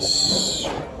some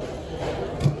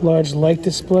large light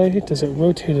display. Does it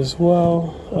rotate as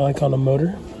well? Like on a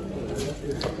motor?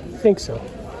 I think so.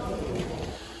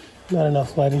 Not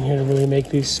enough light in here to really make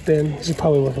these spin. These would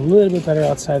probably work a little bit better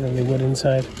outside than they would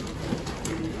inside.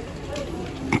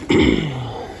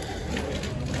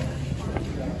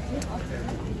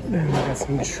 And we got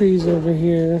some trees over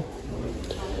here.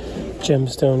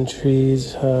 Gemstone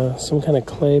trees. Some kind of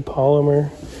clay polymer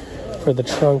for the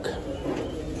trunk.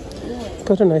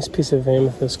 Put a nice piece of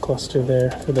amethyst cluster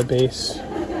there for the base.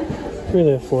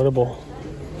 Really affordable.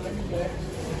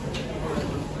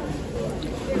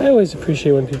 I always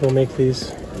appreciate when people make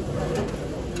these.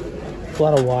 A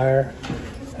lot of wire.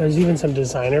 There's even some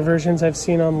designer versions I've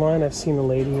seen online. I've seen a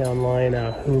lady online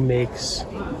who makes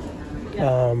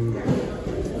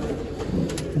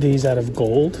these out of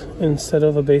gold instead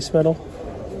of a base metal.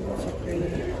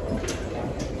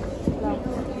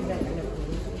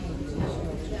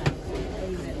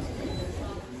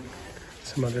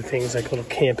 Some other things like little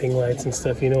camping lights and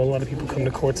stuff. You know, a lot of people come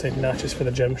to Quartzite not just for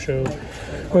the gem show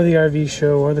or the RV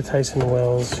show or the Tyson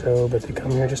Wells show, but they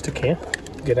come here just to camp,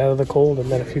 get out of the cold. I've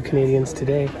met a few Canadians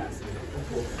today.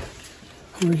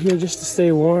 We're here just to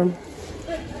stay warm.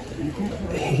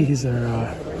 These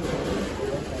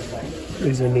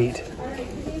are neat.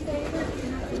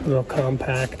 Little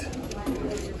compact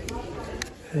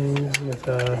things with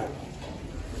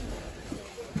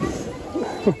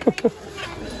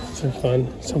some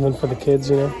fun, something for the kids,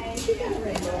 you know.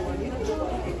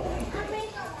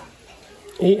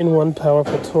 8-in-1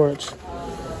 powerful torch.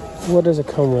 What does it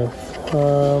come with?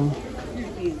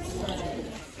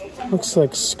 Looks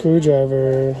like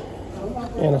screwdriver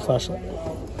and a flashlight.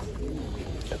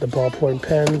 Got the ballpoint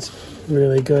pens.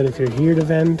 Really good if you're here to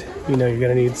vend. You know you're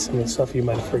gonna need some of the stuff you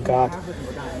might have forgot.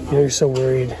 You know you're so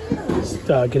worried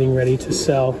getting ready to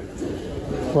sell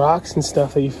rocks and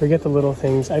stuff that you forget the little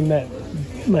things. I met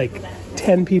like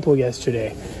 10 people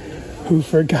yesterday who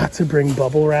forgot to bring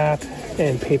bubble wrap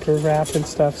and paper wrap and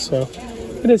stuff, so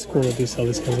it is cool that they sell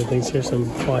these kinds of things here. Some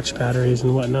watch batteries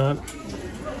and whatnot.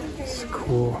 It's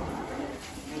cool.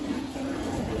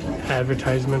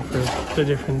 Advertisement for the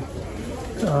different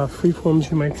freeforms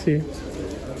you might see.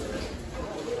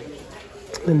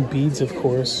 And beads, of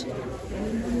course.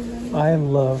 I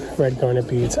love red garnet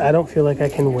beads. I don't feel like I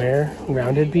can wear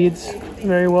rounded beads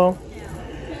very well,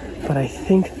 but I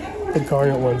think the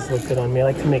garnet ones look good on me. I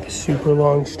like to make a super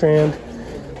long strand,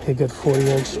 a good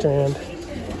 40-inch strand.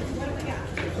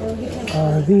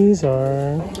 These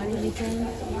are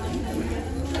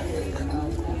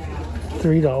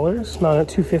 $3, not at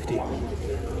 $2.50.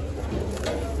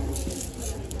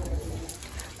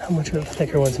 How much are the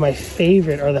thicker ones? My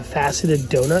favorite are the faceted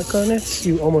donut garnets.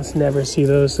 You almost never see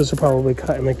those. Those are probably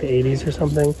cut in like the 80s or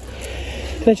something.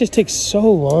 And it just takes so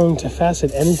long to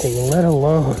facet anything, let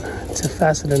alone to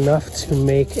facet enough to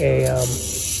make a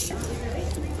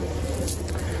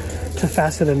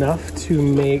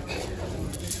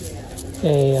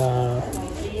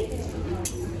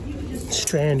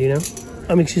strand, you know?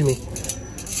 Excuse me.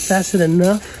 Facet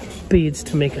enough beads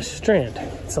to make a strand.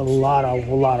 It's a lot of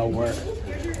work.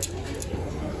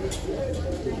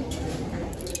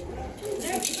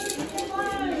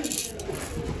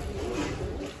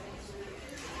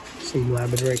 Some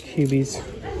Lapidary cubies.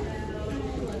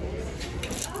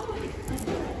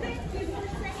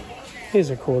 These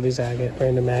are cool, these agate,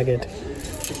 random agate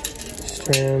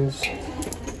strands.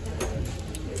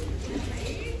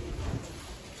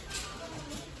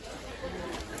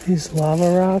 These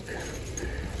lava rock.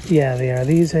 Yeah, they are.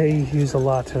 These I use a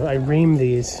lot. I ream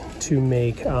these to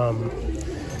make the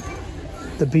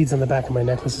beads on the back of my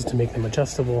necklaces to make them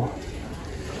adjustable.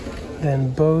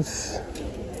 Then both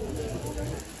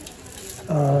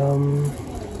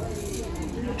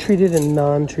treated and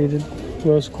non-treated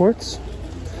rose quartz.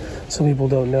 Some people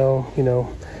don't know, you know,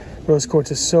 rose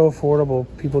quartz is so affordable,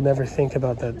 people never think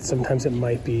about that. Sometimes it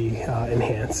might be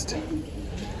enhanced.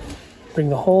 Bring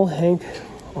the whole hank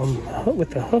on with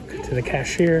the hook to the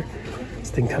cashier. This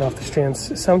thing cut off the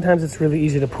strands. Sometimes it's really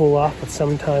easy to pull off, but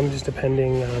sometimes,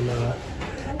 depending on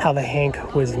how the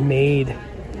hank was made,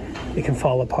 it can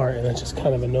fall apart, and it's just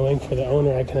kind of annoying for the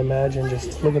owner. I can imagine.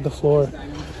 Just look at the floor.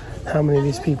 How many of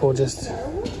these people just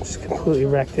completely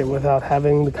wrecked it without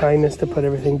having the kindness to put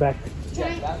everything back.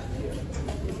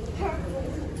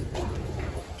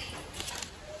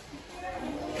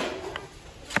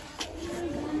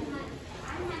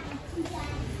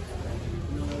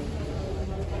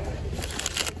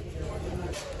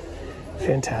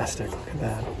 Fantastic. Look at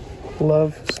that.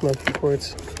 Love smoky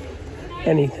quartz.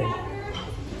 Anything.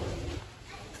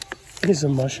 There's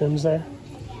some mushrooms there.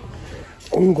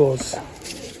 Hongos.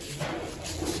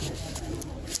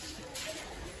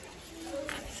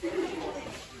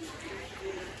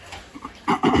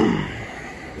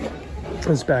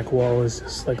 This back wall is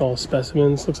just like all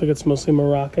specimens. Looks like it's mostly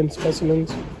Moroccan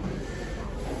specimens.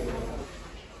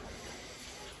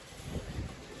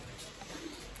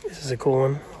 This is a cool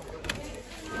one.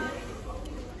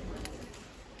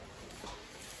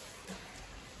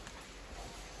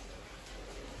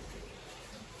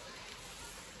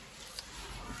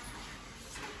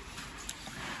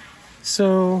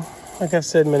 So, like I've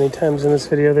said many times in this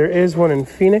video, there is one in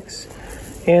Phoenix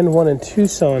and one in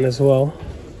Tucson as well.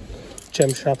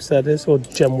 Gem shops, that is. Well,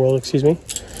 Gem World, excuse me.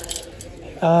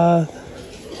 They're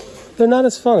not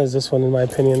as fun as this one, in my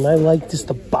opinion. I like just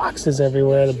the boxes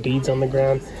everywhere, the beads on the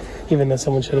ground. Even though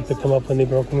someone should have picked them up when they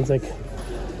broke them. It's like,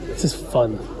 it's just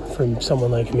fun for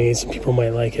someone like me. Some people might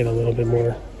like it a little bit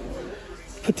more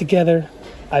put together.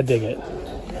 I dig it.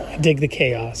 I dig the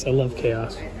chaos. I love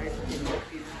chaos.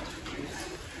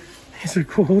 These are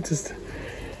cool. Just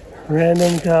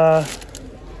random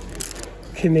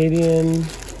Canadian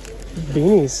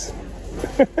beanies.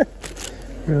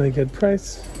 Really good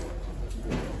price.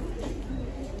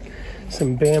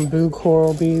 Some bamboo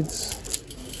coral beads.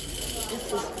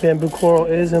 Bamboo coral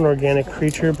is an organic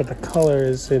creature, but the color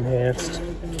is enhanced.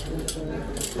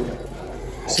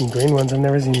 Some green ones. I've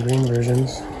never seen green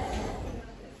versions.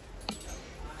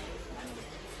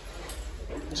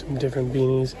 Some different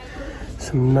beanies.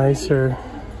 Some nicer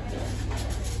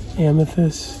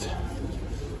amethyst.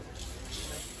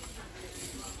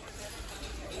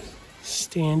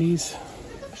 Standees.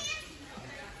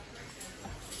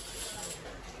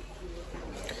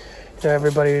 You know,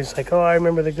 everybody was like, oh, I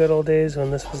remember the good old days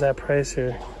when this was that price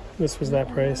or this was that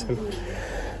price. And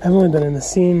I've only been in the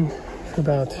scene for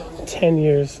about 10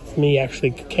 years, me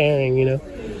actually caring, you know,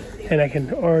 and I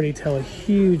can already tell a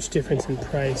huge difference in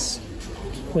price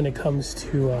when it comes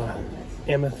to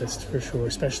amethyst, for sure,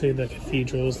 especially the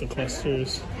cathedrals, the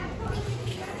clusters.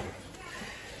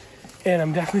 And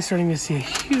I'm definitely starting to see a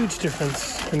huge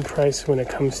difference in price when it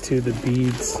comes to the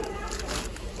beads.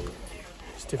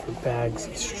 There's different bags,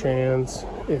 these strands.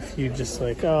 If you just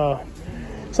like,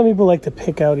 some people like to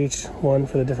pick out each one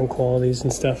for the different qualities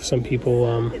and stuff. Some people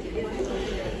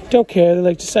don't care. They're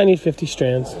like, just I need 50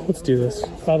 strands. Let's do this.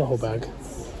 Buy the whole bag.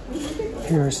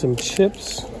 Here are some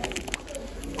chips.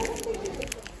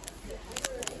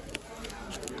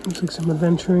 Looks like some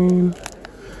aventurine.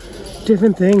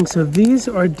 Different things. So these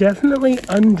are definitely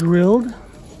undrilled.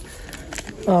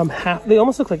 They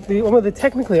almost look like they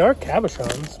technically are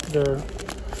cabochons. They're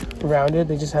rounded.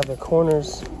 They just have the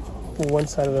corners, one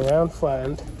side of the round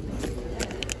flattened.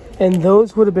 And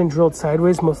those would have been drilled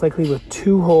sideways, most likely with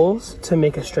 2 holes to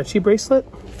make a stretchy bracelet.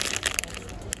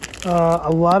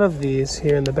 A lot of these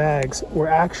here in the bags were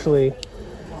actually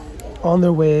on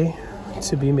their way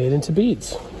to be made into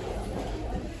beads.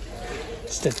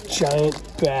 Just a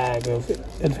giant bag of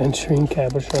aventurine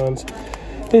cabochons.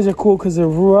 These are cool because they're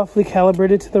roughly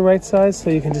calibrated to the right size, so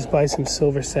you can just buy some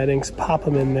silver settings, pop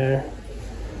them in there.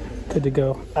 Good to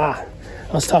go. I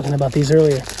was talking about these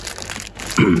earlier.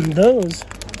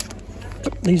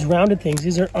 These rounded things,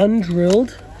 these are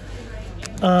undrilled.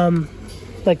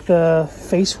 Like the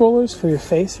face rollers for your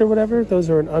face or whatever, those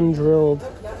are an undrilled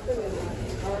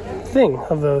thing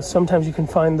of those. Sometimes you can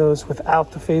find those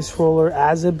without the face roller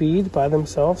as a bead by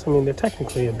themselves. I mean, they're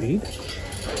technically a bead.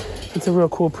 It's a real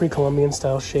cool pre-Columbian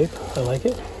style shape. I like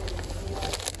it.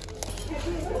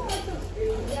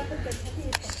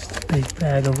 Just a big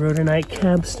bag of rhodonite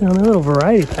capstone. A little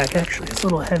variety pack, actually. It's a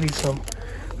little heavy, so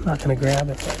I'm not going to grab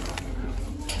it.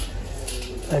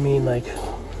 But I mean, like,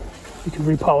 you can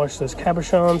repolish those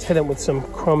cabochons, hit them with some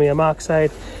chromium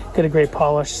oxide, get a great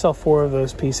polish, sell 4 of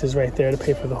those pieces right there to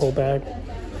pay for the whole bag.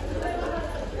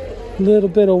 Little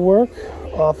bit of work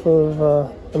off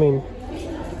of,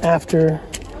 after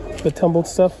the tumbled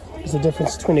stuff. There's a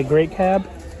difference between a great cab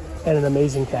and an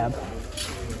amazing cab.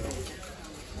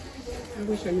 I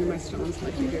wish I knew my stones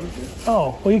like you do.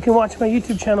 Oh, well, you can watch my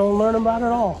YouTube channel and learn about it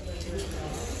all.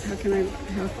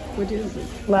 What is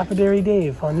it? Lapidary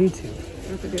Dave on YouTube.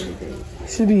 Lapidary Dave.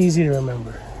 Should be easy to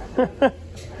remember.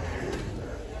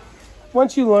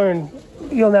 Once you learn,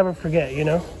 you'll never forget, you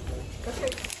know? Okay.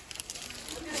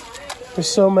 There's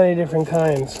so many different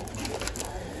kinds.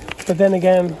 But then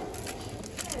again,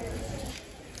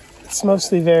 it's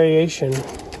mostly variation.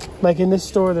 Like in this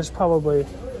store, there's probably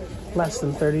less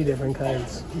than 30 different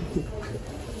kinds.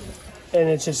 And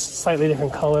it's just slightly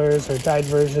different colors or dyed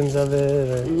versions of it,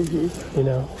 or, you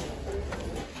know.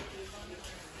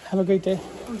 Have a great day.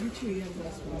 Oh, you too. You have a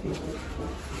nice one.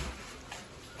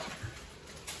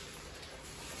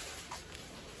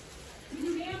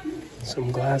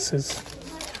 Some glasses.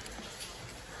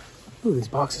 Ooh, these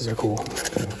boxes are cool.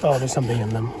 Oh, there's something in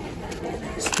them.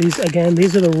 So these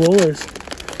are the rollers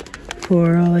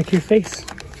for like your face,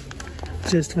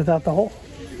 just without the hole.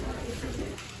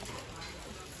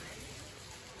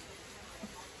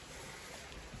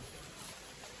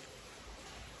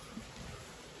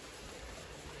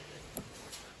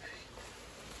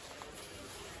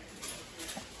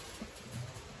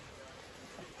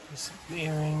 Some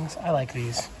earrings. I like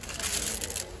these.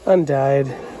 Undyed,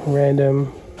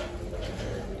 random,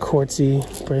 quartzy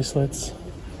bracelets.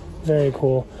 Very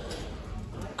cool.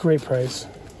 Great price.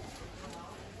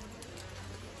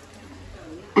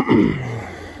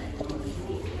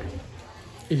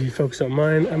 If you folks don't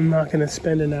mind, I'm not going to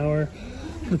spend an hour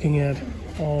looking at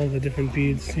all the different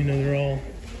beads. You know, they're all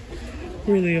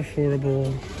really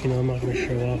affordable. You know, I'm not going to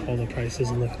show off all the prices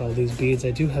and look at all these beads.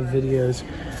 I do have videos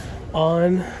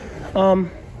on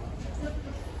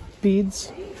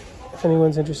beads. If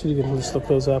anyone's interested, you can just look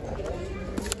those up.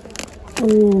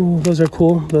 Ooh, those are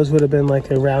cool. Those would have been like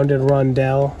a rounded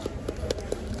rondelle.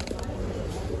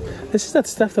 This is that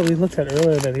stuff that we looked at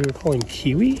earlier that they were calling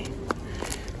kiwi.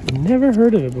 Never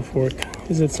heard of it before.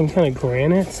 Is it some kind of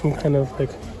granite? Some kind of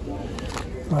like,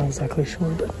 not exactly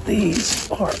sure, but these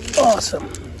are awesome.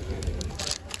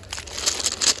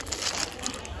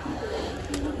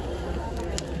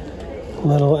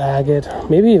 Little agate,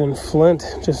 maybe even flint,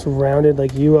 just rounded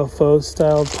like UFO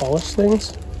style polished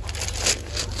things.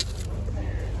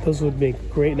 Those would make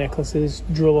great necklaces.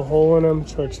 Drill a hole in them,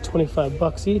 charge 25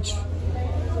 bucks each.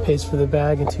 Pays for the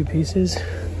bag in 2 pieces.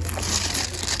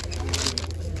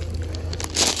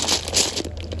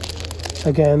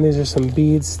 Again, these are some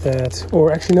beads that,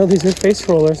 or actually no, these are face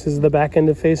rollers. This is the back end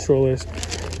of face rollers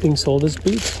being sold as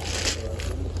beads.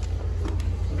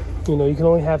 You know, you can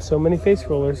only have so many face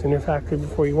rollers in your factory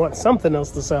before you want something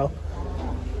else to sell.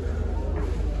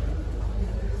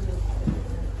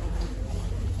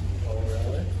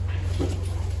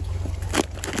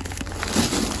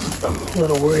 I'm a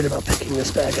little worried about picking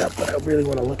this bag up, but I really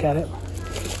want to look at it.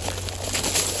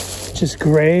 Just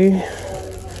gray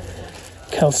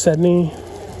chalcedony,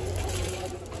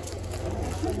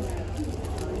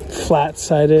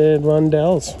 flat-sided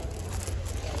rondelles.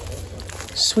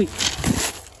 Sweet.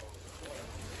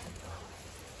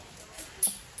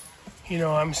 You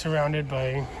know, I'm surrounded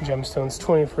by gemstones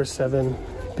 24/7,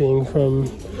 being from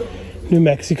New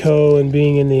Mexico and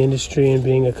being in the industry and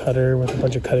being a cutter with a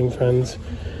bunch of cutting friends.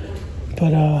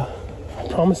 But I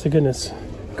promise to goodness,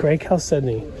 gray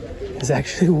chalcedony is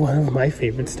actually one of my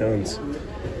favorite stones.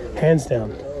 Hands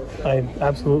down. I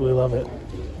absolutely love it.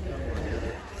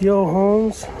 Yo,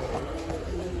 Holmes.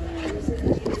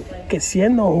 Que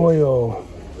siendo, Hoyo?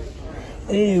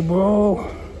 Hey, bro.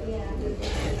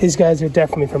 These guys are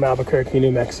definitely from Albuquerque,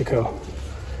 New Mexico.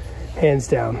 Hands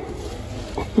down.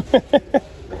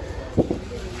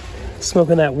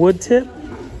 Smoking that wood tip.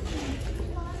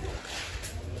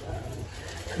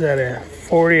 Is that a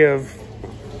 40 of,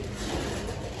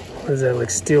 what is that, like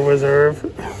Steel Reserve?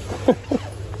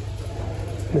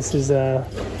 This is a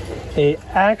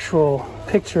actual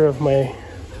picture of my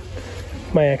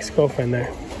ex-girlfriend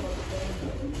there.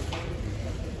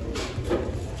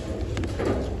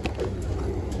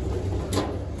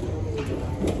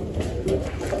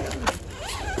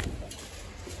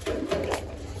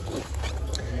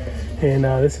 And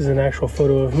this is an actual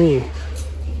photo of me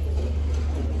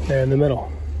there in the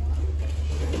middle.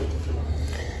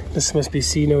 This must be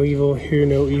see no evil, hear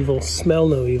no evil, smell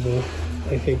no evil.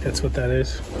 I think that's what that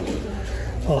is.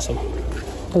 Awesome.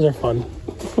 Those are fun.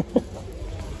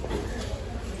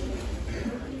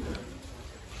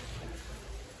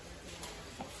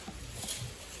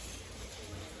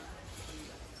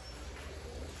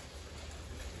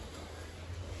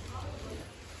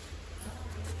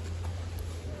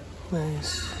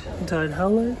 Nice dyed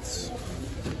highlights.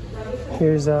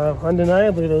 Here's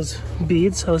undeniably those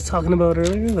beads I was talking about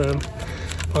earlier, the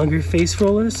longer face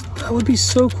rollers. That would be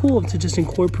so cool to just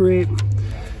incorporate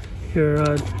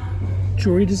your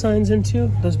jewelry designs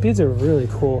into. Those beads are really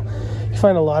cool. You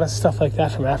find a lot of stuff like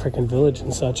that from African Village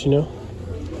and such, you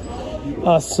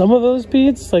know. Some of those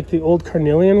beads, like the old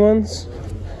carnelian ones,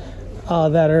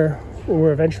 that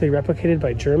were eventually replicated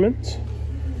by Germans.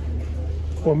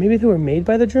 Or maybe they were made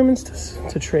by the Germans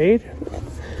to trade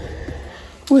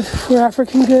for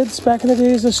African goods back in the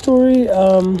day. Is a story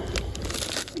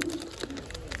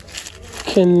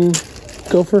can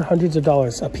go for hundreds of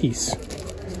dollars a piece.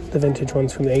 The vintage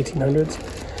ones from the 1800s.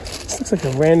 This looks like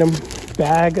a random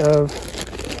bag of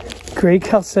gray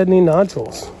chalcedony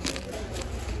nodules.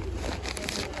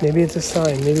 Maybe it's a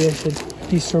sign. Maybe I should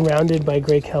be surrounded by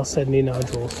gray chalcedony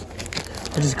nodules,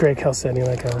 or just gray chalcedony,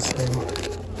 like I was saying.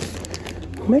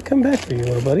 I might come back for you,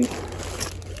 little buddy.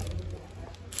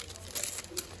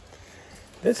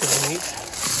 This is neat.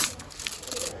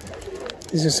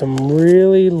 These are some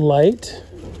really light,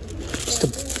 just a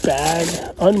bag,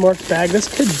 unmarked bag. This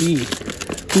could be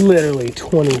literally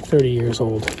 20, 30 years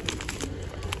old.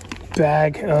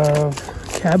 Bag of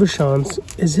cabochons.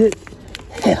 Is it?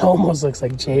 It almost looks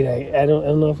like jadeite. I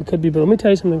don't know if it could be, but let me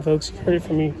tell you something, folks. You've heard it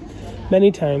from me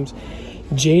many times.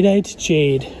 Jadeite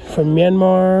jade from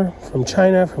Myanmar, from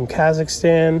China, from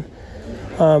Kazakhstan,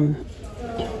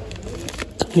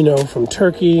 you know, from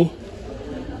Turkey,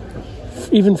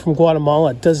 even from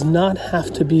Guatemala, does not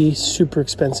have to be super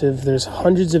expensive. There's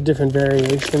hundreds of different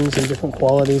variations and different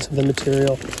qualities of the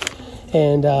material.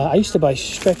 And I used to buy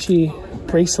stretchy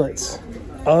bracelets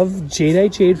of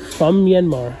jadeite jade from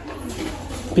Myanmar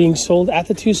being sold at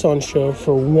the Tucson show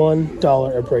for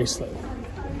 $1 a bracelet.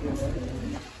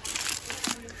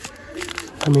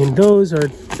 I mean, those are,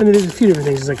 I mean, there's a few different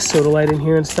things. There's like sodalite in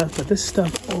here and stuff, but this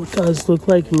stuff, oh, it does look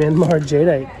like Myanmar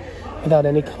jadeite without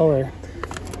any color.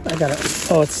 I gotta,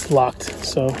 oh, it's locked,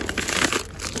 so.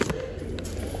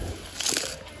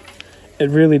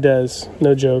 It really does,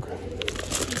 no joke.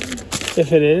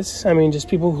 If it is, I mean, just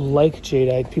people who like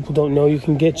jadeite, people don't know you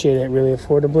can get jadeite really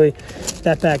affordably,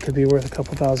 that bag could be worth a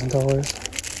couple $1,000s.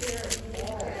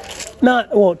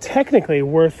 Not, well, technically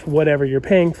worth whatever you're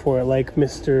paying for it. Like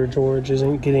Mr. George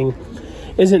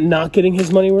isn't not getting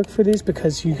his money worth for these,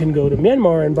 because you can go to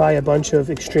Myanmar and buy a bunch of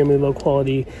extremely low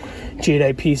quality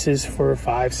jadeite pieces for $5,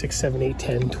 $6, $7,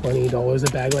 $8, $10, $20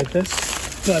 a bag like this.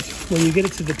 But when you get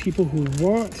it to the people who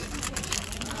want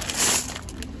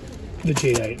the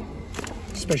jadeite,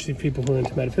 especially people who are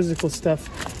into metaphysical stuff,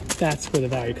 that's where the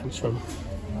value comes from,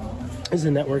 is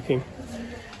the networking,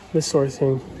 the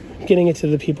sourcing. Getting it to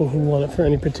the people who want it for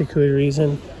any particular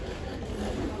reason.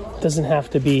 Doesn't have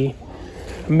to be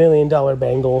 $1 million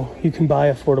bangle. You can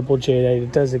buy affordable jadeite.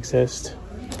 It does exist.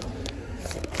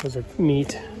 Those are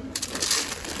neat.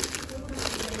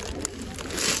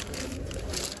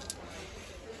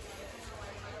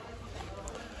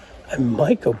 I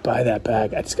might go buy that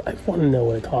bag. I want to know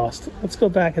what it cost. Let's go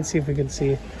back and see if we can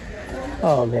see.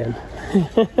 Oh man.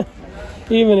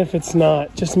 Even if it's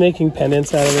not, just making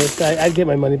pendants out of this, I'd get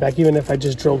my money back, even if I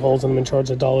just drilled holes in them and charged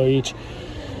 $1 each.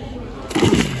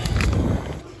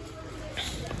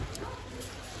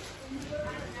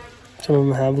 Some of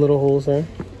them have little holes there.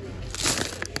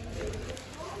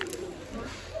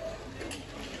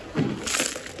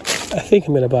 I think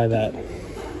I'm gonna buy that.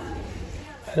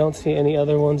 I don't see any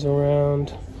other ones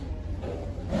around.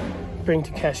 Bring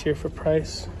to cashier for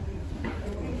price.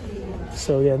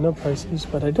 So yeah, no prices,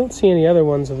 but I don't see any other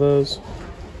ones of those.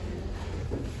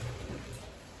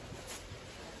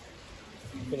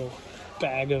 Little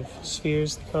bag of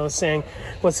spheres. I was saying,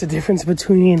 what's the difference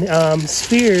between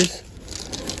spheres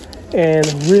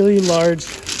and really large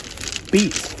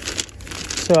beads?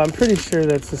 So I'm pretty sure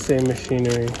that's the same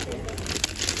machinery.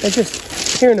 It's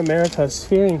just, here in America,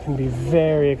 sphering can be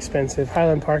very expensive.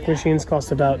 Highland Park machines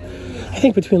cost about, I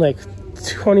think, between like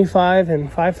 $25,000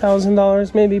 and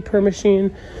 $5,000 maybe per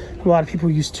machine. A lot of people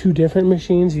use two different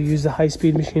machines. You use the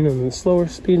high-speed machine and the slower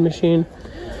speed machine.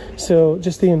 So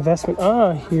just the investment.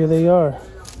 Ah, here they are.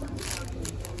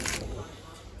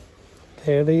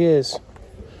 There they is.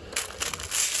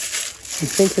 You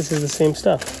think this is the same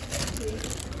stuff.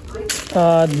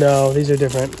 No, these are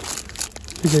different.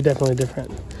 These are definitely different.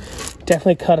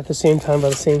 Definitely cut at the same time by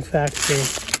the same factory.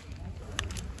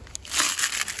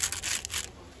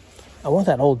 I want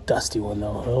that old dusty one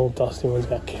though. The old dusty one's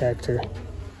got character.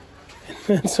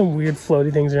 And some weird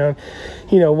floaty things around.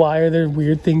 You know, why are there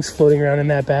weird things floating around in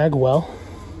that bag? Well,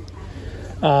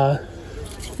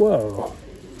 whoa.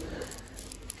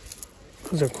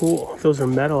 Those are cool. If those are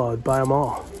metal, I would buy them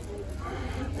all.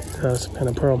 Some kind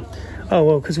of pearl. Oh,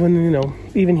 well, because when, you know,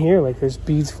 even here, like, there's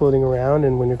beads floating around,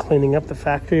 and when you're cleaning up the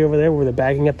factory over there where they're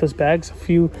bagging up those bags, a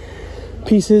few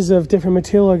pieces of different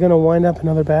material are going to wind up in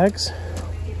other bags.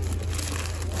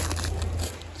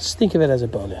 Just think of it as a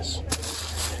bonus.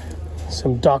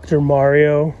 Some Dr.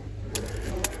 Mario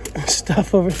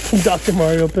stuff over, some Dr.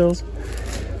 Mario pills.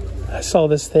 I saw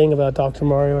this thing about Dr.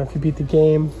 Mario. If you beat the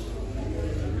game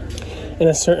in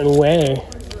a certain way,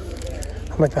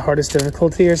 like the hardest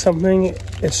difficulty or something,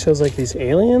 it shows like these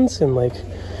aliens and like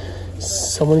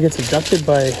someone gets abducted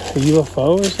by a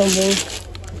UFO or something.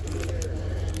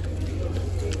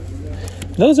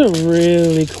 Those are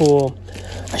really cool.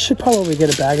 I should probably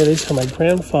get a bag of these for my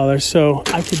grandfather so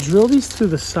I could drill these through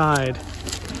the side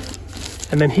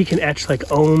and then he can etch like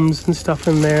ohms and stuff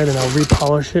in there. Then I'll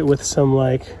repolish it with some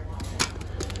like,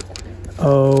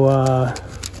 I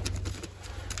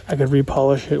could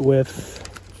repolish it with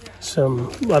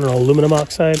some, I don't know, aluminum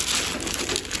oxide.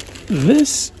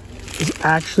 This is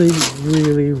actually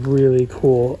really, really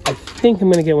cool. I think I'm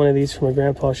gonna get one of these for my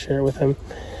grandpa, share it with him.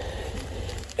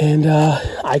 And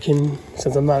I can,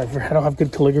 since I don't have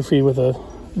good calligraphy with a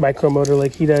micromotor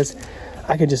like he does,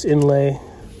 I could just inlay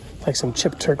like some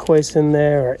chipped turquoise in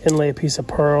there or inlay a piece of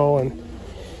pearl, and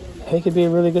I think it'd be a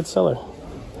really good seller.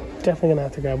 Definitely gonna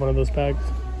have to grab one of those bags.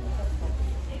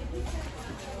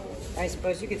 I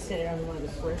suppose you could sit it on one of the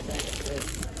square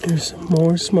sets. Here's some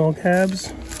more small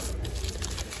cabs.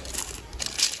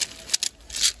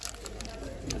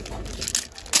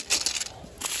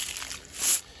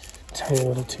 Tiny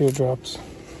little teardrops.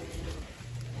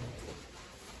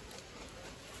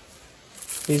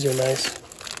 These are nice.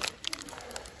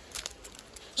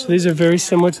 So these are very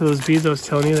similar to those beads I was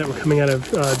telling you that were coming out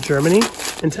of Germany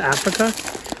into Africa.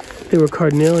 They were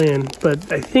cardinalian,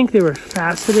 but I think they were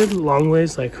faceted long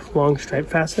ways, like long stripe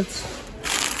facets.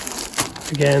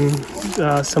 Again,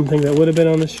 something that would have been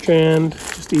on the strand,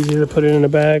 just easier to put it in a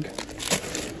bag.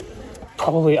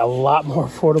 Probably a lot more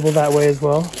affordable that way as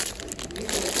well.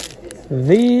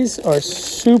 These are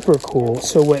super cool.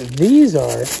 So what these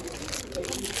are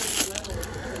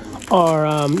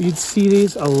you'd see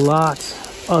these a lot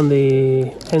on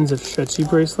the ends of stretchy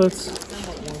bracelets.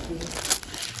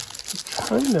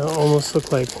 Kind of almost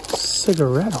look like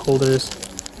cigarette holders.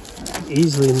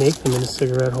 Easily make them into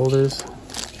cigarette holders.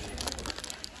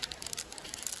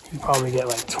 You probably get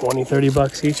like 20-30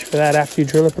 bucks each for that after you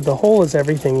drill it, but the hole is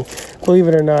everything. Believe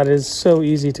it or not, it is so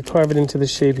easy to carve it into the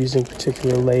shape using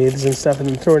particular lathes and stuff and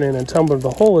then throw it in a tumbler. The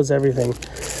hole is everything.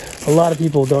 A lot of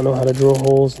people don't know how to drill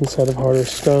holes inside of harder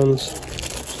stones.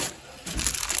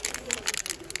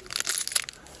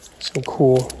 Some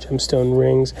cool gemstone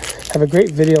rings. I have a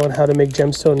great video on how to make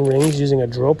gemstone rings using a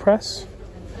drill press.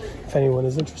 If anyone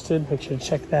is interested, make sure to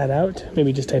check that out.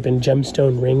 Maybe just type in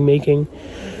gemstone ring making,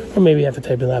 or maybe you have to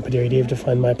type in Lapidary Dave to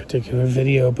find my particular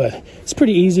video, but it's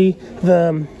pretty easy.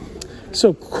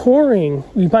 So coring,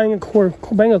 buying a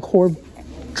core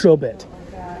drill bit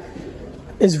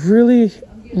is really,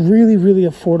 really, really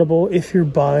affordable if you're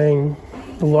buying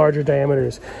the larger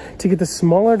diameters. To get the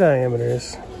smaller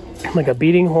diameters, like a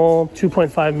beading hole,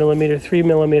 2.5 millimeter, 3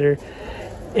 millimeter,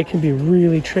 it can be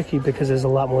really tricky because there's a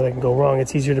lot more that can go wrong.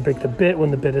 It's easier to break the bit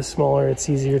when the bit is smaller. It's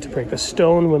easier to break the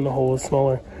stone when the hole is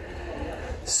smaller.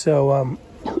 So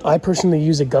I personally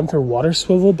use a Gunther water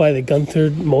swivel by the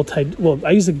Gunther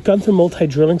I use the Gunther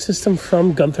multi-drilling system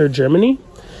from Gunther, Germany.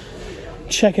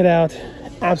 Check it out.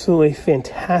 Absolutely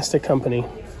fantastic company.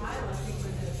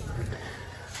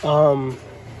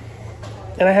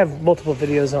 And I have multiple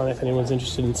videos on it if anyone's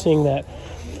interested in seeing that.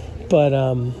 But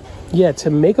yeah, to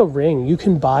make a ring, you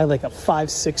can buy like a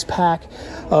 5-6 pack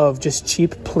of just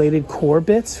cheap plated core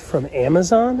bits from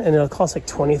Amazon, and it'll cost like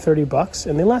 20-30 bucks,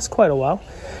 and they last quite a while.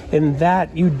 And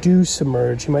that you do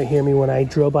submerge. You might hear me when I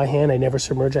drill by hand, I never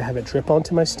submerge, I have it drip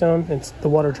onto my stone. It's the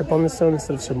water drip on the stone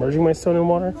instead of submerging my stone in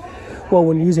water. Well,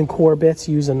 when you're using core bits,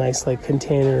 you use a nice like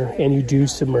container and you do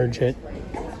submerge it.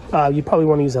 You probably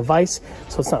want to use a vise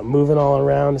so it's not moving all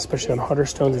around, especially on harder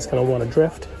stones, it's going to want to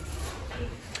drift.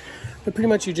 But pretty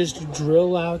much you just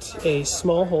drill out a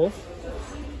small hole,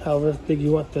 however big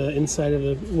you want the inside of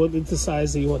the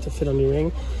size that you want to fit on your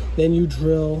ring. Then you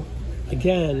drill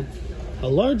again a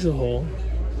larger hole,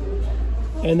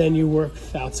 and then you work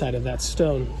outside of that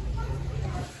stone.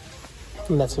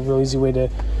 And that's a real easy way to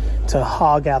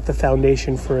hog out the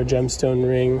foundation for a gemstone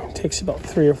ring. It takes about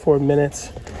 3 or 4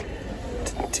 minutes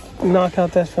to knock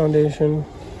out that foundation.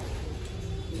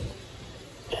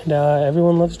 And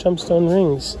everyone loves gemstone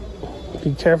rings.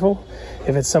 Be careful.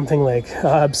 If it's something like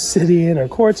obsidian or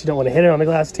quartz, you don't want to hit it on a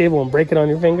glass table and break it on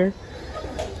your finger.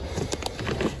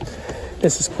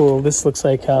 This is cool. This looks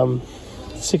like,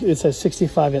 it says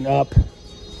 65 and up.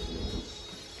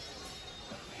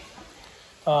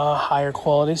 Higher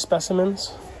quality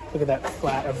specimens. Look at that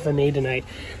flat of vanadinite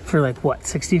for like what,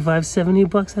 65, 70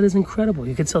 bucks? That is incredible.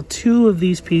 You could sell 2 of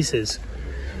these pieces.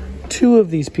 2 of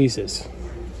these pieces.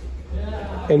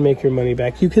 And make your money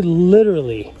back. You could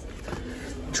literally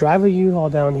drive a U-Haul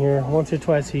down here once or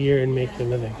twice a year and make your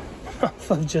living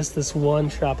off of just this one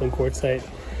shop in Quartzite.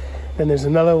 And there's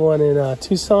another one in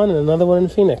Tucson and another one in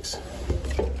Phoenix.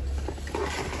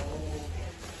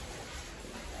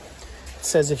 It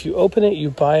says if you open it, you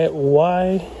buy it.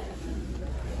 Why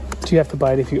do you have to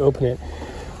buy it if you open it?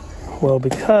 Well,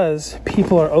 because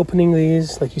people are opening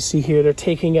these, like you see here, they're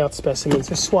taking out specimens,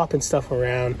 they're swapping stuff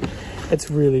around. It's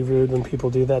really rude when people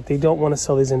do that. They don't want to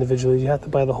sell these individually. You have to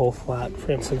buy the whole flat.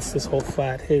 For instance, this whole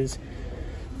flat is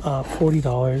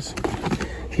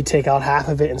 $40. If you take out half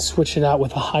of it and switch it out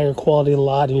with a higher quality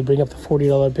lot and you bring up the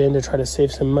 $40 bin to try to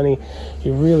save some money,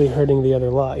 you're really hurting the other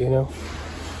lot, you know?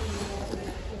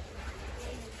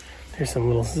 There's some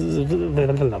little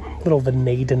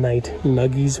vanadinite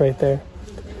nuggies right there.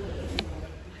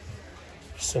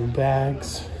 Some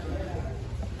bags.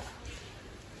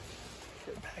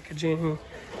 Packaging,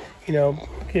 you know,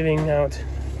 giving out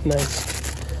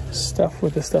nice stuff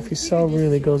with the stuff you sell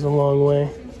really goes a long way.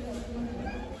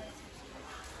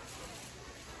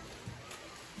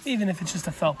 Even if it's just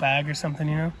a felt bag or something,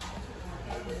 you know.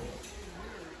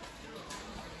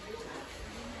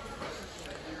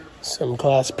 Some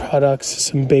glass products,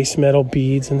 some base metal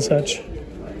beads and such.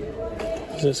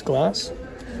 Is this glass?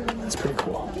 That's pretty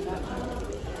cool.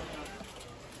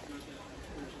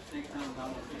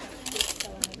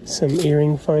 Some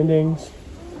earring findings,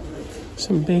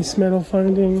 some base metal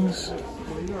findings,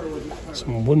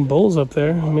 some wooden bowls up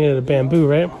there made out of bamboo,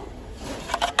 right?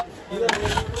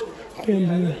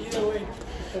 Bamboo.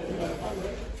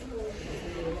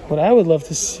 What I would love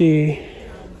to see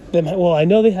them, well, I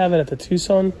know they have it at the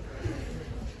Tucson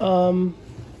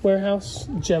warehouse,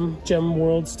 Gem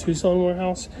World's Tucson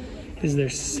warehouse, is their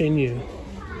sinew.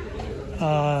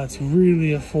 It's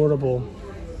really affordable.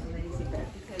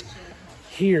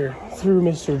 Here through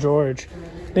Mr. George,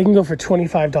 they can go for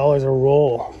 $25 a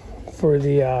roll for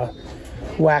the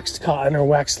waxed cotton or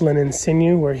waxed linen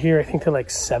sinew, where here I think they're like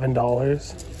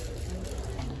 $7.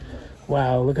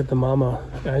 Wow, look at the mama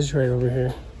guys right over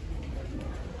here.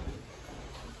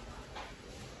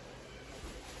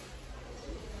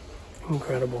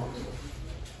 Incredible.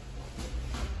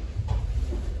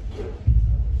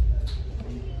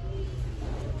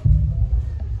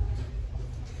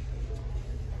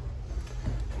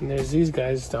 And there's these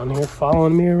guys down here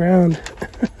following me around.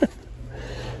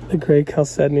 The gray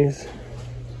chalcedonies.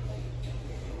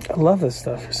 I love this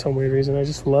stuff for some weird reason. I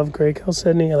just love gray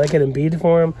chalcedony. I like it in bead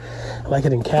form. I like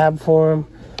it in cab form.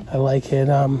 I like it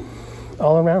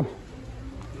all around.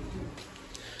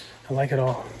 I like it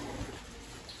all.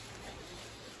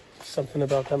 Something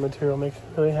about that material makes me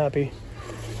really happy.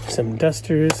 Some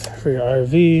dusters for your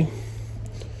RV.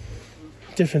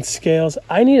 Different scales.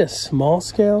 I need a small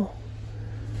scale.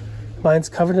 Mine's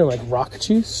covered in like rock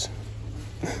juice.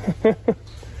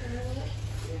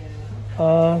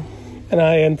 And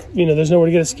you know, there's nowhere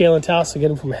to get a scale in town, so I get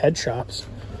them from head shops.